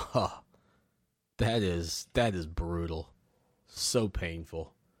 that is brutal, so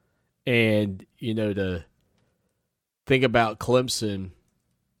painful. And, you know, to think about Clemson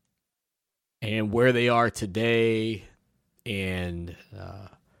and where they are today and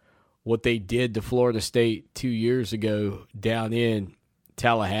what they did to Florida State 2 years ago down in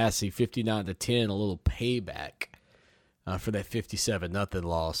Tallahassee, 59-10, a little payback. For that 57-0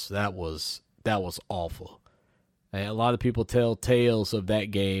 loss. That was awful. And a lot of people tell tales of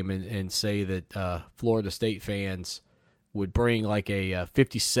that game and say that Florida State fans would bring like a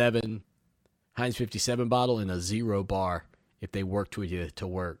 57 Heinz 57 bottle and a 0 bar if they worked with you to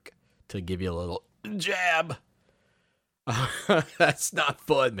work to give you a little jab. That's not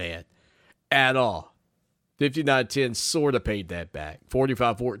fun, man, at all. 59-10 sort of paid that back.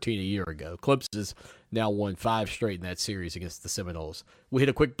 45-14 a year ago. Clemson has now won 5 straight in that series against the Seminoles. We hit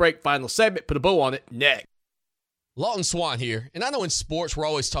a quick break. Final segment. Put a bow on it. Next. Lawton Swan here. And I know in sports we're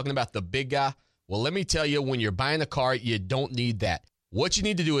always talking about the big guy. Well, let me tell you, when you're buying a car, you don't need that. What you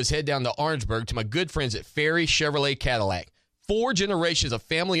need to do is head down to Orangeburg to my good friends at Ferry Chevrolet Cadillac. 4 generations of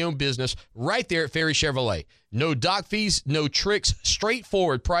family-owned business right there at Ferry Chevrolet. No dock fees, no tricks,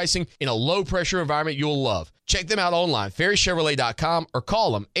 straightforward pricing in a low-pressure environment you'll love. Check them out online, ferrychevrolet.com, or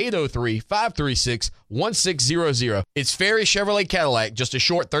call them 803-536-1600. It's Ferry Chevrolet Cadillac, just a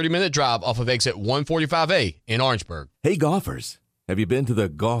short 30-minute drive off of exit 145A in Orangeburg. Hey, golfers. Have you been to the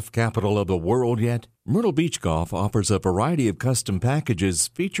golf capital of the world yet? Myrtle Beach Golf offers a variety of custom packages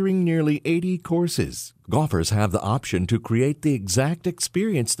featuring nearly 80 courses. Golfers have the option to create the exact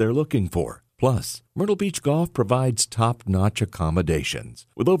experience they're looking for. Plus, Myrtle Beach Golf provides top-notch accommodations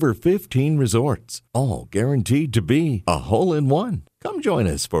with over 15 resorts, all guaranteed to be a hole-in-one. Come join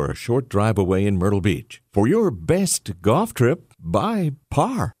us for a short drive away in Myrtle Beach for your best golf trip by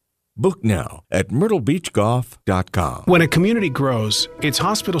par. Book now at myrtlebeachgolf.com. When a community grows, its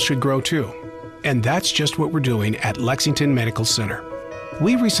hospital should grow too. And that's just what we're doing at Lexington Medical Center.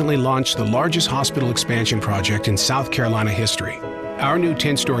 We recently launched the largest hospital expansion project in South Carolina history. Our new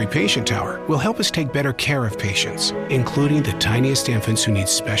 10-story patient tower will help us take better care of patients, including the tiniest infants who need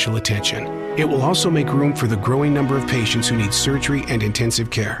special attention. It will also make room for the growing number of patients who need surgery and intensive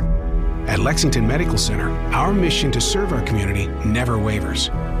care. At Lexington Medical Center, our mission to serve our community never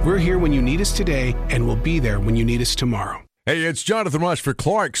wavers. We're here when you need us today, and we'll be there when you need us tomorrow. Hey, it's Jonathan Rush for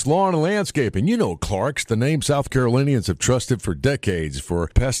Clark's Lawn and Landscaping. You know Clark's, the name South Carolinians have trusted for decades for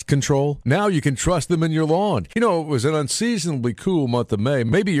pest control. Now you can trust them in your lawn. You know, it was an unseasonably cool month of May.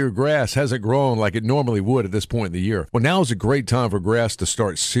 Maybe your grass hasn't grown like it normally would at this point in the year. Well, now is a great time for grass to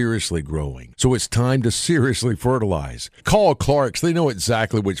start seriously growing. So it's time to seriously fertilize. Call Clark's. They know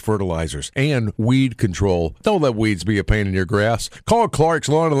exactly which fertilizers and weed control. Don't let weeds be a pain in your grass. Call Clark's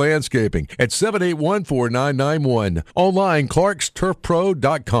Lawn and Landscaping at 781-4991. Online,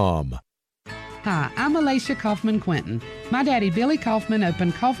 ClarksTurfPro.com. Hi, I'm Alicia Kaufman Quinton. My daddy, Billy Kaufman,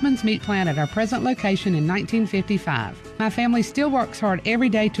 opened Kaufman's Meat Plant at our present location in 1955. My family still works hard every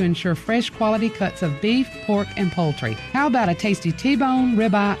day to ensure fresh quality cuts of beef, pork, and poultry. How about a tasty T-bone,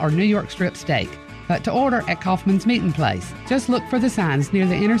 ribeye, or New York strip steak? But to order at Kaufman's Meat Place. Just look for the signs near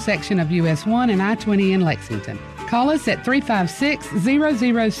the intersection of US 1 and I-20 in Lexington. Call us at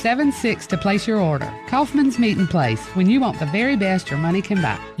 356-0076 to place your order. Kaufman's Meat and Place, when you want the very best your money can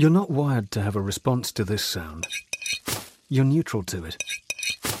buy. You're not wired to have a response to this sound. You're neutral to it.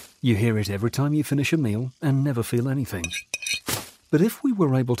 You hear it every time you finish a meal and never feel anything. But if we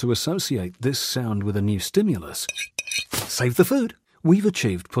were able to associate this sound with a new stimulus, save the food, we've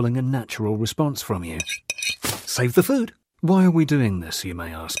achieved pulling a natural response from you. Save the food. Why are we doing this, you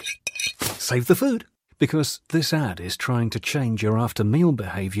may ask? Save the food. Because this ad is trying to change your after-meal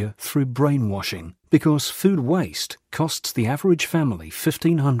behavior through brainwashing. Because food waste costs the average family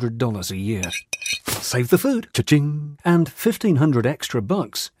 $1,500 a year. Save the food, cha-ching! And $1,500 extra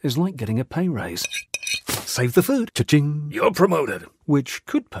bucks is like getting a pay raise. Save the food, cha-ching! You're promoted! Which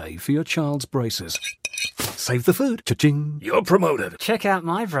could pay for your child's braces. Save the food, cha-ching! You're promoted! Check out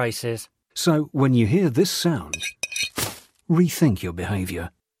my braces. So when you hear this sound, rethink your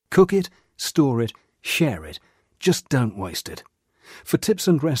behavior. Cook it, store it, share it. Just don't waste it. For tips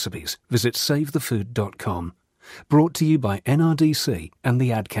and recipes, visit SaveTheFood.com. Brought to you by NRDC and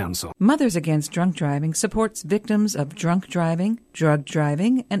the Ad Council. Mothers Against Drunk Driving supports victims of drunk driving, drug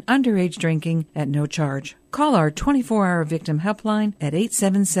driving, and underage drinking at no charge. Call our 24-hour victim helpline at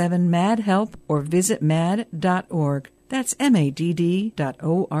 877-MAD-HELP or visit mad.org. That's MADD.org.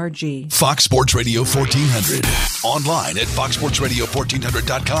 Fox Sports Radio 1400. Online at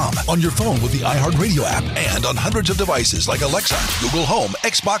foxsportsradio1400.com. On your phone with the iHeartRadio app and on hundreds of devices like Alexa, Google Home,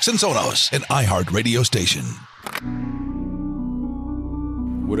 Xbox, and Sonos. An iHeartRadio station.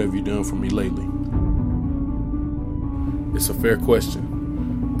 What have you done for me lately? It's a fair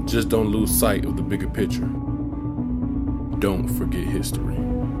question. Just don't lose sight of the bigger picture. Don't forget history.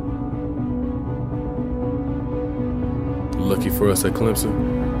 Lucky for us at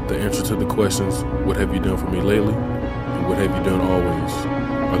Clemson, the answer to the questions, what have you done for me lately, and what have you done always,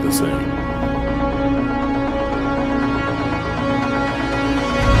 are the same.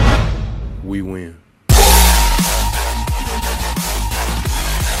 We win.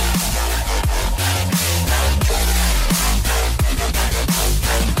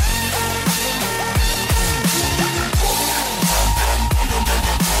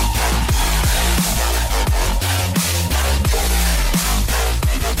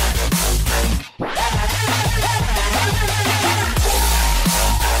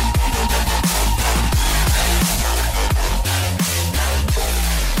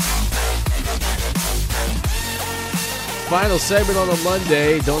 Final segment on a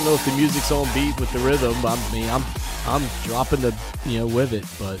Monday. Don't know if the music's on beat with the rhythm. I'm I'm dropping the, with it,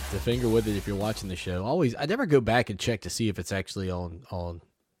 but the finger with it if you're watching the show. I never go back and check to see if it's actually on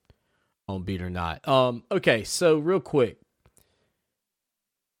beat or not. Okay, so real quick.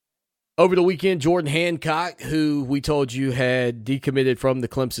 Over the weekend, Jordan Hancock, who we told you had decommitted from the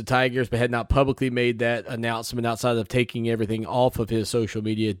Clemson Tigers but had not publicly made that announcement outside of taking everything off of his social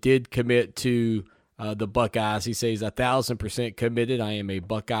media, did commit to the Buckeyes. He says 1,000% committed. I am a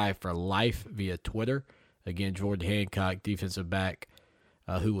Buckeye for life via Twitter. Again, Jordan Hancock, defensive back,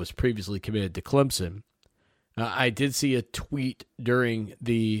 who was previously committed to Clemson. I did see a tweet during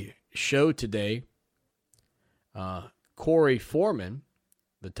the show today. Corey Foreman,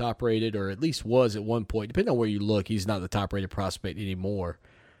 the top-rated, or at least was at one point, depending on where you look, he's not the top-rated prospect anymore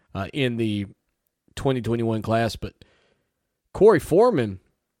in the 2021 class. But Corey Foreman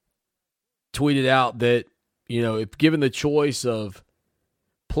tweeted out that, if given the choice of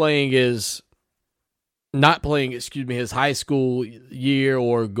not playing his high school year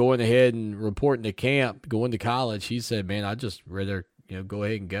or going ahead and reporting to camp, going to college, he said, man, I'd just rather, go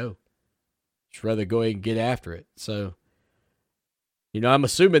ahead and go. Just rather go ahead and get after it. So, I'm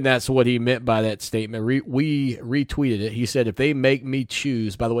assuming that's what he meant by that statement. We retweeted it. He said, if they make me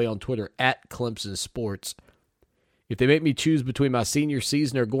choose, by the way, on Twitter, at Clemson Sports, if they make me choose between my senior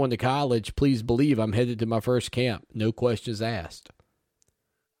season or going to college, please believe I'm headed to my first camp. No questions asked.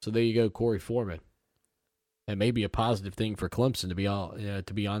 So there you go, Corey Foreman. And maybe a positive thing for Clemson,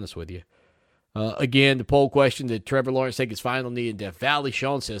 to be honest with you. Again, the poll question, did Trevor Lawrence take his final knee in Death Valley?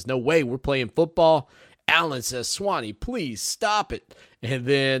 Sean says, no way, we're playing football. Alan says, Swanee, please stop it. And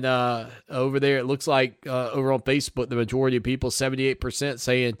then over there, it looks like over on Facebook, the majority of people, 78%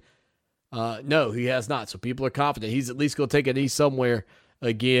 saying, no, he has not. So people are confident he's at least going to take a knee somewhere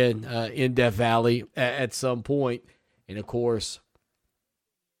again in Death Valley at some point. And, of course,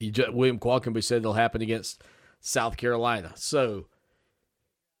 William Qualkenbush said it'll happen against South Carolina. So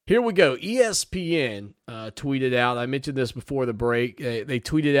here we go. ESPN tweeted out, I mentioned this before the break, they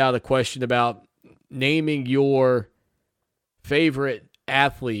tweeted out a question about naming your favorite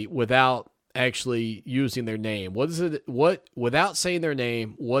athlete without actually using their name. Without saying their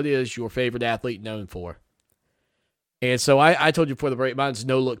name, what is your favorite athlete known for? And so I told you before the break, mine's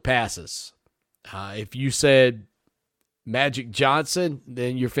no-look passes. If you said Magic Johnson,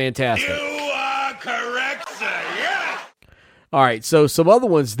 then you're fantastic. You are correct, sir. Yeah. All right, so some other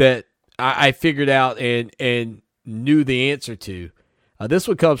ones that I figured out and knew the answer to. This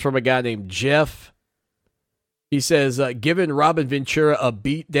one comes from a guy named Jeff. He says, giving Robin Ventura a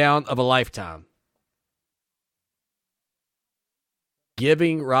beatdown of a lifetime.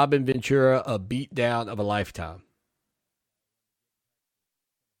 Giving Robin Ventura a beatdown of a lifetime.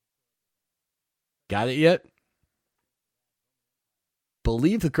 Got it yet?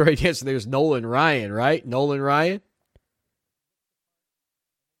 Believe the correct answer there is Nolan Ryan, right? Nolan Ryan?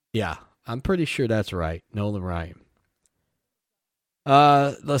 Yeah, I'm pretty sure that's right. Nolan Ryan.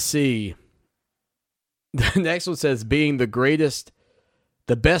 Let's see. The next one says being the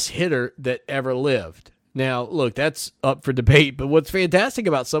best hitter that ever lived. Now, look, that's up for debate, but what's fantastic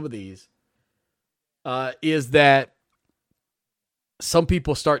about some of these is that some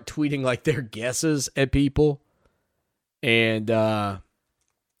people start tweeting like their guesses at people. And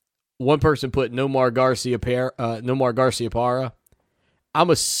one person put Nomar Garciaparra. I'm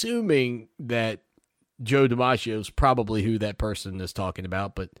assuming that Joe DiMaggio is probably who that person is talking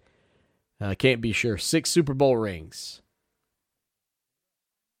about, but I can't be sure. 6 Super Bowl rings.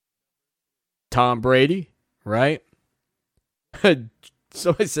 Tom Brady, right?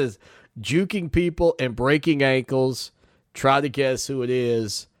 Somebody says juking people and breaking ankles. Try to guess who it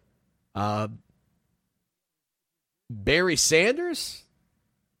is. Barry Sanders?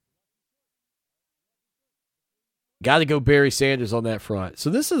 Got to go Barry Sanders on that front.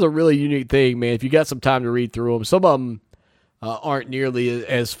 So this is a really unique thing, man. If you got some time to read through them, some of them aren't nearly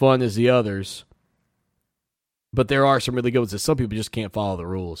as fun as the others. But there are some really good ones that some people just can't follow the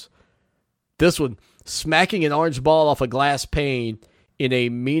rules. This one, smacking an orange ball off a glass pane in a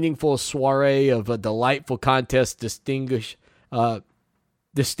meaningful soiree of a delightful contest distinguished as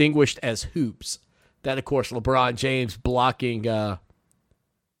hoops. That, of course, LeBron James blocking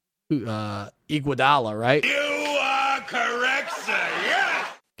Iguodala, right? You are correct, sir. Yeah.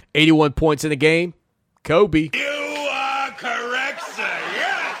 81 points in the game. Kobe. You are correct, sir.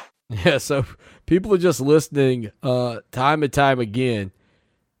 Yeah. Yeah, so people are just listening time and time again.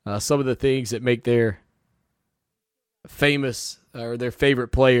 Some of the things that make their famous or their favorite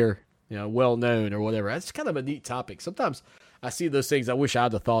player, well known or whatever. That's kind of a neat topic. Sometimes I see those things. I wish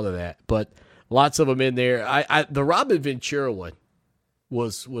I'd have thought of that, but lots of them in there. The Robin Ventura one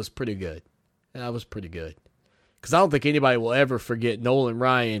was pretty good. That was pretty good Because I don't think anybody will ever forget Nolan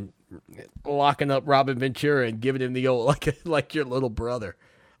Ryan locking up Robin Ventura and giving him the old, like your little brother.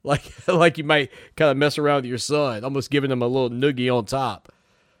 Like you might kind of mess around with your son, almost giving him a little noogie on top.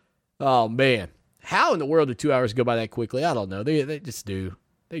 Oh, man. How in the world did 2 hours go by that quickly? I don't know. They just do.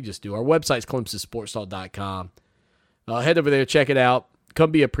 They just do. Our website's ClemsonSportsTalk.com. Head over there, check it out.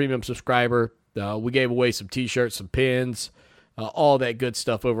 Come be a premium subscriber. We gave away some T-shirts, some pins, all that good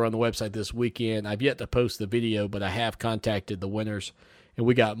stuff over on the website this weekend. I've yet to post the video, but I have contacted the winners, and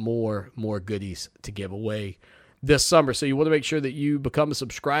we got more goodies to give away this summer. So you want to make sure that you become a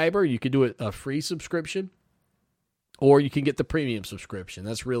subscriber. You can do it a free subscription, or you can get the premium subscription.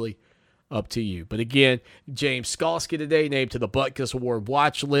 That's really up to you. But again, James Skalski today named to the Butkus Award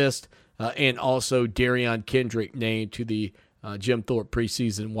watch list, and also Darion Kendrick named to the Jim Thorpe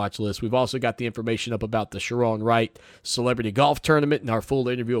preseason watch list. We've also got the information up about the Sharon Wright Celebrity Golf Tournament and our full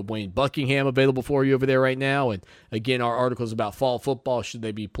interview with Wayne Buckingham available for you over there right now. And again, our articles about fall football, should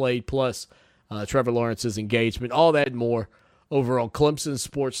they be played, plus Trevor Lawrence's engagement, all that and more over on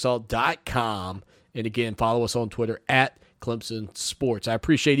ClemsonSportsTalk.com. And again, follow us on Twitter at Clemson Sports. I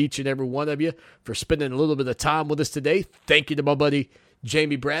appreciate each and every one of you for spending a little bit of time with us today. Thank you to my buddy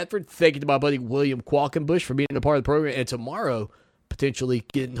Jamie Bradford. Thank you to my buddy William Qualkenbush for being a part of the program. And tomorrow, potentially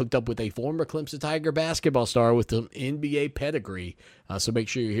getting hooked up with a former Clemson Tiger basketball star with some NBA pedigree. So make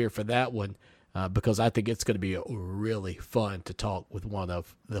sure you're here for that one. Because I think it's going to be really fun to talk with one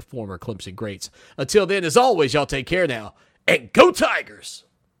of the former Clemson greats. Until then, as always, y'all take care now, and go Tigers!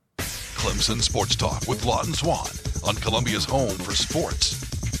 Clemson Sports Talk with Lawton Swan on Columbia's home for sports.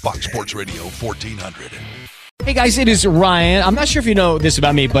 Fox Sports Radio 1400. Hey guys, it is Ryan. I'm not sure if you know this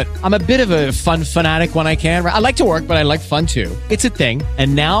about me, but I'm a bit of a fun fanatic when I can. I like to work, but I like fun too. It's a thing.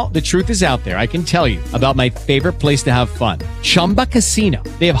 And now the truth is out there. I can tell you about my favorite place to have fun. Chumba Casino.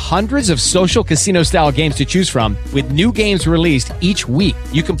 They have hundreds of social casino style games to choose from with new games released each week.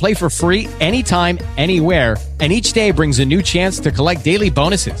 You can play for free anytime, anywhere. And each day brings a new chance to collect daily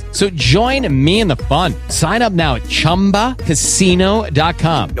bonuses. So join me in the fun. Sign up now at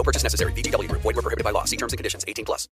ChumbaCasino.com. No purchase necessary. VGW Group. Void where prohibited by law. See terms and conditions. 18+.